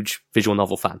huge visual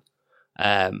novel fan,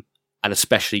 and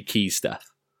especially Key's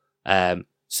stuff.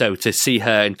 So to see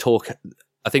her and talk,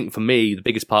 I think for me, the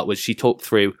biggest part was she talked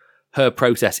through her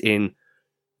process in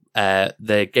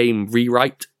the game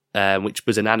Rewrite, which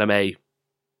was an anime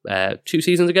 2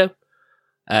 seasons ago.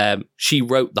 She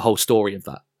wrote the whole story of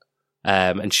that.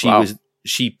 And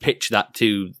she pitched that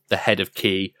to the head of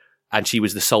Key, and she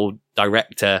was the sole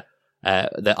director,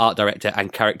 the art director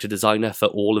and character designer for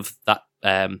all of that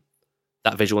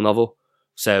visual novel.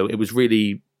 So it was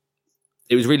really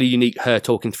unique, her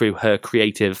talking through her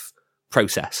creative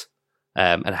process,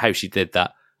 and how she did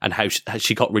that, and how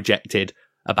she got rejected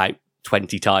about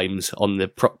 20 times on the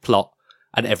plot,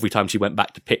 and every time she went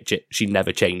back to pitch it, she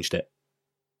never changed it.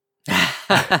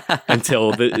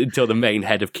 until the main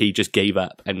head of Key just gave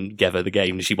up and gave her the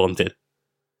game she wanted.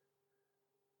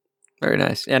 Very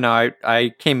nice. Yeah, no,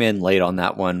 I came in late on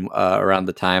that one around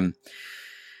the time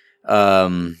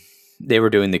they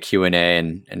were doing the Q&A,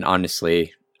 and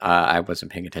honestly, I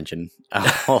wasn't paying attention a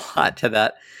whole lot to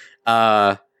that.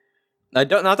 Not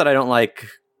that I don't like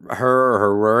her or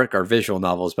her work or visual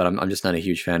novels, but I'm just not a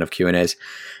huge fan of Q&As.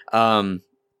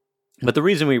 But the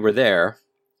reason we were there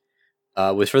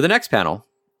was for the next panel,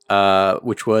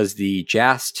 which was the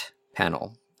JAST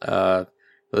panel. Those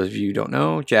of you who don't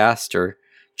know, JAST or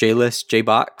JList,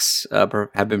 JBox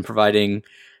have been providing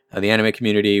the anime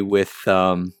community with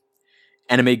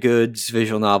anime goods,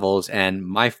 visual novels, and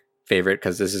my favorite,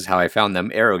 because this is how I found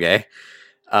them, eroge,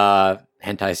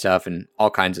 hentai stuff, and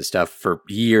all kinds of stuff for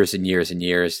years and years and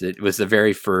years. It was the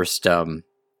very first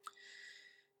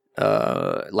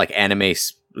like anime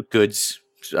goods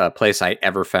place I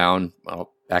ever found.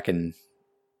 Well, back in,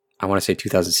 I want to say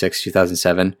 2006,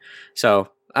 2007. So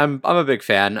I'm a big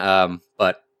fan,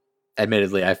 but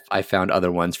admittedly, I found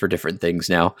other ones for different things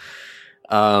now.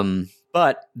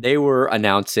 But they were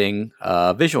announcing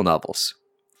visual novels,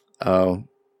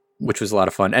 which was a lot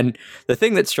of fun. And the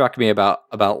thing that struck me about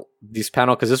these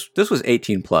panel, because this was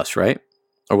 18 plus, right?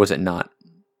 Or was it not?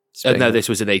 No, this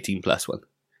was an 18 plus one.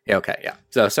 Yeah, okay, yeah.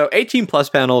 So 18 plus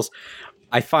panels,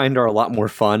 I find, are a lot more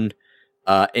fun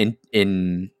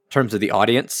in terms of the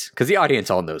audience, because the audience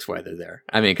all knows why they're there.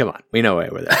 I mean, come on, we know why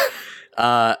we're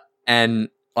there. And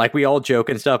like, we all joke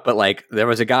and stuff, but like, there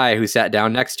was a guy who sat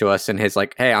down next to us and he's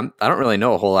like, "Hey, I don't really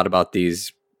know a whole lot about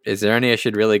these. Is there any I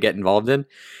should really get involved in?"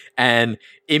 And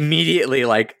immediately,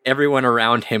 like, everyone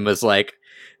around him was like,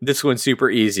 "This one's super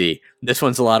easy. This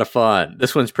one's a lot of fun.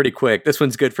 This one's pretty quick. This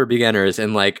one's good for beginners."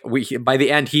 And like, by the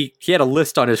end, he had a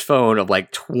list on his phone of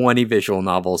like 20 visual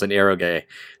novels and eroge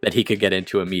that he could get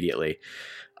into immediately.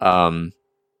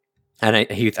 And I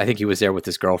think he was there with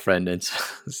his girlfriend, and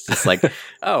it's just like,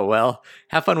 "Oh, well,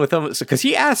 have fun with them." Because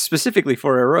he asked specifically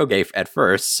for eroge at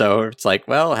first, so it's like,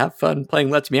 well, have fun playing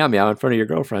Let's Meow Meow in front of your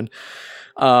girlfriend.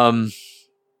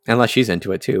 Unless she's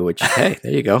into it too, which, hey,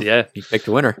 there you go. Yeah. You picked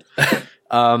a winner.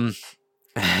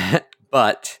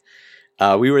 But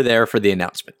we were there for the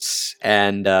announcements,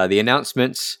 and the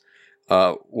announcements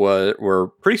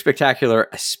were pretty spectacular,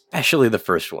 especially the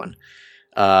first one.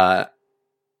 Oh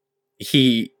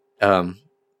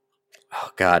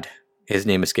God, his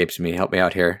name escapes me. Help me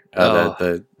out here.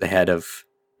 The head of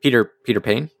Peter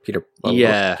Payne,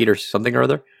 Peter something or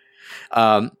other.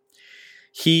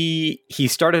 He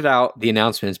started out the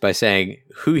announcements by saying,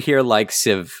 "Who here likes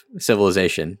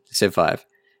Civilization, Civ 5?"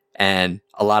 And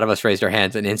a lot of us raised our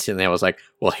hands, and instantly I was like,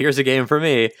 "Well, here's a game for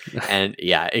me." And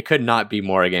yeah, it could not be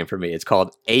more a game for me. It's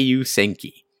called Eiyu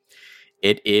Senki.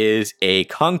 It is a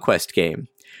conquest game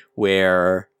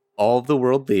where all of the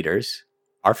world leaders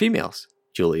are females.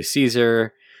 Julius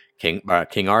Caesar, King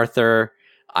Arthur.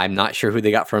 I'm not sure who they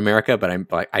got from America, but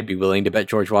I'd be willing to bet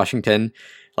George Washington.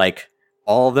 Like,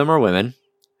 all of them are women.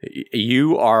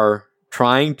 You are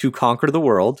trying to conquer the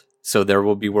world, so there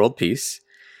will be world peace.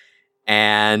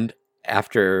 And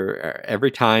after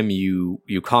every time you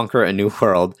conquer a new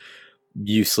world,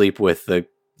 you sleep with the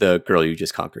girl you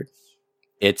just conquered.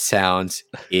 It sounds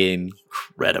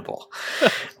incredible.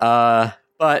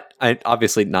 But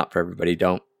obviously not for everybody.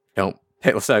 Don't.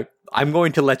 So I'm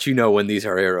going to let you know when these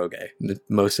are eroge.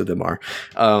 Most of them are.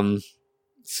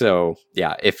 So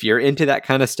yeah, if you're into that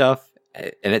kind of stuff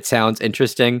and it sounds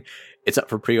interesting, it's up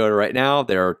for pre-order right now.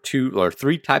 There are 2 or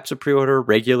 3 types of pre-order: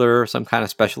 regular, some kind of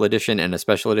special edition, and a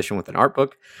special edition with an art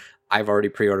book. I've already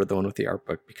pre-ordered the one with the art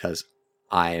book because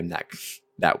I am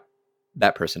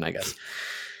that person, I guess.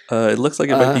 It looks like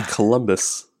it might be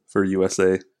Columbus for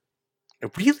USA.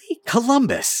 Really?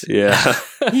 Columbus? Yeah.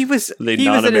 He was an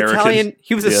Italian.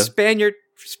 He was a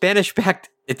Spanish-backed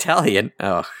Italian.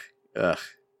 Ugh.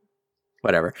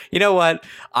 Whatever. You know what?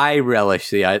 I relish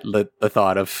the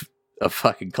thought of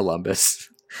fucking Columbus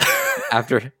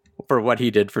for what he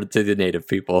did to the native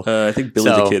people. I think Billy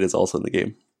the Kid is also in the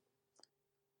game.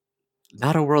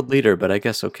 Not a world leader, but I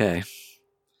guess okay.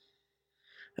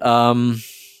 But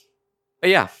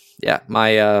yeah.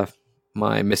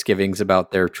 My misgivings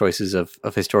about their choices of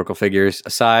historical figures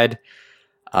aside,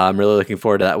 I'm really looking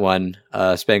forward to that one.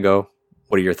 Spango,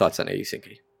 what are your thoughts on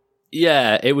Helsinki?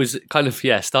 Yeah, it was kind of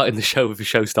starting the show with a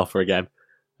showstopper again.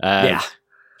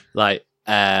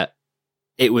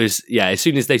 It was as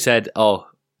soon as they said, "Oh,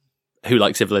 who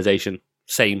likes Civilization?"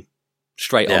 Same,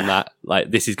 straight on that.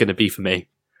 Like, this is going to be for me.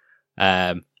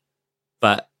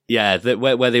 But yeah,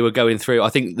 where they were going through, I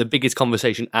think the biggest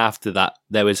conversation after that,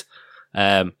 there was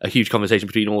a huge conversation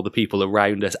between all the people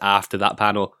around us after that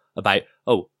panel about,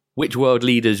 which world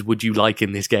leaders would you like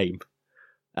in this game?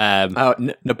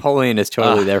 Napoleon is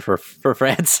totally there for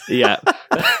France. Yeah.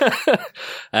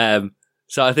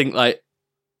 So I think like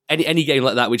any game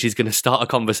like that, which is going to start a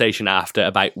conversation after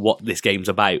about what this game's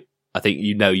about, I think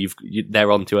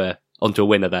they're onto a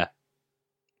winner there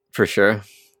for sure.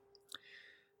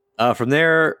 From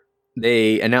there,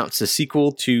 they announced a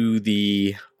sequel to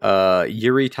the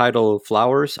Yuri title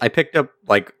Flowers. I picked up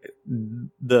like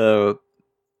the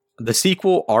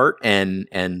sequel art and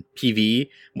PV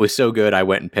was so good. I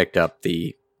went and picked up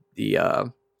the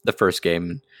first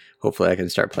game. Hopefully, I can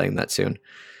start playing that soon.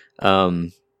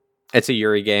 It's a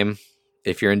Yuri game.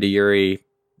 If you're into Yuri,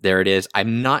 there it is.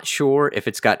 I'm not sure if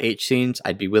it's got H scenes.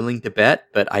 I'd be willing to bet,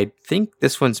 but I think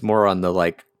this one's more on the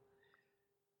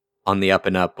up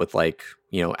and up with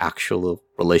actual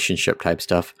relationship type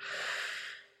stuff.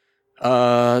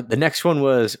 The next one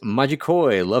was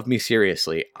Magikoi, Love Me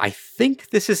Seriously. I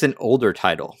think this is an older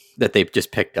title that they've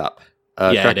just picked up.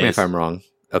 Correct me if I'm wrong.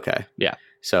 Okay. Yeah.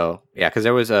 So yeah, because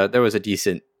there was a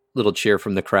decent little cheer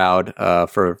from the crowd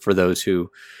for those who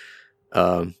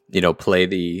play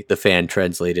the fan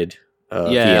translated.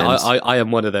 I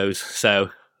am one of those. So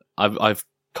I've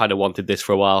kind of wanted this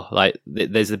for a while. Like,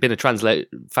 there's been a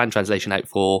fan translation out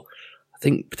for, I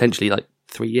think, potentially like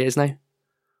 3 years now.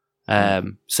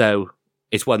 So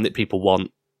it's one that people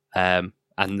want, and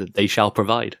they shall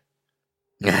provide.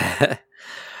 And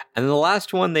the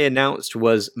last one they announced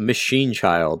was Machine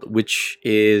Child, which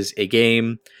is a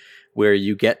game where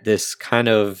you get this kind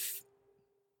of,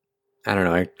 I don't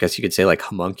know, I guess you could say like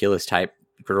homunculus type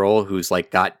girl who's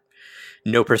like got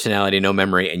no personality, no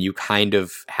memory, and you kind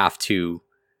of have to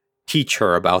teach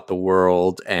her about the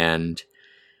world and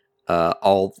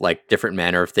all like different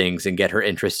manner of things and get her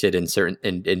interested in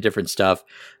in different stuff.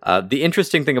 The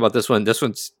interesting thing about this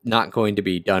one's not going to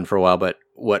be done for a while, but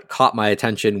what caught my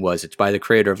attention was it's by the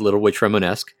creator of Little Witch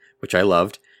Romanesque, which I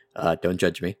loved. Don't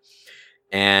judge me.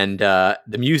 And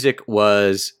the music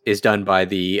is done by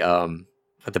the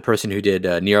person who did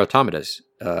Nier Automata's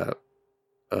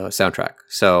soundtrack.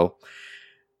 So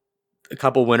a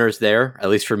couple winners there, at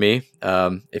least for me.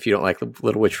 If you don't like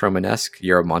Little Witch Romanesque,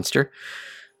 you're a monster.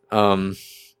 But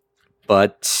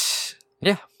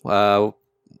yeah, I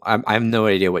have no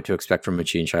idea what to expect from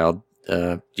Machine Child.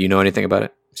 Do you know anything about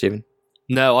it, Stephen?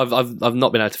 No, I've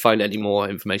not been able to find any more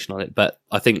information on it, but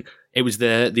I think it was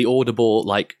the audible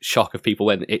like shock of people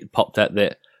when it popped out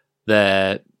that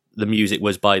the music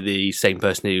was by the same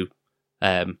person who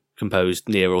composed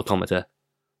Nier Automata.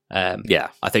 Yeah,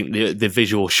 I think the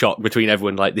visual shock between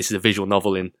everyone, like, this is a visual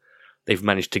novel and they've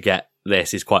managed to get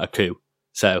this, is quite a coup.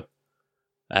 So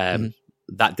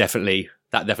that definitely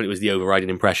was the overriding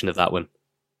impression of that one.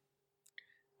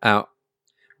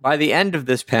 By the end of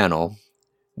this panel,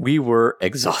 we were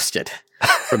exhausted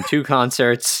from 2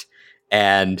 concerts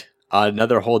and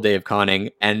another whole day of conning,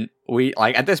 and we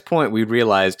at this point we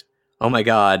realized, oh my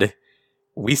god,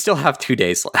 we still have 2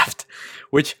 days left,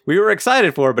 which we were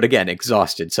excited for, but again,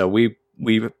 exhausted. So we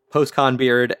post-con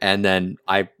beard, and then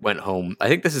I went home. I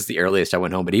think this is the earliest I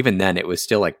went home, but even then it was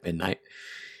still like midnight.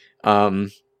 So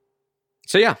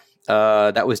yeah,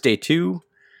 that was day 2.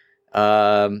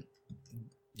 Do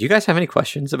you guys have any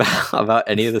questions about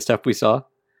any of the stuff we saw?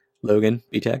 Logan,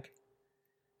 B-Tech?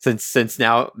 since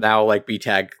now like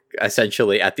BTAG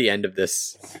essentially at the end of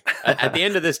this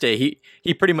day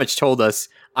he pretty much told us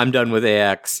I'm done with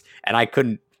AX, and I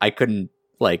couldn't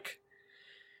like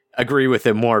agree with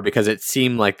him more, because it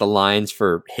seemed like the lines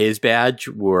for his badge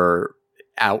were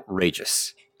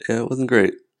outrageous. Yeah, it wasn't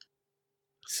great.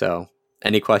 So,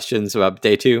 any questions about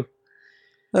day 2?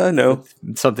 No.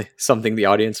 Something the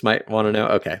audience might want to know.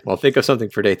 Okay, well, think of something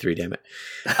for day 3, damn it.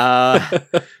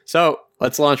 So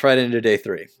let's launch right into day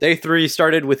 3. Day 3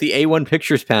 started with the A1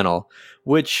 Pictures panel,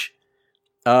 which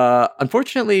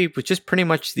unfortunately was just pretty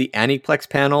much the Aniplex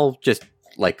panel, just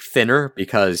like thinner,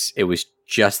 because it was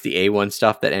just the A1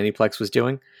 stuff that Aniplex was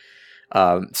doing.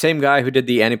 Same guy who did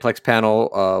the Aniplex panel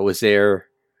was there,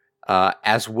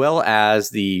 as well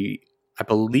as I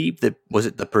believe was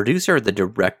it the producer or the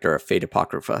director of Fate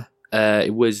Apocrypha?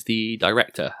 It was the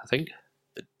director, I think.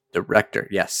 The director,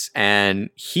 yes. And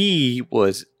he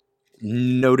was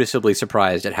noticeably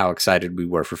surprised at how excited we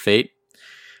were for Fate.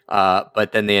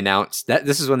 But then they announced that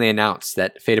this is when they announced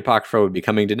that Fate Apocrypha would be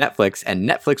coming to Netflix, and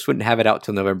Netflix wouldn't have it out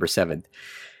till November 7th.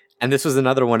 And this was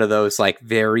another one of those like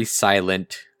very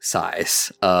silent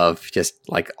sighs of just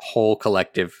like whole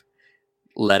collective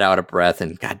let out a breath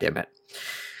and God damn it.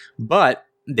 But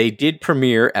they did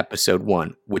premiere episode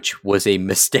 1, which was a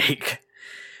mistake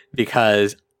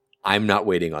because I'm not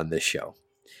waiting on this show,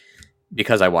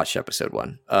 because I watched episode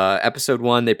 1. Episode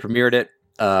 1, they premiered it.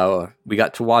 We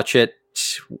got to watch it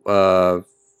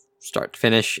start to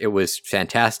finish. It was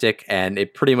fantastic, and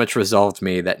it pretty much resolved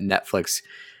me that Netflix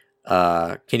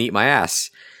can eat my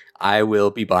ass. I will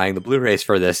be buying the Blu-rays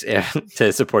for this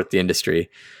to support the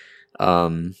industry.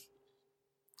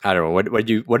 I don't know.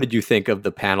 What did you think of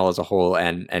the panel as a whole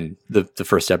and the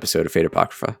first episode of Fate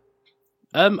Apocrypha?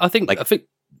 I think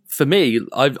for me,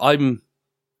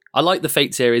 I like the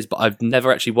Fate series, but I've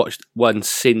never actually watched one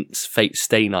since Fate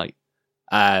Stay Night.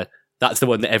 That's the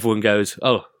one that everyone goes,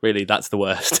 "Oh, really? That's the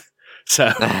worst." So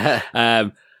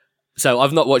I've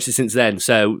not watched it since then.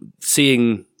 So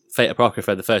seeing Fate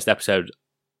Apocrypha, the first episode,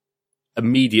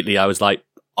 immediately I was like,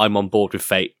 I'm on board with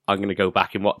Fate. I'm going to go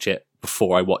back and watch it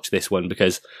before I watch this one,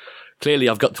 because clearly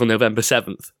I've got till November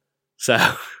 7th. So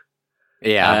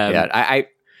yeah. I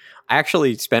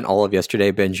actually spent all of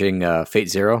yesterday binging Fate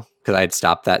Zero, because I had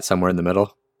stopped that somewhere in the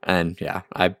middle. And yeah,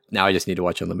 I just need to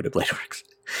watch Unlimited Blade Works,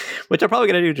 which I'm probably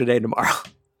going to do today and tomorrow.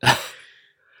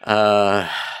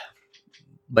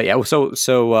 But yeah,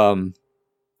 so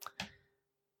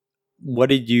what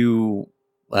did you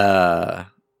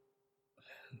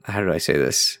how did I say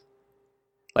this?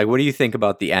 Like, what do you think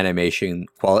about the animation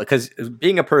quality? Because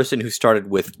being a person who started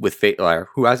with Fate, or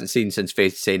who hasn't seen since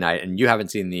Fate Stay Night, and you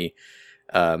haven't seen the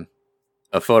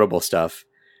Affordable stuff,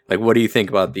 like, what do you think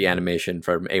about the animation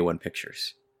from A1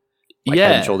 Pictures? Like,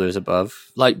 Head and Shoulders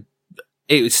Above. Like,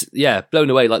 it was blown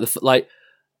away. Like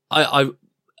I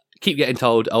keep getting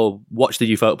told, "Oh, watch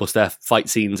the Ufotable stuff. Fight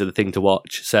scenes are the thing to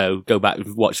watch." So go back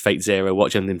and watch Fate Zero,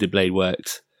 watch Unlimited Blade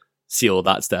Works, see all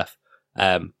that stuff.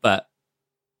 But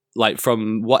like,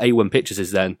 from what A1 Pictures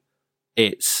is, then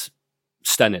it's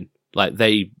stunning. Like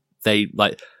they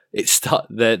like the start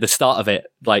of it,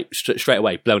 like straight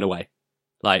away blown away.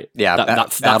 Like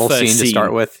that battle first scene to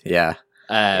start with. Yeah,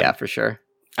 for sure.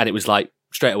 And it was like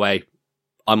straight away,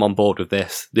 I'm on board with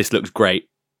this. This looks great.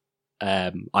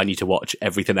 I need to watch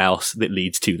everything else that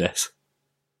leads to this.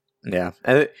 Yeah,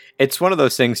 and it's one of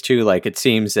those things too. Like, it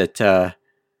seems that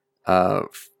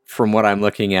from what I'm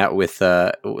looking at with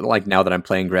like, now that I'm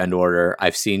playing Grand Order,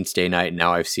 I've seen Stay Night, and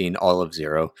now I've seen all of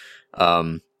Zero.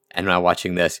 And now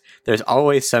watching this, there's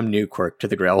always some new quirk to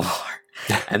the Grail War.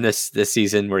 And this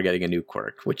season we're getting a new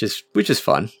quirk, which is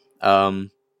fun.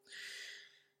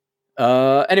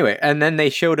 Anyway, and then they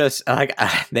showed us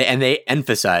they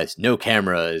emphasized no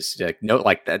cameras, like, no,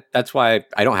 like that. That's why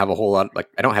I don't have a whole lot, like,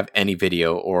 I don't have any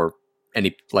video or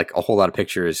any, like, a whole lot of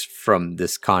pictures from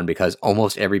this con, because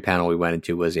almost every panel we went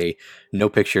into was a no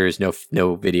pictures,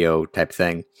 no video type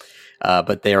thing.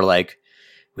 But they are like,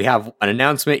 we have an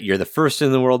announcement. You're the first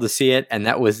in the world to see it, and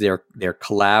that was their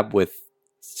collab with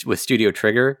Studio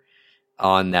Trigger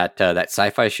on that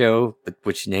sci-fi show.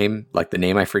 Which name? Like, the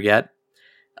name I forget.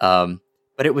 But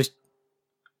it was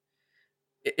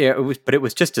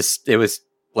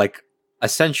like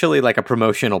essentially like a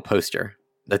promotional poster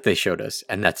that they showed us,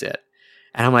 and that's it.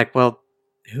 And I'm like, well,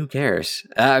 who cares?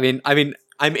 I mean,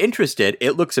 I'm interested.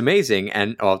 It looks amazing,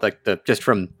 and just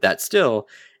from that still,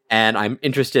 and I'm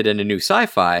interested in a new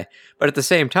sci-fi. But at the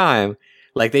same time,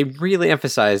 like, they really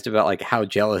emphasized about like how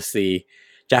jealous the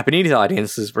Japanese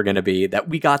audiences were going to be that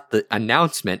we got the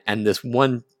announcement and this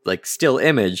one like still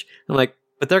image. I'm like,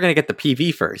 but they're going to get the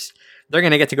PV first. They're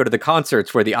going to get to go to the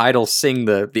concerts where the idols sing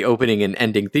the opening and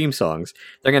ending theme songs.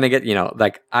 They're going to get,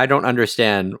 like, I don't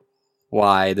understand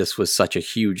why this was such a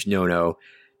huge no-no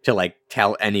to, like,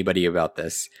 tell anybody about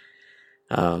this.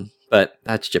 But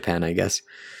that's Japan, I guess.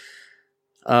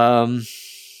 And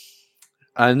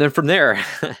then from there,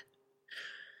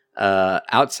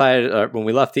 outside, when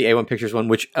we left the A1 Pictures one,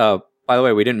 which, by the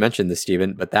way, we didn't mention this,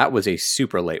 Steven, but that was a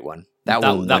super late one. That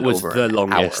was the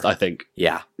longest, I think.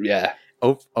 Yeah. Yeah.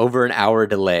 Over an hour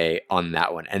delay on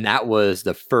that one. And that was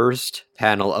the first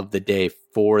panel of the day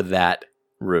for that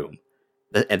room.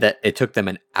 That it took them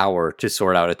an hour to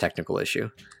sort out a technical issue.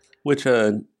 Which,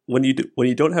 when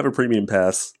you don't have a premium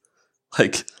pass,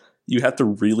 like, you have to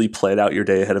really plan out your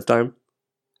day ahead of time.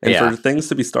 And for things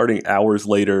to be starting hours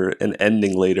later and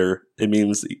ending later, it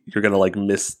means you're going to, like,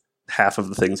 miss half of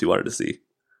the things you wanted to see.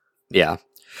 Yeah.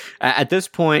 At this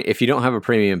point, if you don't have a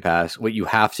premium pass, what you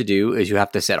have to do is you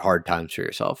have to set hard times for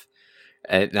yourself.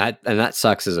 And that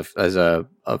sucks as a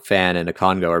fan and a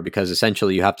con goer, because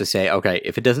essentially you have to say, okay,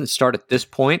 if it doesn't start at this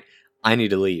point, I need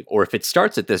to leave. Or if it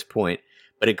starts at this point,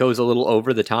 but it goes a little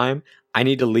over the time, I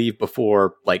need to leave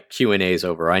before, like, Q&A is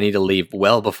over. I need to leave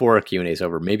well before a Q&A is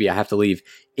over. Maybe I have to leave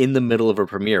in the middle of a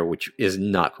premiere, which is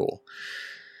not cool.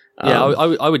 Yeah,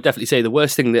 I would definitely say the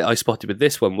worst thing that I spotted with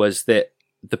this one was that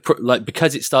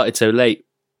because it started so late,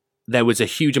 there was a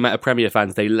huge amount of premiere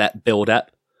fans they let build up.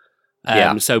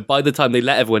 So by the time they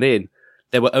let everyone in,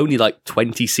 there were only like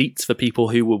 20 seats for people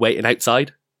who were waiting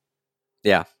outside.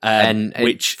 Yeah, and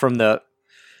which from the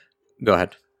go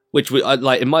ahead. Which,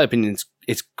 like, in my opinion,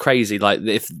 it's crazy. Like,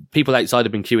 if people outside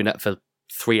have been queuing up for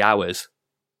 3 hours,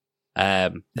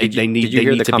 they need to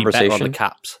be better on the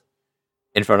caps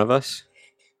in front of us.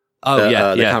 Oh,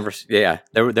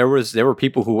 There were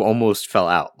people who almost fell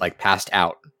out, like passed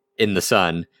out in the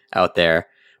sun out there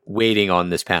waiting on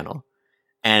this panel.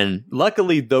 And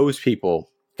luckily those people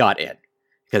got in,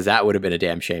 because that would have been a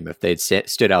damn shame if they'd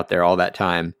stood out there all that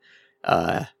time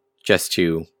just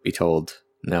to be told,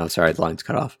 no, sorry, the line's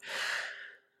cut off.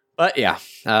 But yeah,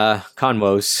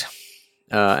 convos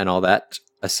and all that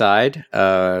aside,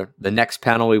 the next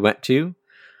panel we went to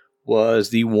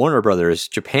was the Warner Brothers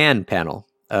Japan panel.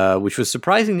 Which was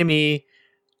surprising to me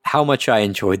how much I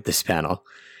enjoyed this panel.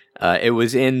 It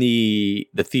was in the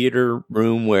theater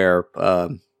room where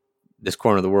this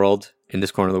corner of the world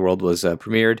was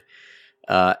premiered.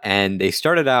 And they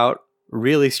started out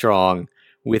really strong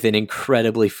with an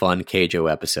incredibly fun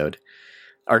Keijo episode.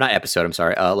 Or not episode, I'm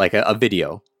sorry, like a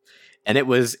video. And it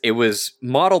was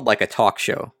modeled like a talk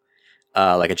show.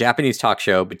 Like a Japanese talk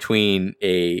show between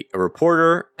a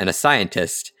reporter and a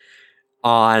scientist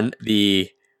on the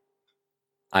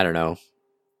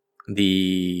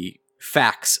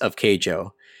facts of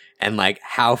Keijo and, like,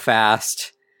 how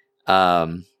fast,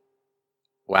 wow,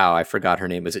 I forgot her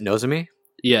name. Was it Nozomi?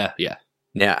 Yeah.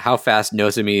 How fast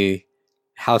Nozomi's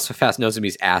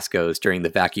ass goes during the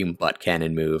vacuum butt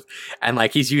cannon move. And,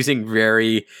 like, he's using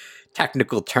very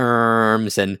technical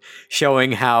terms and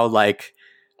showing how, like,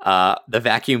 the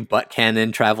vacuum butt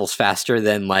cannon travels faster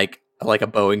than, like a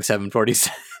Boeing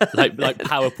 747. like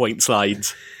PowerPoint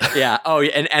slides. Yeah. Oh,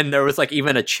 and there was, like,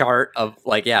 even a chart of,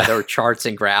 like, there were charts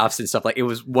and graphs and stuff. Like, it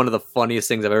was one of the funniest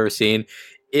things I've ever seen.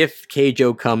 If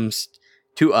Keijo comes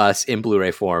to us in Blu-ray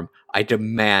form, I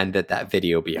demand that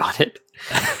video be on it.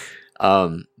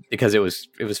 Because it was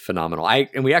phenomenal.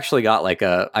 And we actually got, like,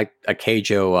 a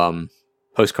Keijo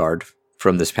postcard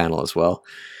from this panel as well.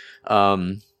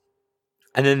 And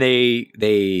then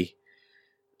they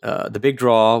the big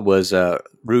draw was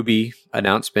RWBY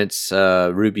announcements.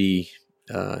 RWBY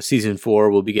season 4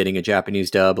 will be getting a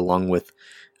Japanese dub, along with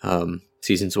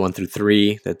seasons 1 through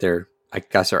 3 that I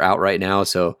guess are out right now.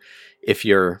 So if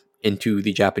you're into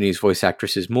the Japanese voice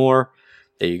actresses more,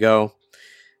 there you go.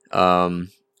 And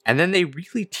then they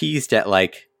really teased at,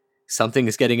 like,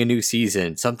 something's getting a new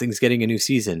season.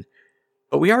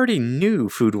 But we already knew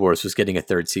Food Wars was getting a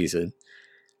 3rd season.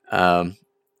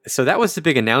 So that was the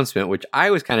big announcement, which I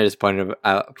was kind of disappointed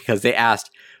about, because they asked,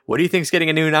 what do you think's getting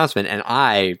a new announcement? And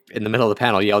I, in the middle of the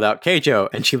panel, yelled out, Keijo.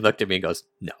 And she looked at me and goes,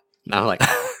 no. And I'm like,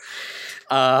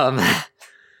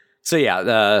 so yeah,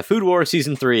 the Food War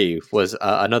Season 3 was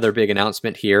another big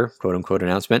announcement here, quote unquote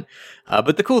announcement.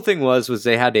 But the cool thing was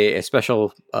they had a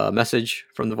special message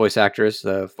from the voice actors,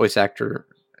 the voice actor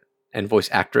and voice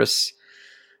actress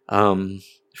from...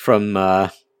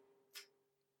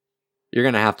 You're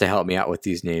going to have to help me out with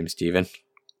these names, Steven.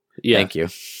 Yeah. Thank you.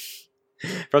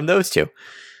 From those two.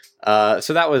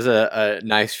 So that was a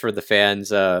nice for the fans.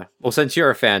 Well, since you're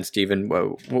a fan, Steven,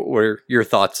 what were your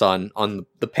thoughts on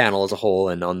the panel as a whole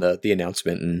and on the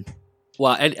announcement?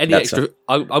 Well, any That's extra,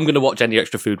 I'm going to watch Any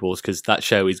Extra Food Wars because that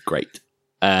show is great.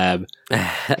 And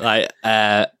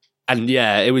yeah,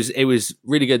 it was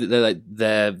really good.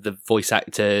 The voice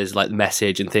actors, like the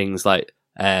message and things like.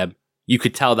 You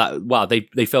could tell that. Wow,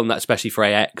 they filmed that especially for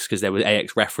AX because there were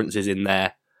AX references in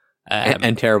there.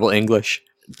 And terrible English.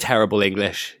 Terrible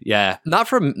English, yeah. Not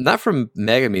from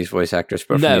Megumi's voice actress,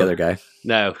 but from the other guy.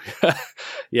 No,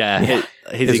 yeah,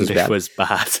 his English was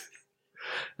bad.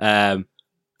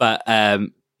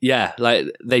 Yeah, like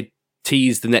they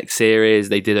teased the next series.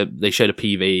 They showed a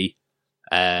PV,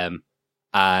 and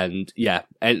yeah,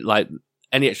 and like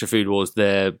Any Extra Food Wars,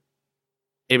 the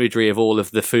imagery of all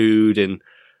of the food and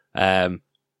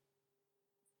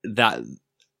that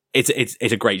it's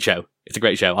a great show. It's a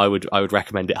great show. I would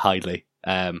recommend it highly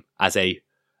as a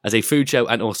food show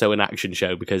and also an action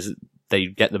show because they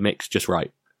get the mix just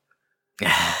right.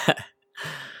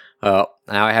 Well,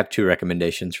 now I have 2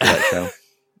 recommendations for that show.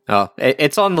 Oh,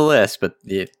 it's on the list, but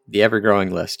the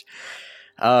ever-growing list.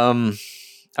 All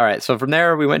right, so from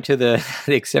there we went to the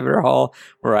exhibitor hall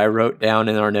where I wrote down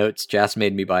in our notes, Jas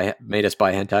made us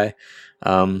buy hentai.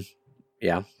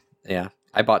 Yeah,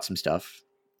 I bought some stuff.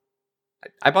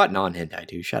 I bought non-hentai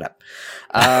too. Shut up.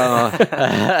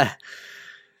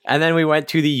 And then we went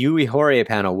to the Yui Horie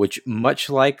panel, which,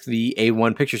 much like the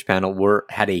A1 Pictures panel,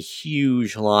 had a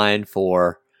huge line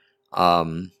for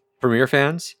Premiere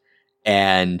fans,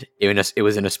 and it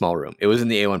was in a small room. It was in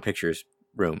the A1 Pictures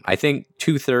room. I think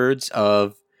 2/3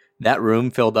 of that room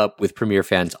filled up with Premiere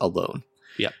fans alone.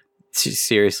 Yep.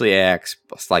 Seriously, AX,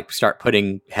 like, start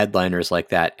putting headliners like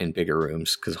that in bigger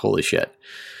rooms because holy shit.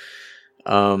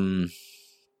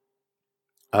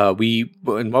 While we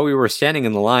were standing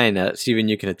in the line, Steven,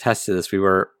 you can attest to this. We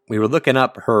were looking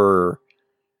up her,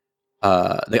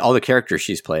 all the characters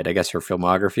she's played. I guess her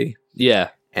filmography.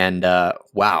 Yeah, and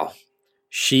wow,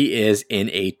 she is in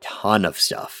a ton of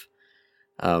stuff.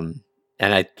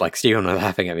 And I, like, Steven was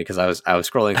laughing at me because I was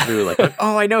scrolling through like,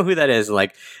 oh, I know who that is. And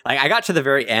like I got to the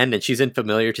very end and she's in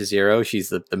Familiar to Zero. She's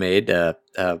the maid.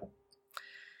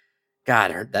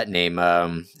 God, that name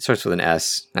starts with an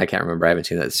S. I can't remember. I haven't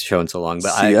seen that show in so long.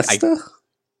 But Siesta?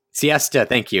 Siesta.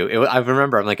 Thank you. I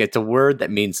remember. I'm like, it's a word that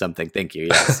means something. Thank you.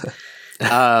 Yes.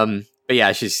 But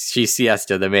yeah, she's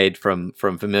Siesta, the maid from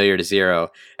Familiar to Zero,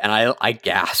 and I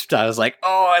gasped. I was like,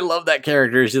 oh, I love that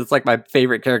character. She's like my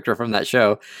favorite character from that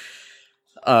show.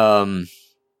 So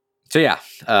yeah,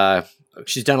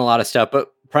 she's done a lot of stuff,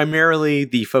 but primarily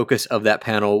the focus of that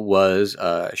panel was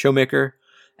Showmaker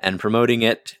and promoting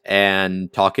it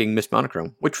and talking Miss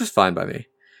Monochrome, which was fine by me.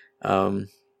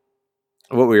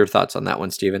 What were your thoughts on that one,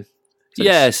 Steven?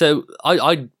 Yeah, so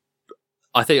I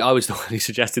think I was the one who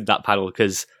suggested that panel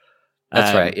because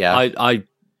that's right. Yeah,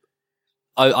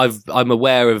 I'm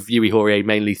aware of Yui Horie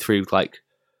mainly through like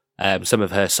some of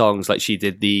her songs. Like she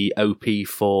did the OP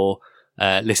for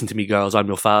 "Listen to Me, Girls, I'm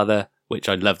Your Father," which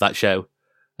I love that show.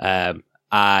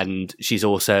 And she's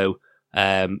also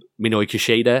Minoi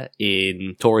Kushida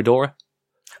in Toradora.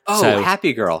 Oh, so,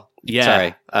 Happy Girl.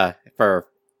 Yeah. Sorry. For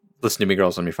Listen to Me,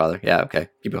 Girls, I'm Your Father. Yeah, okay.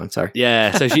 Keep going, sorry.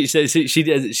 Yeah, so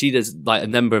she does like a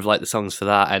number of like the songs for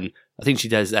that, and I think she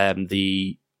does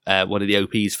the one of the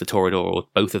OPs for Toradora, or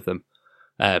both of them.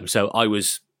 So I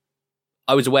was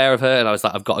aware of her, and I was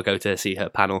like, I've got to go to see her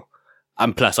panel.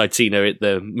 And plus, I'd seen her at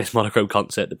the Miss Monochrome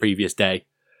concert the previous day.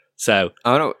 So,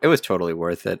 oh no, it was totally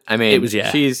worth it. I mean, it was,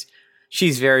 yeah.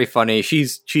 She's very funny.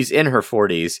 She's in her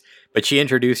 40s, but she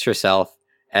introduced herself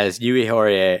as Yui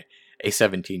Horie, a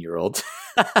 17-year-old.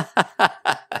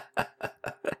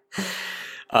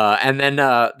 And then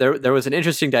there was an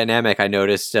interesting dynamic I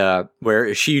noticed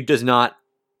where she does not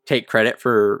take credit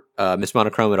for Miss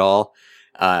Monochrome at all.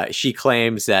 She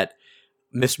claims that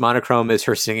Miss Monochrome is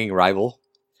her singing rival,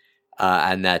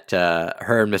 and that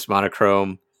her and Miss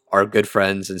Monochrome are good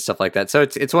friends and stuff like that. So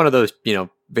it's one of those,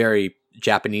 very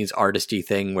Japanese artisty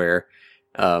thing where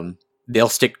they'll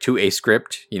stick to a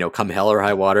script, come hell or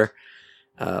high water,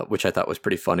 which I thought was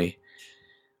pretty funny.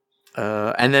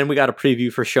 And then we got a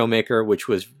preview for Showmaker, which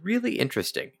was really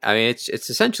interesting. I mean, it's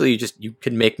essentially you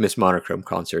can make Miss Monochrome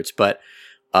concerts, but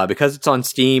because it's on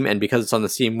Steam and because it's on the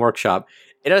Steam Workshop,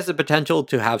 it has the potential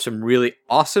to have some really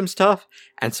awesome stuff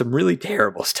and some really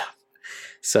terrible stuff.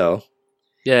 So,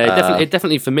 yeah, it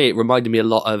definitely for me, it reminded me a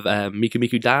lot of Miku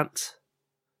Miku Dance.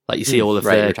 Like you see all of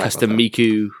the custom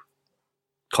Miku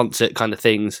concert kind of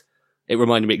things. It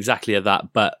reminded me exactly of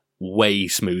that, but way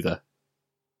smoother.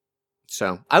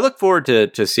 So I look forward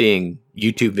to seeing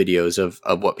YouTube videos of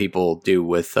what people do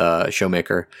with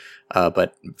Showmaker.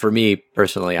 But for me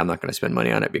personally, I'm not going to spend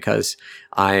money on it because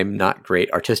I'm not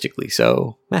great artistically.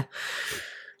 So,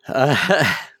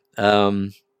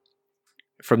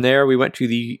 From there, we went to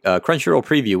the Crunchyroll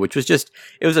preview, which was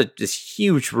this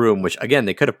huge room, which again,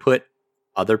 they could have put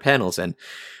other panels in,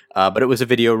 but it was a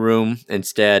video room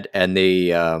instead. And they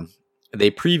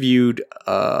previewed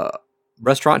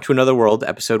Restaurant to Another World,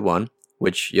 episode 1,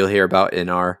 which you'll hear about in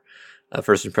our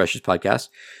First Impressions podcast.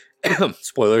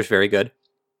 Spoilers, very good.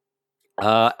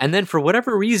 And then for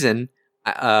whatever reason,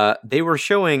 they were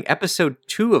showing episode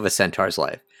 2 of A Centaur's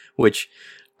Life, which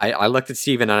I looked at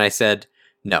Steven and I said,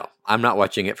 no, I'm not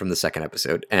watching it from the second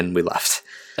episode, and we left.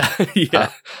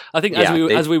 Yeah, I think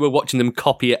as we were watching them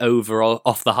copy it over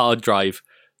off the hard drive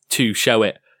to show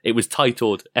it, it was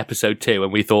titled episode 2,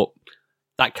 and we thought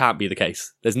that can't be the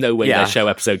case. There's no way they show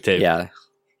episode 2. Yeah,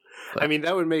 I mean,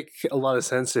 that would make a lot of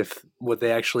sense if what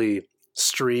they actually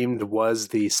streamed was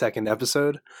the second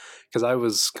episode, because I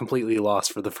was completely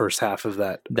lost for the first half of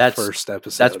that first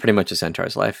episode. That's pretty much A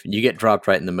Centaur's Life. You get dropped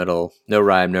right in the middle. No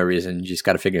rhyme, no reason. You just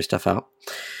got to figure stuff out.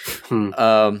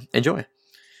 Enjoy.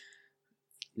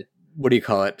 What do you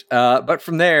call it? But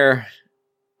from there,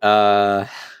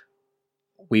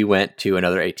 we went to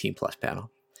another 18 plus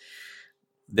panel.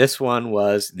 This one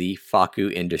was the Faku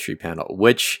industry panel,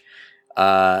 which,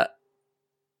 for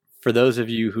those of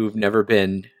you who've never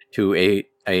been to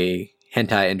a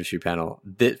hentai industry panel,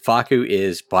 the Faku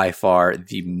is by far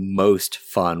the most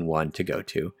fun one to go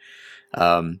to.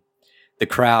 The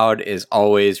crowd is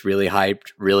always really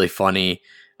hyped, really funny,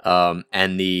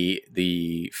 and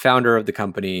the founder of the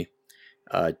company,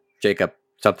 Jacob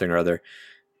something or other,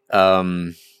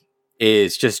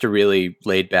 is just a really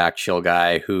laid back, chill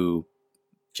guy who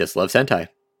just loves hentai,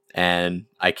 and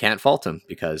I can't fault him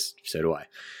because so do I.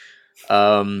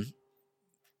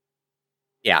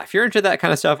 Yeah, if you're into that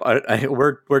kind of stuff,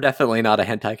 we're definitely not a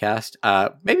hentai cast.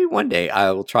 Maybe one day I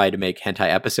will try to make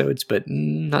hentai episodes, but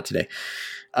not today.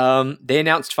 They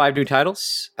announced 5 new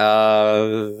titles.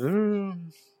 I'll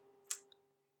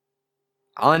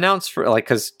announce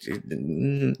because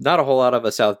not a whole lot of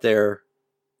us out there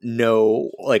know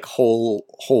like whole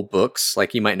books.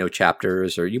 Like you might know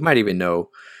chapters, or you might even know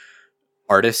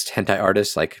hentai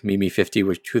artists like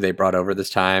Mimi50, who they brought over this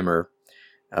time, or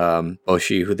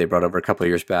Boshi, who they brought over a couple of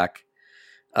years back.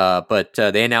 But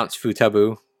they announced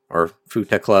Futabu, or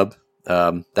Futa Club.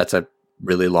 That's a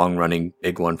really long-running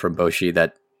big one from Boshi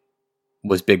that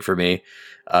was big for me.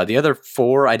 The other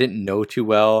 4 I didn't know too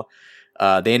well.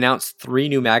 They announced 3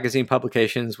 new magazine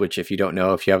publications, which if you don't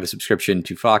know, if you have a subscription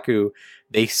to Faku,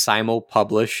 they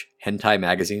simul-publish hentai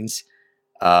magazines,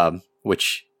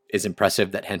 which is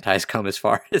impressive that hentai's come as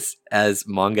far as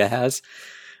manga has.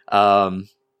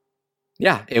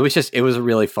 Yeah, it was a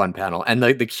really fun panel. And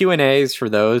the Q&As for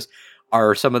those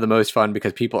are some of the most fun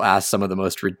because people ask some of the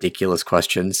most ridiculous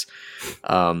questions.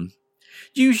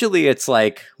 Usually it's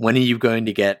like, when are you going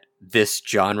to get this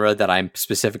genre that I'm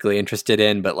specifically interested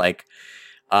in? But like,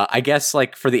 I guess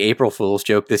like for the April Fool's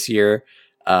joke this year,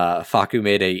 Faku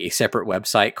made a separate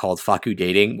website called Faku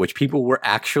Dating, which people were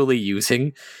actually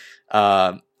using.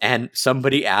 And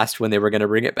somebody asked when they were going to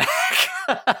bring it back.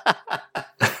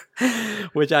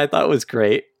 Which I thought was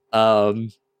great.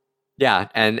 Yeah,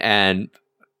 and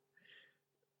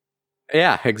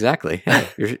yeah, exactly. Yeah,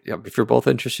 if you're both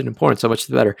interested in porn, so much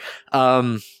the better.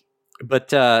 But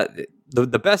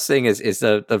the best thing is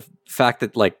the fact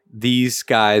that like these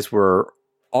guys were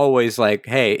always like,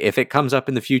 hey, if it comes up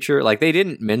in the future, like they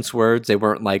didn't mince words. They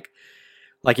weren't like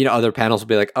other panels will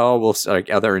be like, oh,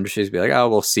 other industries will be like, oh,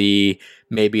 we'll see,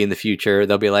 maybe in the future.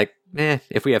 They'll be like,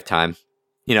 if we have time.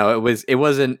 It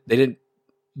wasn't, they didn't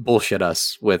bullshit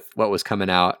us with what was coming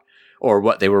out or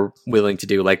what they were willing to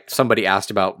do. Like somebody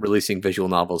asked about releasing visual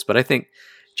novels, but I think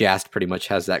Jast pretty much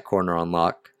has that corner on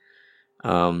lock.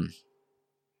 But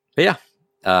yeah,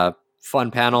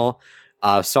 fun panel.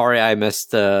 Sorry I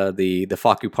missed the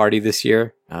Faku party this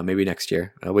year. Maybe next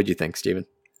year. What'd you think, Steven?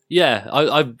 Yeah,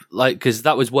 I like, because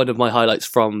that was one of my highlights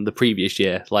from the previous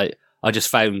year. Like, I just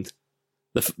found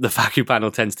the Faku panel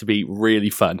tends to be really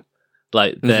fun.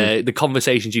 Like the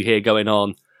conversations you hear going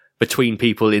on between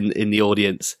people in the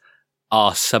audience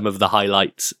are some of the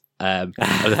highlights of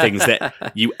the things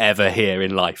that you ever hear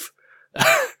in life.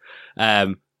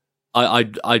 I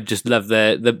just love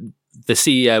the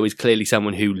CEO is clearly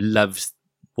someone who loves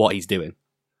what he's doing,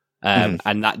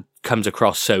 and that comes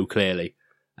across so clearly.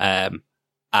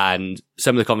 And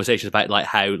some of the conversations about like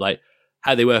how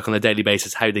they work on a daily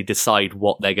basis, how they decide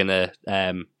what they're gonna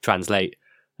translate.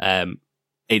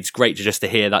 It's great to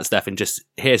hear that stuff and just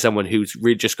hear someone who's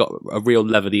really just got a real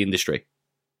love of the industry.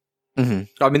 I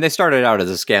mean, they started out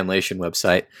as a Scanlation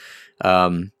website,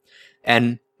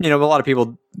 and a lot of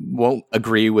people won't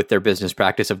agree with their business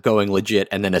practice of going legit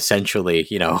and then essentially,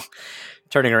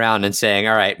 turning around and saying,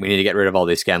 all right, we need to get rid of all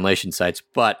these scanlation sites.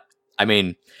 But I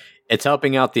mean, it's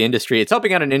helping out the industry. It's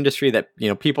helping out an industry that,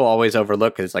 people always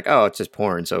overlook because it's like, oh, it's just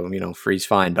porn. So, free's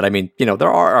fine. But I mean,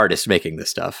 there are artists making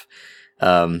this stuff.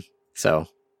 So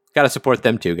got to support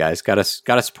them too, guys. Got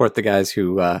to support the guys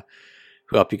who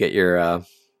help you get your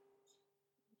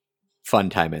fun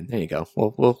time in. There you go.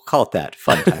 We'll call it that,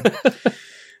 fun time.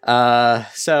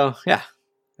 So yeah,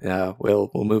 we'll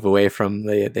move away from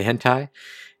the hentai,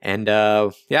 and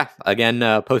again,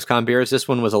 Postcon beers. This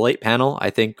one was a late panel. I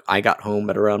think I got home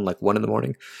at around like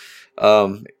 1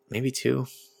 a.m, maybe 2.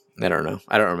 I don't know.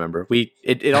 I don't remember.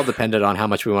 It all depended on how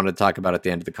much we wanted to talk about at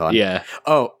the end of the con. Yeah.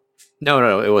 Oh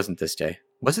no, it wasn't this day.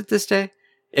 Was it this day?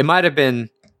 It might have been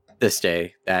this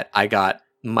day that I got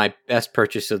my best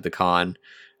purchase of the con.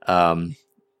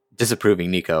 Disapproving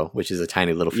Nico, which is a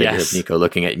tiny little figure of Nico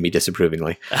looking at me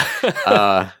disapprovingly.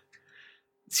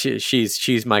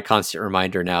 She's my constant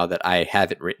reminder now that I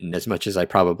haven't written as much as I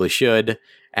probably should,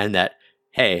 and that,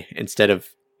 hey, instead of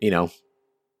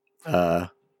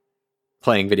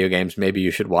playing video games, maybe you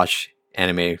should watch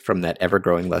anime from that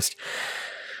ever-growing list.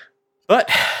 But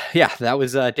yeah, that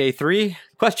was day 3.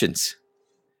 Questions?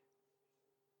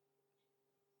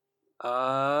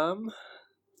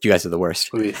 You guys are the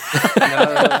worst. I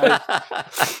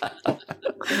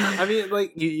mean,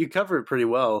 like you cover it pretty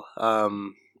well.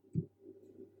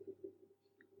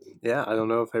 Yeah, I don't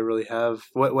know if I really have.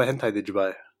 What hentai did you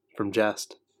buy from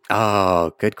Jest?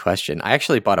 Oh, good question. I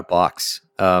actually bought a box.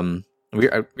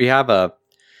 We have a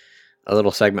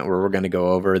little segment where we're going to go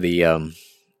over the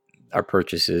our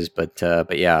purchases, but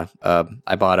yeah,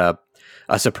 I bought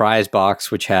a surprise box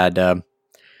which had a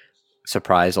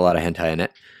lot of hentai in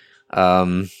it.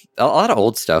 A lot of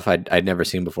old stuff I'd never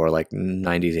seen before, like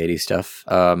 90s, 80s stuff.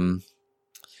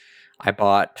 I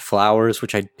bought Flowers,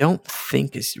 which I don't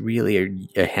think is really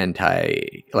a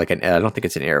hentai. I don't think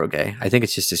it's an eroge. I think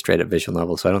it's just a straight up visual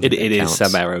novel. So I don't think it is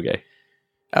semi-eroge.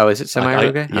 Oh, is it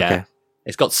semi-eroge? Yeah, okay.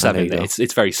 It's got 7 in it.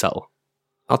 It's very subtle.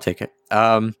 I'll take it.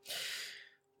 Other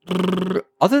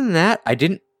than that, I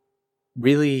didn't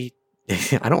really.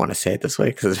 I don't want to say it this way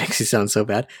because it makes you sound so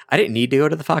bad. I didn't need to go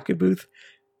to the Faku booth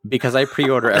because I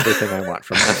pre-order everything I want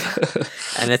from them,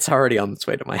 and it's already on its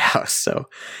way to my house. So,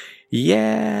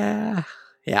 yeah.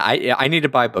 I need to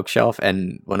buy a bookshelf,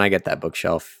 and when I get that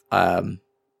bookshelf,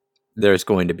 there's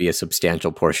going to be a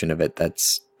substantial portion of it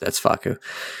that's Faku.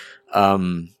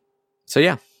 So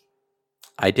yeah,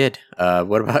 I did.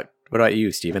 What about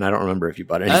you, Steven? I don't remember if you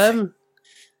bought anything.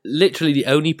 Literally, the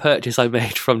only purchase I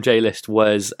made from J-List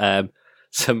was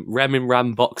some Rem and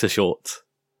Ram boxer shorts.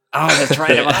 Oh, that's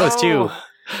right. I bought those too.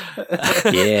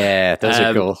 Yeah, those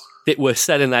are cool. That were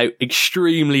selling out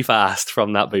extremely fast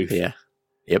from that booth. Yeah.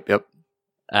 Yep.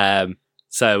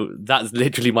 So that's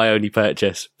literally my only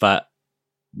purchase, but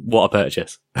what a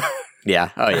purchase.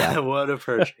 Yeah. Oh, yeah. What a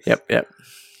purchase. Yep.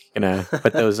 Gonna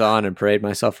put those on and parade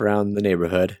myself around the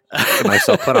neighborhood. Get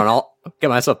myself put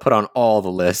on all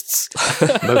the lists.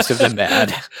 Most of them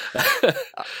bad.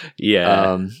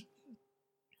 Yeah.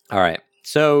 All right.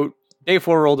 So day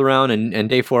 4 rolled around, and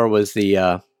day 4 was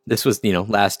this was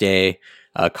last day.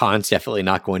 Con's definitely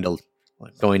not going to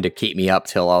keep me up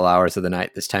till all hours of the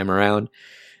night this time around.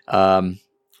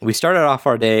 We started off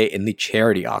our day in the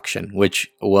charity auction,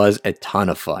 which was a ton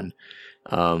of fun.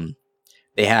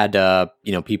 They had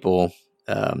people,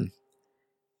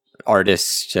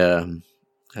 artists,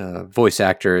 voice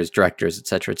actors, directors,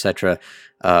 etc.,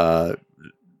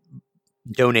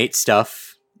 donate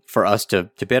stuff for us to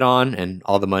bid on, and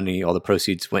all the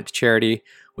proceeds went to charity,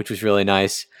 which was really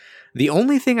nice. The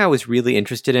only thing I was really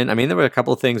interested in, I mean, there were a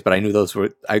couple of things, but I knew those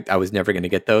were, I was never going to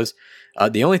get those.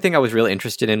 The only thing I was really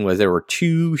interested in was there were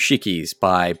 2 shikis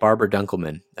by Barbara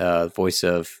Dunkelman, voice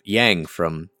of Yang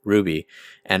from RWBY,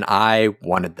 and I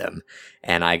wanted them,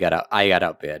 and I got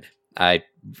outbid. I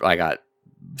got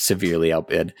severely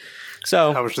outbid.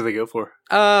 So how much did they go for?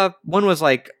 One was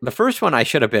like, the first one I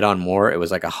should have bid on more. It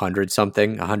was like 170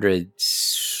 something,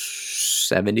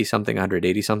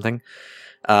 180 something.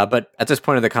 But at this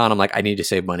point of the con, I'm like, I need to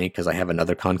save money because I have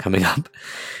another con coming up.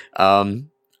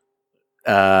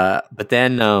 But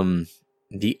then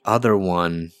the other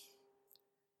one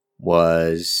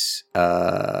was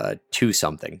 2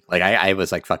 something. Like I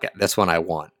was like, fuck it, this one I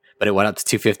want. But it went up to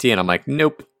 250, and I'm like,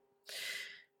 nope.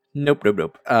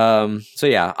 So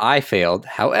yeah, I failed.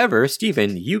 However,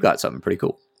 Steven, you got something pretty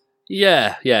cool.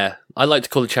 Yeah. I like to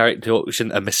call the charity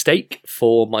auction a mistake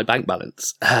for my bank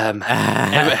balance.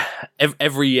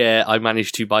 Every year I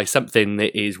manage to buy something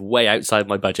that is way outside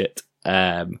my budget.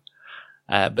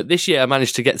 But this year I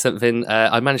managed to get something.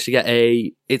 I managed to get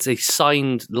it's a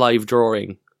signed live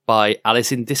drawing by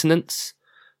Alice in Dissonance,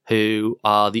 who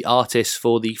are the artists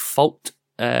for the Fault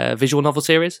visual novel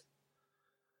series.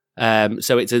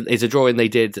 So it's a drawing they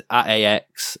did at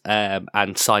AX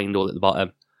and signed all at the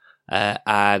bottom.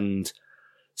 And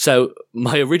so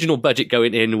my original budget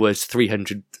going in was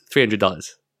 $300.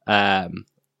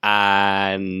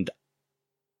 And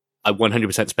I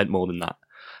 100% spent more than that.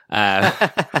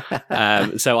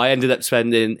 So I ended up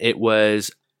spending, it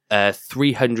was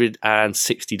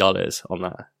 $360 on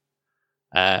that.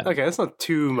 Okay, that's not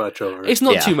too much over. It's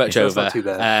not too much over. Not too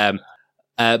bad.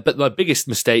 But my biggest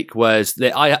mistake was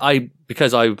that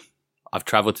because I've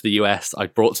traveled to the US, I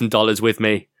brought some dollars with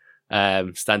me,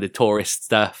 standard tourist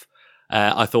stuff.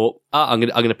 I thought, I'm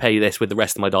gonna pay this with the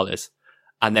rest of my dollars,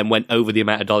 and then went over the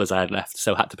amount of dollars I had left,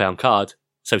 so had to pay on card.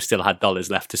 So still had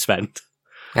dollars left to spend.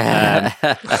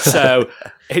 So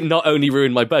it not only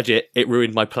ruined my budget, it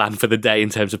ruined my plan for the day in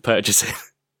terms of purchasing.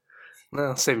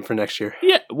 Well, save it for next year.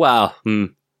 Yeah, well,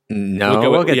 No,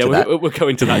 we'll get to that. We'll go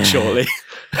into that shortly.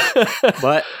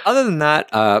 But other than that,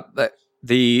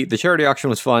 the charity auction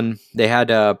was fun. They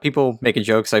had people making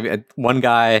jokes. One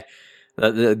guy,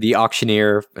 the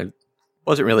auctioneer,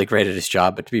 wasn't really great at his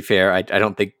job. But to be fair, I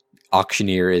don't think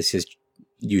auctioneer is his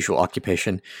usual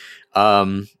occupation.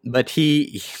 But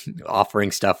he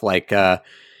offering stuff like what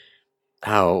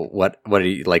did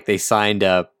he like? They signed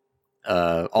all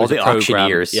the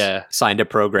auctioneers signed a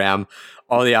program.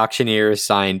 All the auctioneers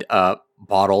signed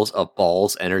bottles of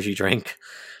Balls energy drink.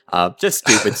 Just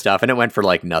stupid stuff, and it went for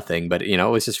like nothing, but it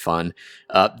was just fun.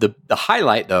 The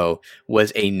highlight though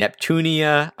was a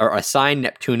Neptunia or a signed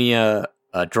Neptunia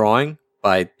drawing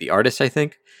by the artist, I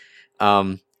think.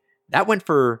 That went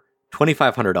for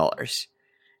 $2,500,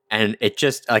 and it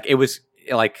just like it was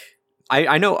like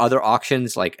I know other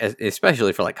auctions, like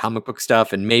especially for like comic book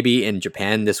stuff, and maybe in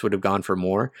Japan this would have gone for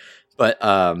more, but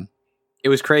it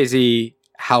was crazy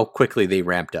how quickly they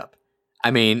ramped up.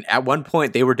 I mean, at one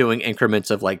point they were doing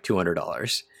increments of like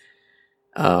 $200.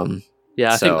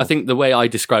 Yeah, I think the way I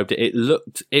described it,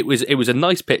 it was a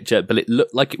nice picture, but it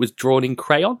looked like it was drawn in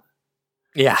crayon.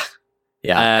 Yeah,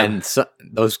 and so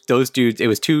those dudes, it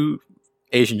was two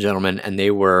Asian gentlemen, and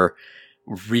they were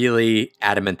really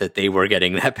adamant that they were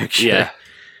getting that picture. Yeah.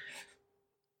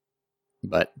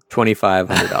 But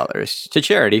 $2,500 to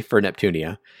charity for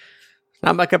Neptunia.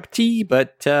 Not my cup of tea,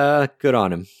 but good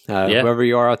on him. Whoever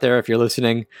you are out there, if you're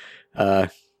listening,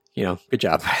 good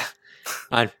job.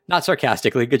 Not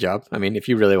sarcastically, good job. I mean, if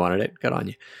you really wanted it, good on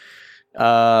you.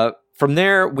 From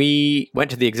there, we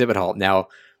went to the exhibit hall. Now,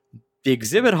 the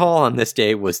exhibit hall on this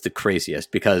day was the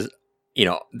craziest because,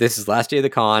 this is last day of the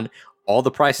con. All the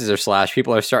prices are slashed.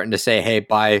 People are starting to say, hey,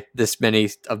 buy this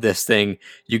many of this thing.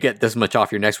 You get this much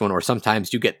off your next one, or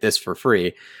sometimes you get this for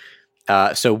free.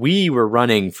 So we were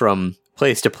running from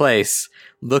place to place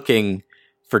looking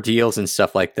for deals and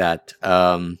stuff like that.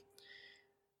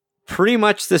 Pretty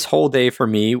much this whole day for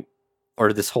me,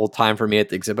 or this whole time for me at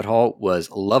the exhibit hall, was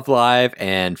Love Live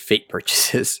and Fate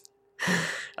purchases.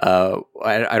 I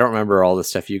don't remember all the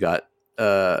stuff you got,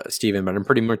 Steven, but I'm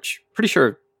pretty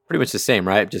sure the same,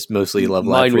 right? Just mostly Love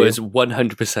Live. Mine was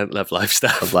 100% Love Live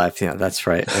stuff. Love Live, yeah, that's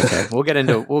right. Okay, we'll get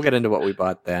into what we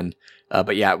bought then.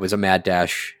 But yeah, it was a mad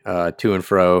dash to and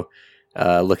fro,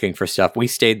 looking for stuff. We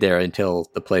stayed there until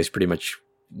the place pretty much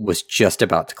was just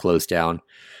about to close down.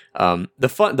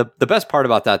 The best part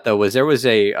about that though was there was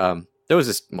a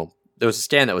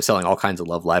stand that was selling all kinds of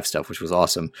Love Live stuff, which was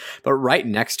awesome. But right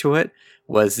next to it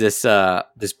was this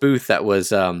booth that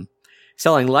was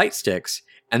selling light sticks.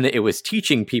 And it was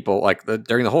teaching people, like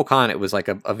during the whole con, it was like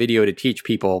a video to teach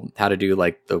people how to do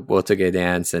like the Wotoge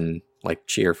dance and like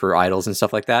cheer for idols and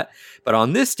stuff like that. But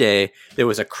on this day, there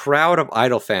was a crowd of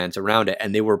Idol fans around it,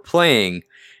 and they were playing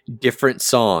different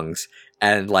songs,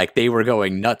 and like they were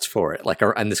going nuts for it, like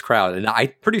in this crowd. And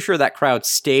I'm pretty sure that crowd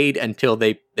stayed until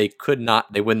they would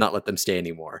not let them stay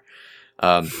anymore.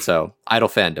 So Idol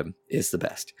fandom is the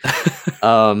best.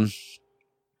 Yeah,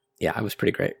 it was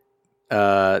pretty great.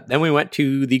 Then we went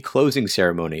to the closing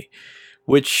ceremony,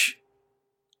 which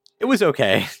it was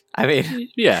okay. I mean,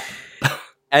 yeah,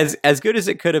 as good as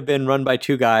it could have been, run by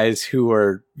two guys who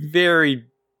were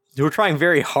trying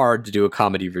very hard to do a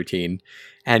comedy routine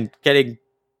and getting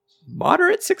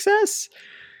moderate success.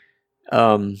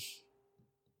 Yeah,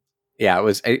 it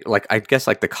was I guess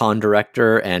like the con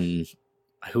director, and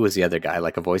who was the other guy?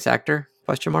 Like a voice actor? ?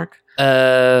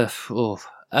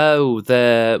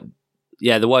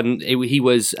 The one, he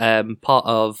was part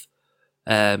of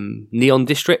Neon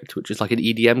District, which is like an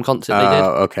EDM concert they did.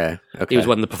 Oh, okay. He was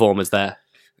one of the performers there.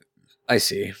 I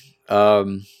see.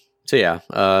 So yeah,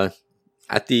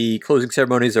 at the closing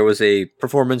ceremonies, there was a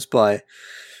performance by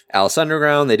Alice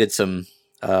Underground. They did some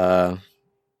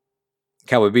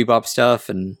Cowboy Bebop stuff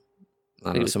and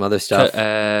I don't know, some other stuff.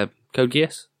 Code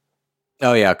Geass?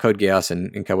 Oh yeah, Code Geass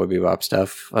and Cowboy Bebop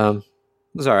stuff.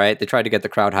 It was all right. They tried to get the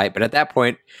crowd hyped, but at that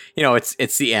point,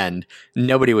 it's the end.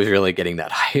 Nobody was really getting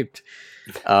that hyped.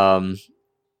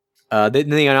 Then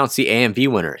they announced the AMV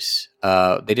winners.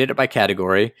 They did it by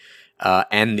category,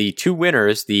 and the two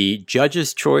winners, the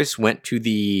judges' choice went to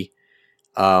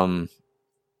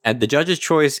and the judges'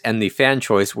 choice and the fan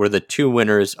choice were the two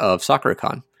winners of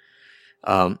SakuraCon.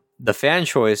 The fan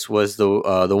choice was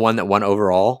the one that won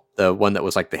overall, the one that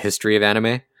was like the history of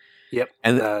anime. Yep,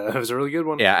 and that was a really good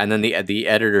one. Yeah, and then the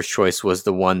editor's choice was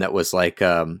the one that was like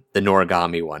the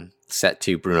Noragami one, set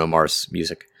to Bruno Mars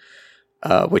music,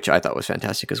 which I thought was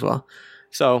fantastic as well.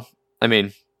 So, I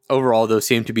mean, overall, those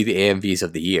seem to be the AMVs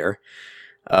of the year.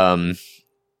 And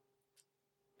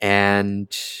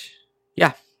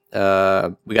yeah,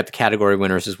 we got the category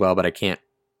winners as well, but I can't,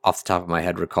 off the top of my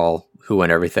head, recall who won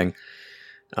everything.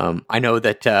 I know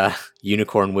that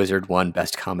Unicorn Wizard won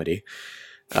Best Comedy,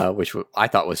 which I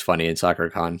thought was funny in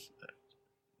SakuraCon.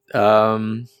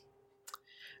 And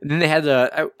then they had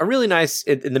a really nice,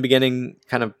 in the beginning,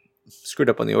 kind of screwed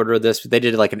up on the order of this, but they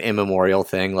did like an immemorial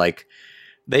thing. Like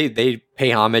they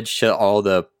pay homage to all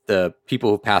the people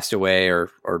who passed away or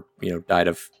died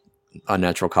of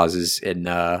unnatural causes in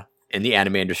the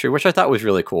anime industry, which I thought was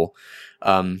really cool.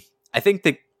 I think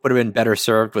they would have been better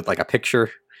served with like a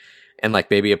picture and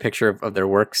like maybe a picture of their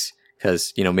works,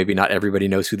 because maybe not everybody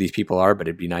knows who these people are, but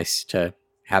it'd be nice to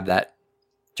have that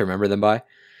to remember them by.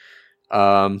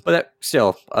 But that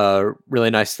still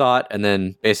really nice thought. And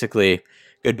then basically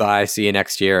goodbye, see you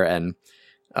next year, and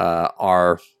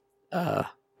our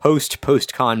post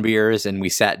con beers, and we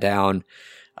sat down.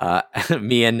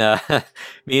 Me and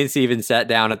Steven sat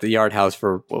down at the Yard House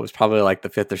for what was probably like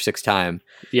the 5th or 6th time.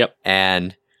 Yep,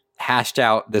 and hashed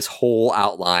out this whole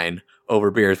outline over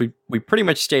beers. We pretty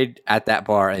much stayed at that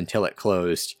bar until it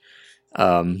closed.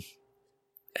 And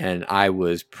I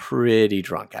was pretty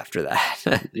drunk after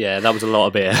that. Yeah, that was a lot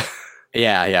of beer.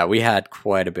 Yeah, we had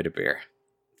quite a bit of beer.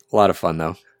 A lot of fun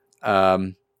though.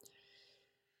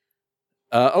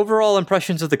 Overall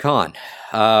impressions of the con.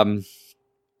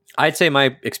 I'd say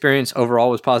my experience overall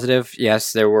was positive.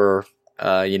 Yes, there were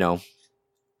a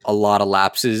lot of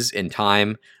lapses in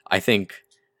time. I think,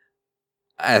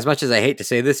 as much as I hate to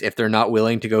say this, if they're not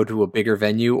willing to go to a bigger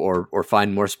venue or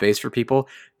find more space for people,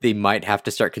 they might have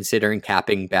to start considering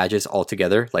capping badges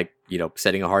altogether, like,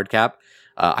 setting a hard cap.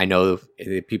 I know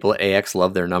the people at AX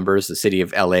love their numbers. The city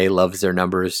of LA loves their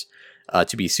numbers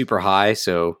to be super high.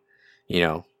 So,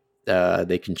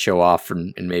 they can show off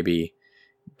and maybe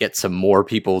get some more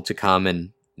people to come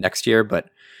in next year. But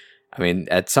I mean,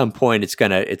 at some point it's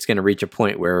gonna reach a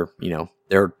point where,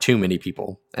 there are too many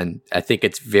people. And I think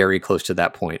it's very close to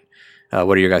that point.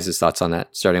 What are your guys' thoughts on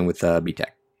that? Starting with BTEC.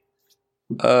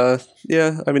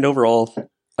 Yeah, I mean, overall,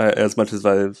 as much as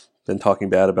I've been talking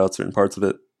bad about certain parts of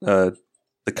it, the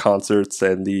concerts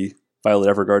and the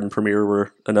Violet Evergarden premiere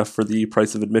were enough for the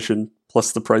price of admission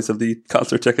plus the price of the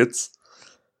concert tickets.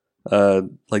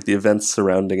 Like the events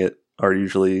surrounding it are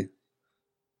usually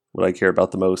what I care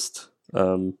about the most. I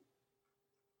don't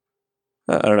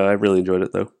know. I really enjoyed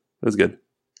it though. It was good.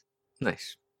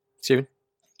 Nice. Steven?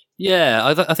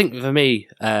 Yeah, I think for me,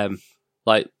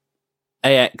 like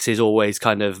AX is always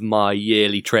kind of my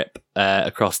yearly trip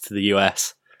across to the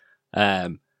US,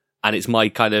 and it's my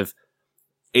kind of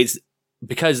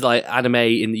because like anime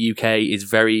in the UK is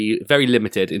very very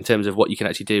limited in terms of what you can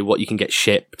actually do, what you can get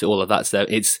shipped, all of that stuff.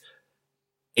 It's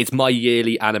my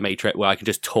yearly anime trip where I can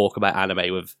just talk about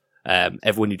anime with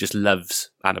everyone who just loves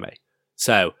anime.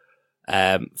 So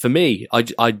for me,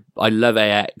 I love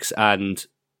AX, and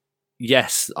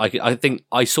yes, I think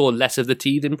I saw less of the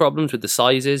teething problems with the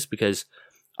sizes because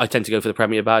I tend to go for the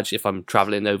Premier badge if I'm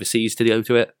traveling overseas to go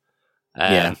to it.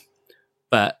 Yeah.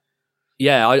 But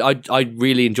yeah, I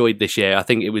really enjoyed this year. I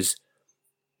think it was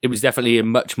definitely a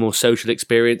much more social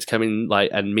experience coming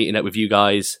and meeting up with you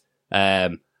guys.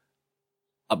 I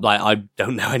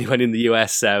don't know anyone in the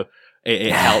US, so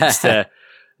it helps to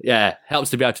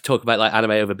helps to be able to talk about like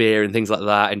anime over beer and things like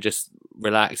that, and just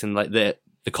relax. And like the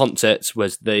concerts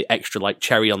was the extra like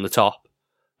cherry on the top.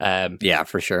 Yeah,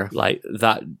 for sure. Like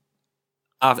that.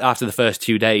 After the first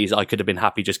 2 days, I could have been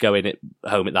happy just going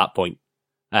home at that point.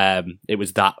 It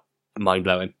was that mind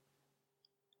blowing.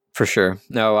 For sure.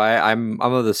 No, I'm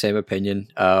of the same opinion.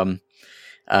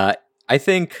 I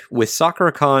think with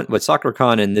SakuraCon, what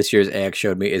SakuraCon and this year's AX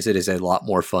showed me is it is a lot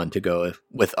more fun to go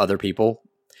with other people.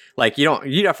 Like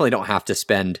you definitely don't have to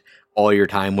spend all your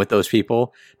time with those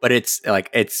people, but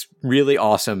it's really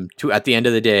awesome to, at the end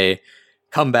of the day,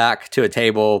 come back to a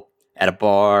table at a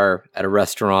bar, at a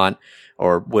restaurant,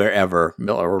 or wherever,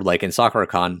 or like in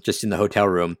SakuraCon, just in the hotel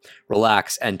room,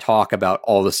 relax and talk about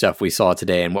all the stuff we saw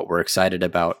today and what we're excited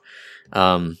about.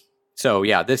 So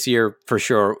yeah, this year for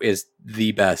sure is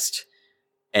the best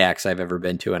AX I've ever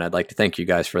been to, and I'd like to thank you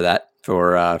guys for that,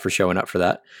 for showing up for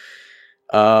that.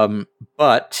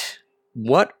 But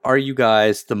what are you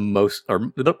guys the most,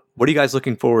 or what are you guys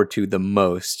looking forward to the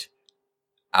most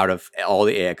out of all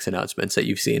the AX announcements that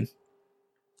you've seen,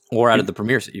 or out of the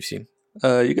premieres that you've seen?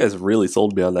 You guys really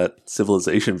sold me on that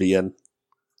Civilization VN.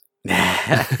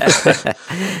 I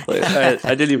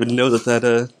didn't even know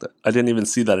that I didn't even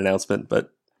see that announcement,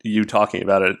 but you talking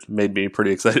about it made me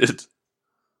pretty excited.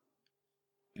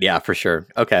 Yeah, for sure.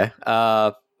 Okay.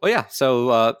 Well, yeah.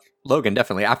 So, Logan,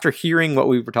 definitely. After hearing what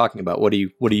we were talking about, what do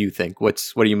you think? What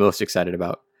are you most excited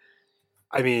about?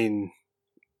 I mean,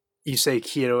 you say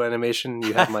Kyoto Animation,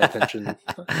 you have my attention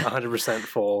 100%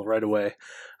 full right away.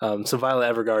 So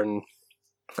Violet Evergarden,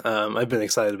 I've been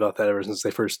excited about that ever since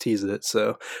they first teased it.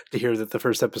 So to hear that the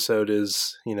first episode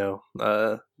is,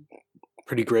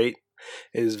 pretty great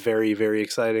is very, very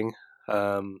exciting.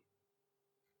 Very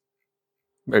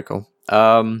cool.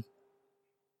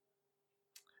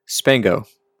 Spango.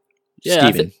 Yeah,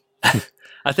 Steven.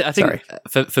 I think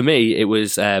for me it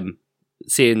was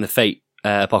seeing the Fate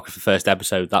Apocrypha first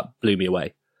episode that blew me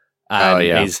away.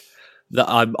 Is that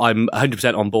I'm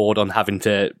 100% on board on having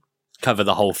to cover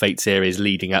the whole Fate series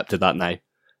leading up to that now.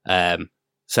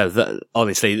 So that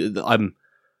honestly, I'm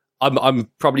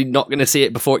probably not going to see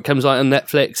it before it comes out on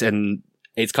Netflix, and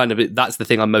it's kind of that's the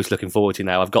thing I'm most looking forward to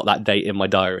now. I've got that date in my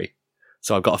diary,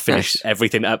 so I've got to finish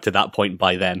everything up to that point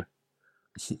by then.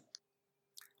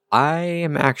 I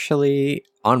am actually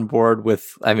on board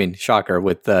with, shocker,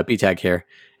 with BTAG here,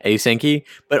 Asenki,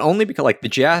 but only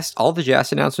because all the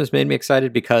Jazz announcements made me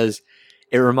excited because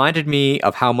it reminded me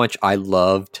of how much I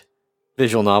loved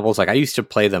visual novels. Like I used to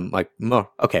play them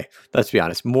let's be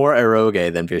honest, more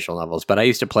eroge than visual novels, but I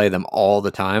used to play them all the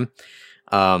time.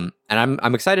 And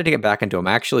I'm excited to get back into them.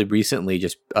 I actually recently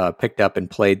just picked up and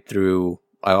played through,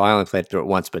 I only played through it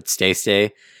once, but Stay,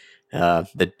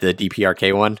 the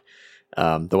DPRK one.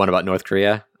 The one about North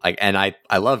Korea, and I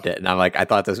loved it, and I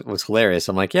thought this was hilarious.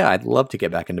 I'm like, yeah, I'd love to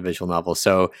get back into visual novels.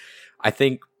 So I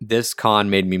think this con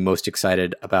made me most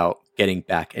excited about getting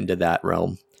back into that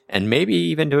realm, and maybe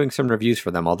even doing some reviews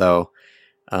for them. Although,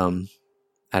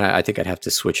 I think I'd have to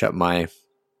switch up my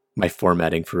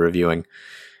formatting for reviewing.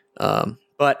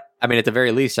 But at the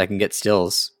very least, I can get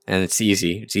stills, and it's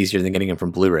easy. It's easier than getting them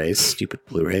from Blu-rays. Stupid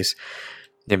Blu-rays.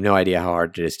 They have no idea how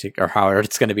hard it is or how hard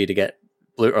it's going to be to get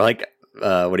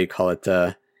what do you call it?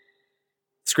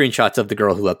 Screenshots of the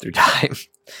girl who leapt through time.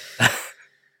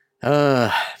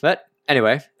 But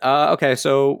anyway, okay.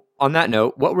 So on that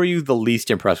note, what were you the least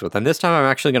impressed with? And this time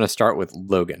I'm actually going to start with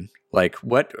Logan.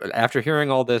 After hearing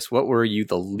all this, what were you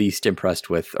the least impressed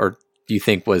with, or do you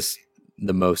think was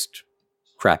the most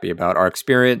crappy about our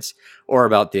experience or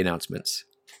about the announcements?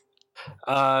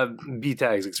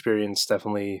 BTAG's experience,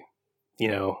 definitely,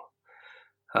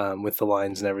 with the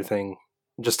lines and everything.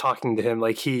 Just talking to him,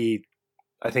 he,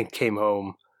 I think, came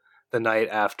home the night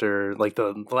after,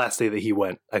 the last day that he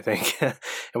went, I think, and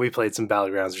we played some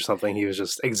Battlegrounds or something. He was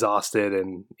just exhausted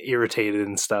and irritated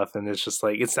and stuff, and it's just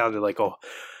it sounded like a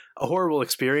horrible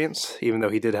experience, even though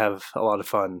he did have a lot of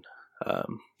fun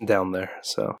down there.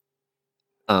 So,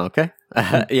 okay,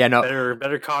 yeah, no,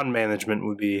 better con management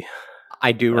would be.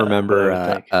 I do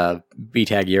remember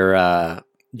BTAG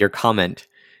your comment.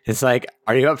 It's like,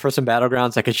 are you up for some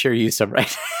Battlegrounds? I could sure use some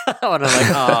right now. And I'm like,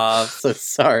 oh, I'm so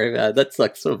sorry, man. That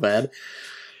sucks so bad.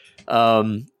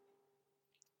 What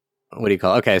do you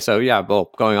call it? Okay, so yeah,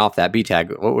 well, going off that,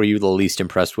 BTAG, what were you the least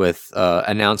impressed with,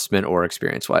 announcement or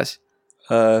experience-wise?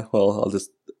 Well, I'll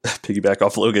just piggyback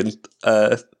off Logan.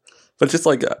 But just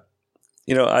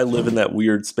I live in that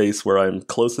weird space where I'm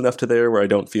close enough to there where I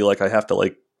don't feel like I have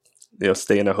to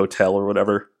stay in a hotel or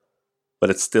whatever. But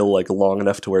it's still long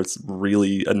enough to where it's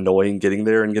really annoying getting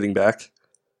there and getting back.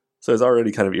 So it's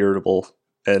already kind of irritable,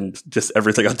 and just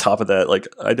everything on top of that.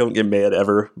 I don't get mad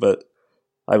ever, but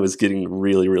I was getting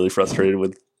really, really frustrated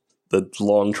with the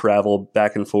long travel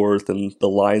back and forth and the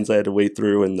lines I had to wait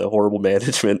through and the horrible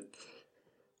management.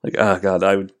 Oh god,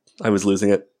 I was losing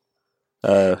it.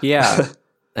 Yeah,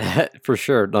 for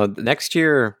sure. No, next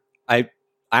year,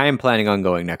 I am planning on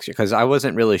going next year because I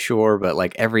wasn't really sure, but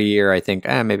every year I think,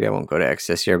 maybe I won't go to X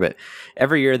this year, but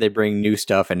every year they bring new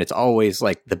stuff and it's always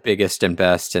the biggest and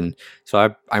best. And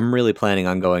so I'm really planning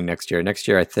on going next year. Next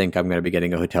year, I think I'm going to be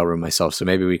getting a hotel room myself. So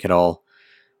maybe we can all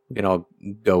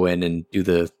go in and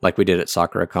do like we did at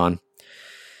SakuraCon.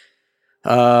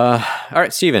 All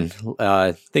right, Steven,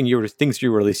 things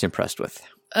you were least impressed with.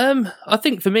 I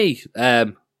think for me,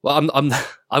 well,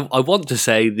 I want to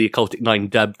say the Occultic 9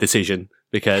 dub decision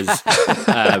because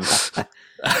that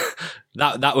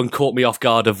one caught me off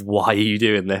guard of why are you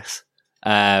doing this.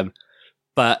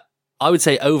 But I would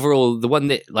say overall, the one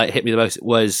that like hit me the most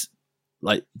was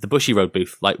like the Bushiroad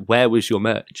booth. Like, where was your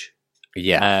merch?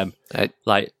 Yeah.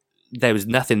 Like there was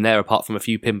nothing there apart from a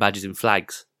few pin badges and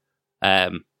flags.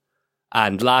 And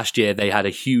last year they had a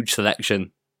huge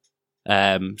selection.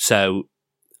 So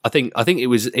I think it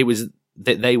was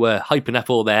that they were hyping up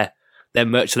all their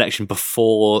merch selection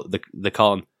before the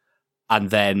con, and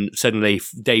then suddenly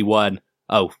day one,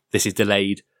 oh, this is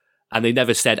delayed, and they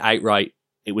never said outright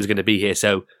it was going to be here.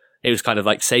 So it was kind of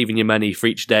like saving your money for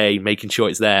each day, making sure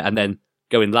it's there, and then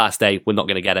going last day, we're not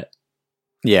going to get it.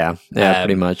 Yeah,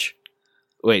 pretty much.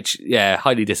 Which, yeah,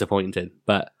 highly disappointing.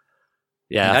 But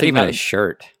yeah, not I think even a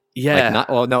shirt. Yeah.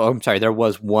 No, I'm sorry. There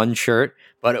was one shirt,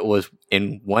 but it was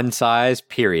in one size,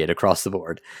 period, across the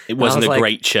board. It wasn't a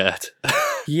great shirt.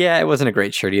 Yeah, it wasn't a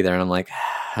great shirt either. And I'm like,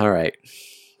 all right.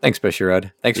 Thanks,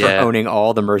 Bushiroad. Thanks for owning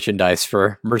all the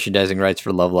merchandising rights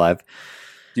for Love Live.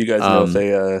 Do you guys know if they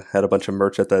had a bunch of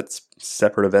merch at that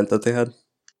separate event that they had?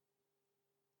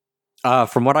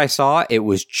 From what I saw, it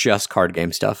was just card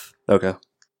game stuff. Okay.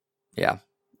 Yeah.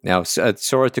 Now,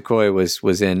 Sora Takoi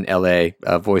was in LA,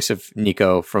 voice of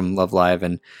Nico from Love Live,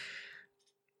 and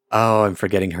I'm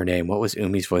forgetting her name. What was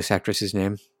Umi's voice actress's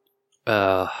name?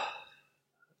 Umi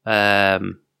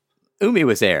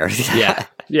was there. Yeah.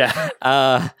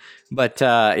 But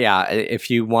if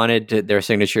you wanted their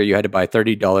signature, you had to buy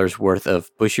 $30 worth of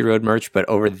Bushiroad merch. But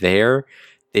over there,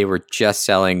 they were just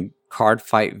selling Card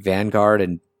Fight Vanguard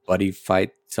and Buddy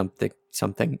Fight something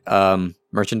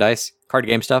merchandise, card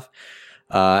game stuff.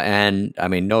 And I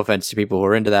mean, no offense to people who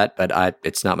are into that, but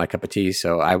it's not my cup of tea.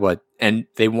 So and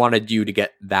they wanted you to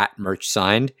get that merch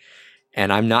signed,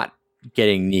 and I'm not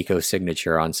getting Nico's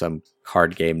signature on some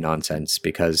card game nonsense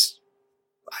because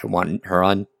I want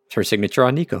her signature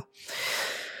on Nico.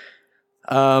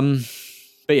 But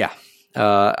yeah,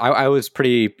 I was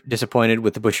pretty disappointed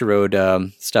with the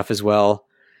Bushiroad stuff as well.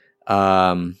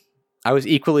 I was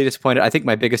equally disappointed. I think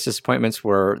my biggest disappointments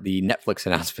were the Netflix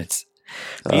announcements.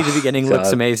 Be the Beginning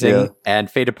looks amazing, and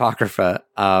Fate Apocrypha.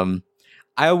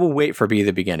 I will wait for Be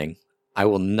the Beginning. I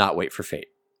will not wait for Fate.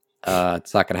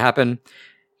 It's not going to happen.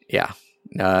 Yeah,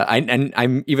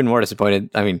 I'm even more disappointed.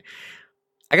 I mean,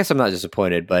 I guess I'm not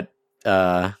disappointed, but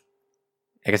I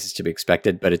guess it's to be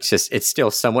expected. But it's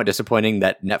still somewhat disappointing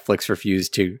that Netflix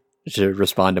refused to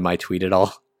respond to my tweet at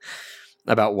all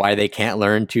about why they can't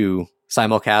learn to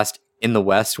simulcast in the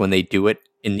West when they do it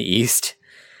in the East.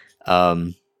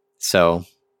 So,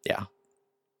 yeah.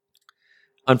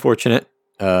 Unfortunate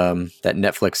that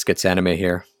Netflix gets anime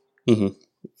here. Mm-hmm.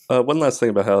 One last thing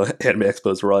about how Anime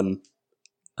Expos run.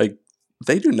 Like,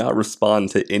 they do not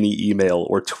respond to any email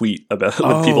or tweet about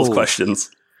with people's questions.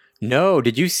 No,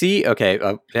 did you see? Okay,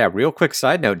 real quick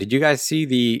side note. Did you guys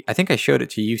see I think I showed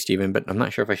it to you, Steven, but I'm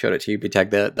not sure if I showed it to you,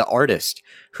 Bitag, the artist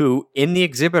who, in the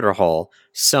exhibitor hall,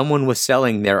 someone was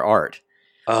selling their art.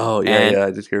 Oh, yeah,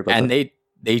 I did hear about that. And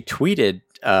they tweeted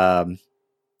Anime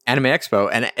Expo,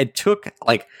 and it took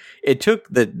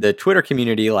the Twitter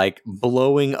community like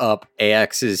blowing up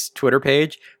AX's Twitter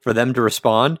page for them to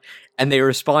respond, and they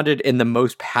responded in the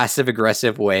most passive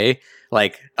aggressive way,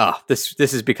 like, this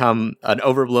has become an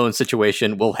overblown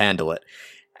situation, we'll handle it.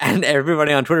 And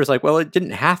everybody on Twitter is like, well, it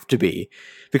didn't have to be,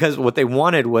 because what they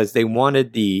wanted was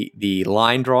the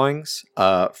line drawings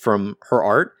from her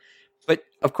art, but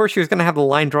of course she was going to have the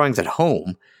line drawings at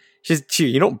home.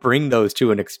 You don't bring those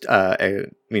to a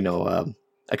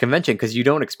convention because you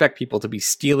don't expect people to be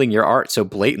stealing your art so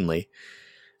blatantly.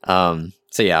 So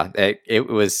yeah,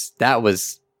 that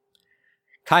was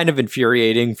kind of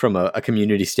infuriating from a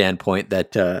community standpoint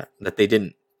that they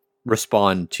didn't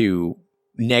respond to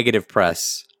negative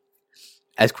press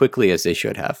as quickly as they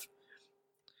should have.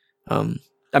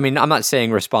 I mean, I'm not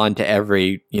saying respond to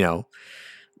every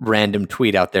random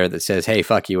tweet out there that says, hey,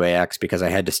 fuck you, AX, because I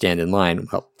had to stand in line.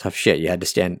 Well, tough shit. You had to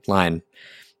stand in line.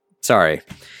 Sorry.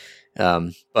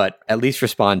 But at least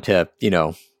respond to,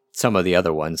 some of the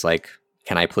other ones. Like,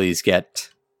 can I please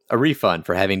get a refund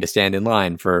for having to stand in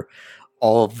line for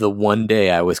all of the one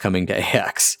day I was coming to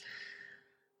AX?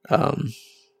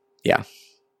 Yeah.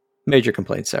 Major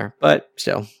complaints there. But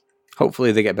still,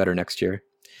 hopefully they get better next year.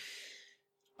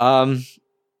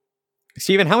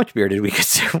 Steven, how much beer did we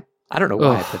consume? I don't know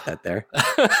why I put that there.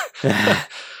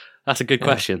 That's a good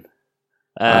question.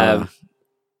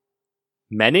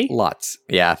 Many? Lots.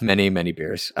 Yeah, many, many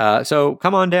beers. So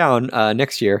come on down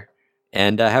next year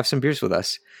and have some beers with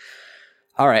us.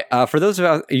 All right. For those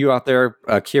of you out there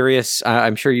curious,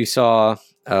 I'm sure you saw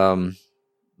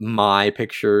my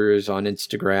pictures on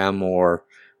Instagram or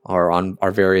on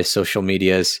our various social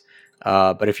medias.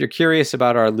 But if you're curious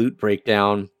about our loot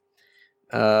breakdown,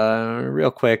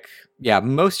 real quick, yeah,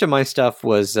 most of my stuff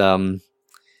was Love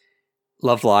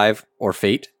Live or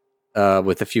Fate,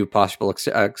 with a few possible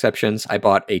exceptions. I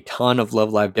bought a ton of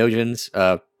Love Live Dojins.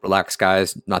 Relax,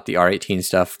 guys, not the R18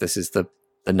 stuff. This is the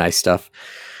nice stuff.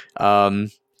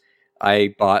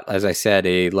 I bought, as I said,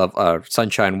 a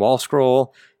Sunshine Wall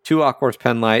Scroll, 2 Aquars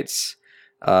pen lights,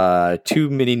 2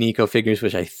 mini Nico figures,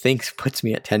 which I think puts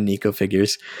me at 10 Nico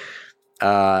figures.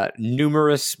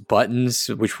 Numerous buttons,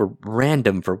 which were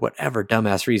random for whatever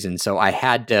dumbass reason. So I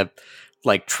had to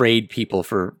trade people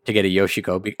to get a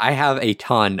Yoshiko. I have a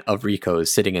ton of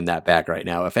Ricos sitting in that bag right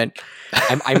now.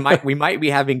 We might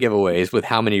be having giveaways with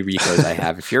how many Ricos I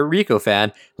have. If you're a Rico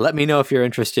fan, let me know if you're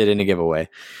interested in a giveaway.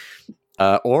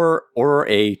 Or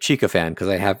a Chica fan, because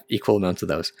I have equal amounts of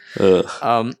those.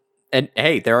 And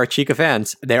hey, there are Chica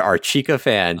fans. There are Chica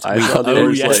fans. I saw there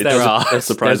are.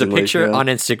 There's a picture on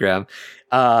Instagram.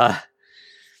 What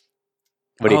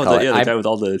do you call it? Yeah, the guy with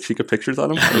all the Chica pictures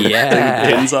on him? Yeah.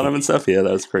 Pins on him and stuff? Yeah,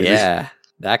 that was crazy. Yeah,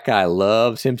 that guy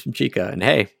loves him some Chica. And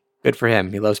hey, good for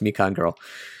him. He loves Mikan Girl.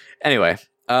 Anyway,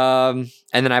 and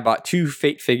then I bought 2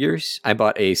 Fate figures. I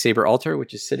bought a Saber Altar,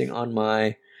 which is sitting on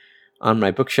my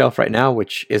bookshelf right now,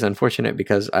 which is unfortunate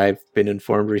because I've been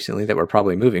informed recently that we're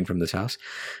probably moving from this house.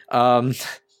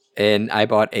 And I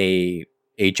bought a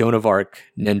Joan of Arc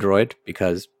Nendroid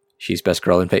because she's best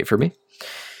girl in Fate for me.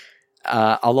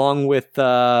 Along with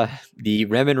the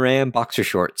Rem and Ram boxer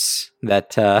shorts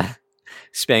that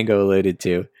Spango alluded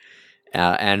to,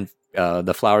 and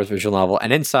the Flowers visual novel.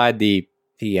 And inside the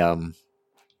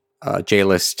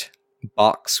J-list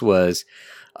box was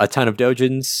a ton of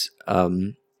Dojins,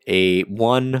 a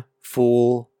 1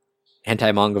 full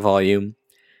hentai manga volume,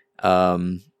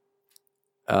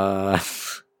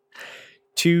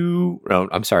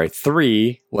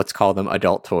 3, let's call them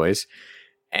adult toys,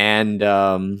 and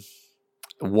 1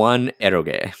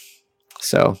 eroge.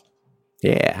 So,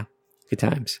 yeah, good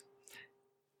times.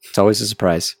 It's always a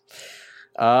surprise.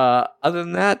 Other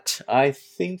than that, I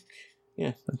think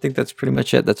that's pretty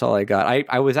much it. That's all I got.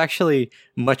 I was actually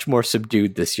much more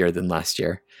subdued this year than last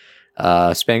year.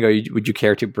 Spango, would you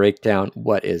care to break down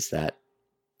what is that?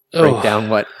 Break down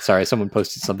what? Sorry, someone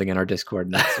posted something in our Discord,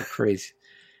 and that's so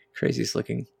craziest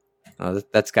looking.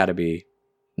 That's got to be.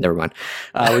 Never mind.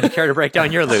 Would you care to break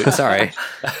down your loot? Sorry.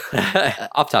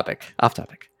 Off topic.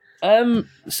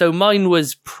 So mine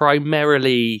was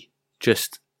primarily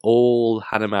just all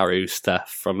Hanamaru stuff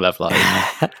from Love Live.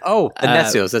 The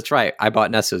Nessios. That's right. I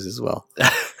bought Nessios as well.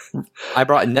 I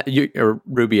brought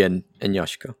Ruby and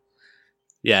Yoshiko.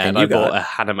 Yeah, and I bought a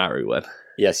Hanamaru one.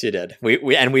 Yes, you did.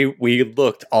 We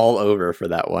looked all over for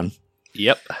that one.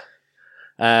 Yep.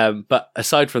 But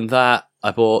aside from that, I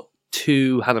bought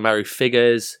 2 Hanamaru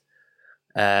figures,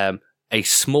 a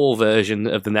small version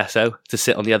of the Nesso to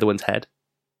sit on the other one's head.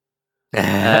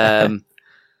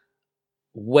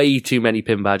 Way too many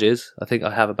pin badges. I think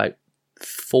I have about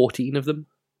 14 of them.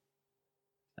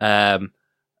 I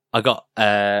got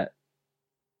a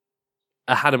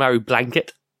Hanamaru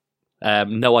blanket.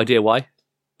 No idea why,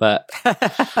 but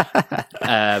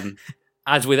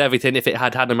as with everything, if it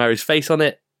had Hanamaru's face on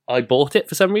it, I bought it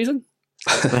for some reason.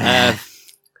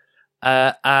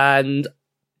 And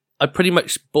I pretty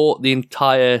much bought the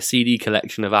entire CD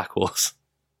collection of Aquars.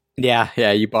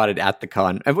 Yeah, you bought it at the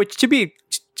con. Which, to be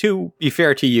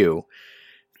fair to you,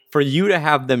 for you to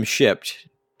have them shipped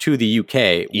to the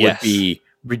UK would be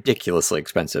ridiculously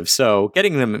expensive. So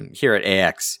getting them here at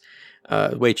AX,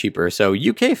 way cheaper. So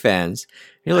UK fans,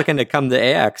 if you're looking to come to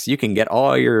AX, you can get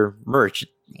all your merch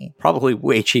probably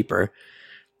way cheaper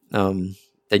than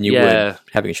you would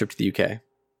having it shipped to the UK.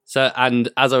 So, and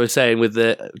as I was saying with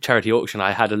the charity auction,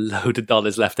 I had a load of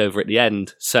dollars left over at the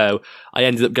end. So I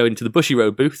ended up going to the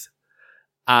Bushiroad booth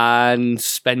and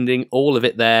spending all of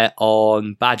it there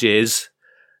on badges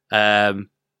and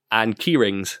key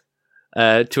rings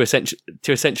to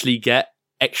essentially get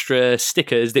extra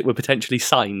stickers that were potentially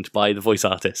signed by the voice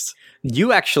artists.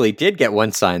 You actually did get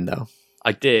one signed, though.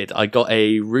 I did. I got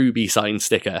a Ruby signed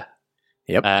sticker.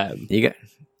 Yep. You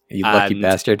lucky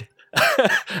bastard.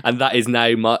 And that is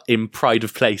now in pride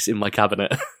of place in my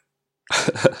cabinet.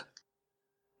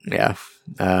 Yeah.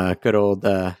 Good old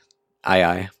II.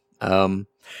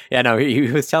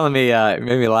 He was telling me, it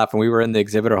made me laugh when we were in the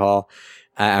exhibitor hall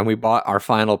and we bought our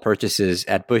final purchases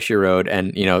at Bushiroad,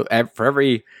 and for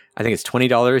every, I think it's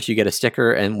 $20, you get a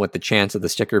sticker, and with the chance of the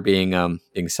sticker being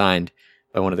signed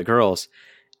by one of the girls.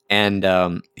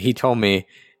 And he told me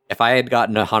if I had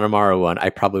gotten a Hanamaru one, I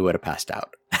probably would have passed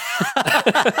out.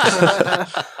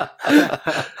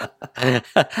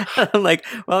 I'm like,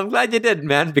 well, I'm glad you did,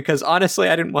 man, because honestly,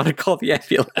 I didn't want to call the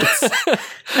ambulance.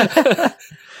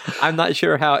 I'm not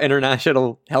sure how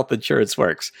international health insurance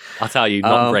works. I'll tell you,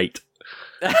 not great.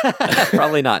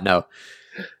 Probably not, no.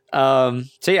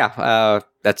 So yeah,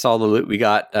 that's all the loot we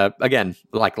got. Again,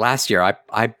 like last year,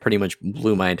 I pretty much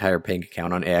blew my entire bank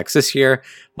account on AX. This year,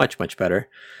 much better.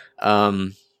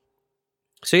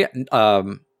 So yeah,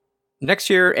 next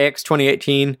year, AX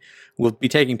 2018 will be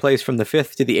taking place from the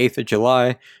 5th to the 8th of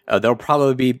July. There'll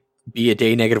probably be a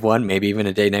day -1, maybe even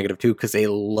a day -2, because they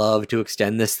love to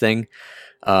extend this thing.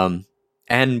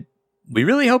 And we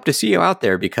really hope to see you out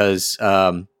there because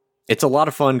it's a lot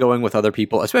of fun going with other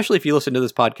people, especially if you listen to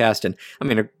this podcast. And I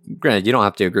mean, granted, you don't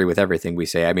have to agree with everything we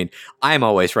say. I mean, I'm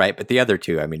always right, but the other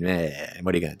two, I mean,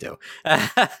 what are you going to do?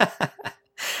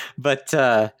 But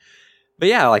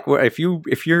yeah, like if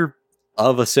you're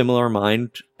of a similar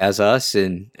mind as us,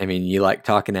 and I mean, you like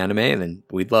talking anime, and then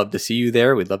we'd love to see you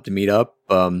there. We'd love to meet up.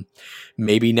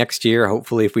 Maybe next year,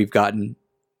 hopefully, if we've gotten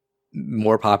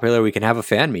more popular, we can have a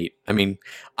fan meet. I mean,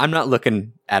 I'm not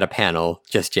looking at a panel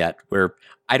just yet.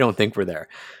 I don't think we're there,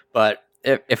 but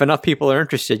if enough people are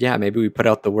interested, yeah, maybe we put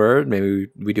out the word. Maybe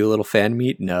we do a little fan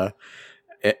meet, and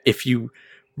if you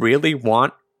really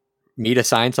want me to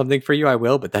sign something for you, I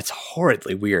will, but that's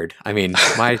horridly weird. I mean,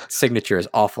 my signature is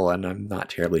awful and I'm not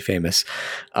terribly famous.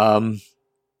 But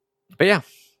yeah,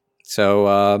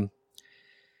 so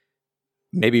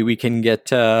maybe we can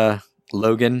get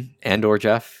Logan and or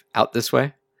Jeff out this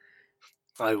way.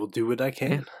 I will do what I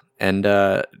can. And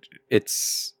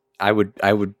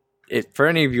for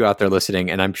any of you out there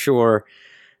listening, and I'm sure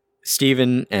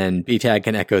Steven and BTAG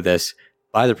can echo this,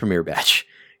 buy the Premier Badge.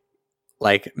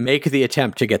 Like, make the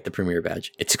attempt to get the Premier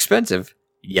Badge. It's expensive,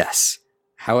 yes.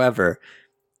 However,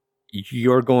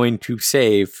 you're going to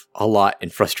save a lot in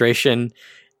frustration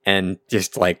and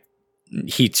just, like,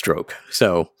 heat stroke.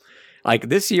 So, like,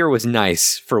 this year was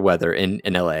nice for weather in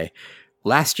LA.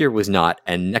 Last year was not,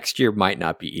 and next year might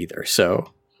not be either.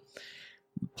 So,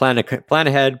 plan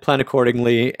ahead, plan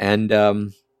accordingly,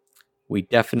 and we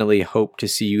definitely hope to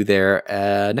see you there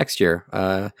next year.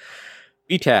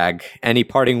 BTAG, any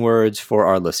parting words for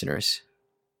our listeners?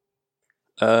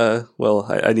 Well,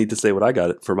 I need to say what I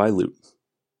got for my loot.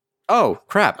 Oh,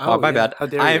 crap. Oh, my bad. How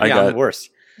dare I'm the worst.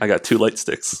 I got 2 light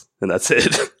sticks, and that's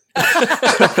it.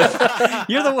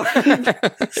 You're the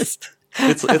worst.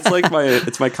 It's like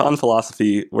my con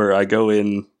philosophy where I go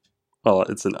in. Well,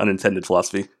 it's an unintended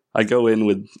philosophy. I go in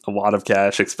with a wad of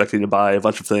cash, expecting to buy a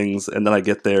bunch of things, and then I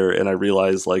get there and I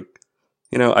realize, like,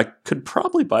 I could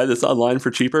probably buy this online for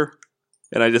cheaper.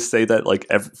 And I just say that like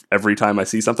every time I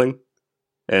see something.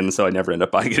 And so I never end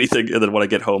up buying anything. And then when I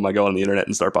get home, I go on the internet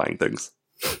and start buying things.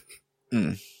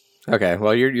 Okay.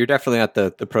 Well, you're definitely not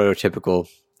the prototypical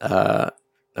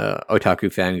otaku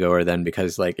fangoer then,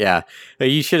 because like, yeah,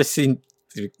 you should have seen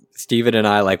Steven and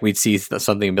I, like we'd see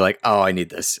something and be like, oh, I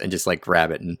need this, and just like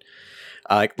grab it. And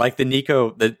like the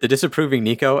Nico, the disapproving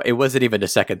Nico, it wasn't even a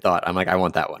second thought. I'm like, I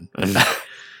want that one.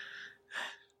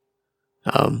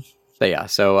 But yeah,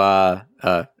 so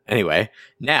anyway,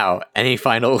 now any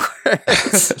final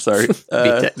words? Sorry.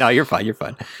 No, you're fine. You're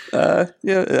fine.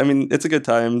 Yeah, I mean, it's a good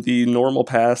time. The normal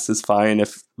pass is fine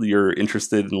if you're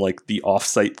interested in like the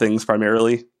off-site things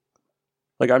primarily.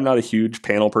 Like, I'm not a huge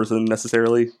panel person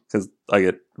necessarily because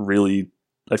I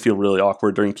feel really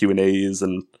awkward during Q&As,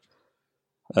 and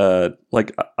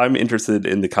like I'm interested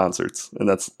in the concerts, and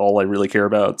that's all I really care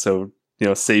about. So,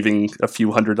 saving a few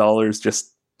 $100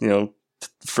 just,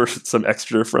 for some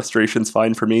extra frustration's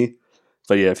fine for me.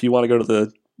 But yeah, if you want to go to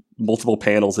the multiple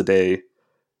panels a day,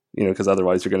 because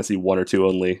otherwise you're going to see 1 or 2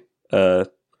 only,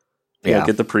 get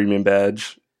the premium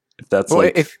badge if that's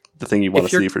the thing you want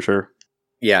to see for sure.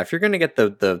 Yeah, if you're going to get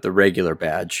the regular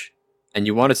badge and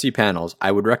you want to see panels,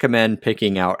 I would recommend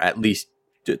picking out at least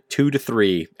 2 to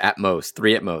 3 at most,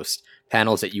 3 at most,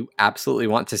 panels that you absolutely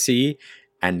want to see,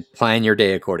 and plan your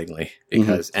day accordingly,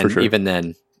 because even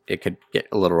then it could get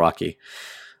a little rocky.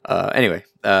 Anyway,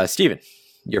 Steven,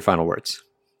 your final words.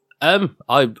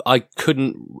 I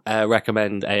couldn't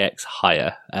recommend AX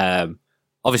higher.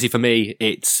 Obviously for me,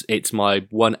 it's my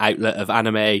one outlet of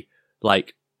anime,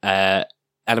 like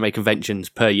anime conventions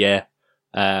per year.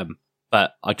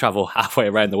 But I travel halfway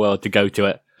around the world to go to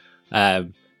it.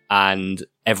 And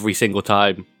every single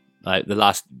time, like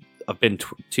I've been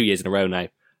 2 years in a row now,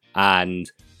 and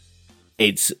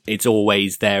it's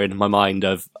always there in my mind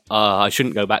of I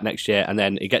shouldn't go back next year, and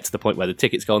then it gets to the point where the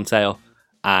tickets go on sale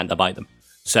and I buy them.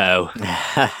 So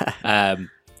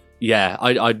yeah,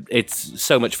 it's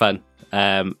so much fun,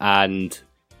 and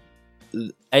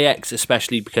AX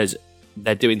especially because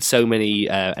they're doing so many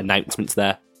announcements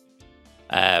there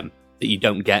that you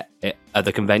don't get at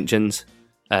other conventions.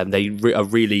 They are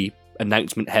really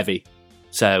announcement heavy.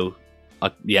 So,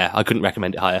 I couldn't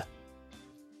recommend it higher.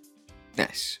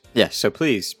 Nice. Yes, so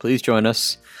please join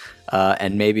us,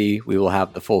 and maybe we will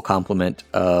have the full complement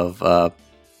of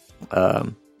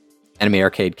Anime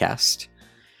Arcade Cast.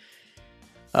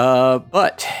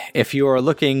 But if you are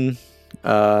looking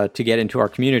to get into our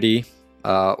community,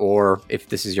 or if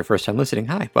this is your first time listening,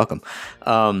 hi, welcome.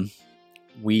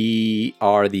 We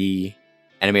are the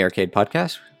Anime Arcade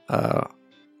Podcast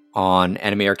on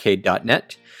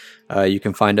animearcade.net. You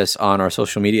can find us on our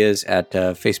social medias at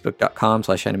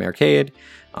facebook.com/animearcade,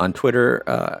 on Twitter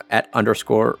at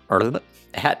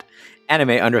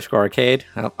 @anime_arcade.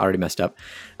 Oh, I already messed up.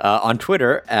 On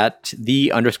Twitter at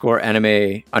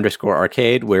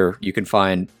 _anime_arcade, where you can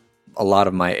find a lot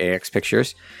of my AX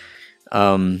pictures.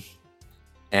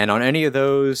 And on any of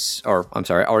those, or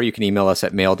you can email us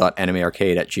at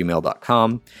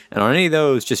mail.animearcade@gmail.com. And on any of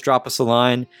those, just drop us a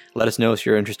line. Let us know if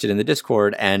you're interested in the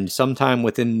Discord. And sometime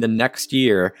within the next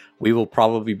year, we will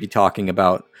probably be talking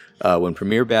about when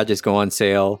Premier badges go on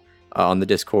sale on the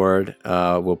Discord.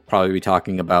 We'll probably be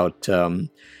talking about and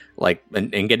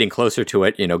getting closer to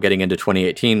it, getting into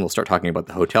 2018, we'll start talking about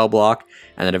the hotel block.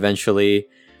 And then eventually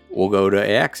we'll go to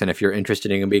AX. And if you're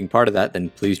interested in being part of that,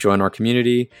 then please join our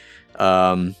community.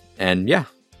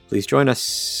 Please join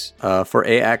us for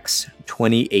AX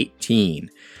 2018.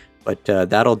 But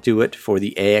that'll do it for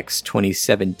the AX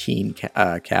 2017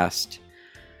 cast.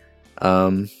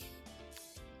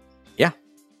 Yeah.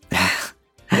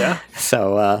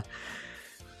 So,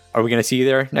 are we going to see you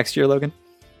there next year, Logan?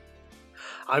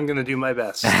 I'm going to do my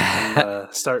best. And,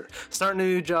 start a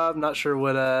new job. Not sure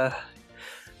what the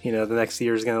next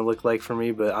year is going to look like for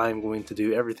me, but I'm going to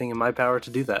do everything in my power to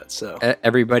do that. So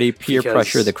everybody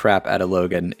pressure the crap out of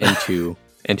Logan into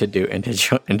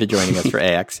joining us for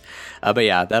AX. But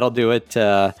yeah, that'll do it.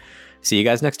 See you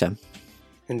guys next time.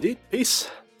 Indeed. Peace.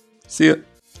 See ya.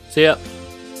 See ya.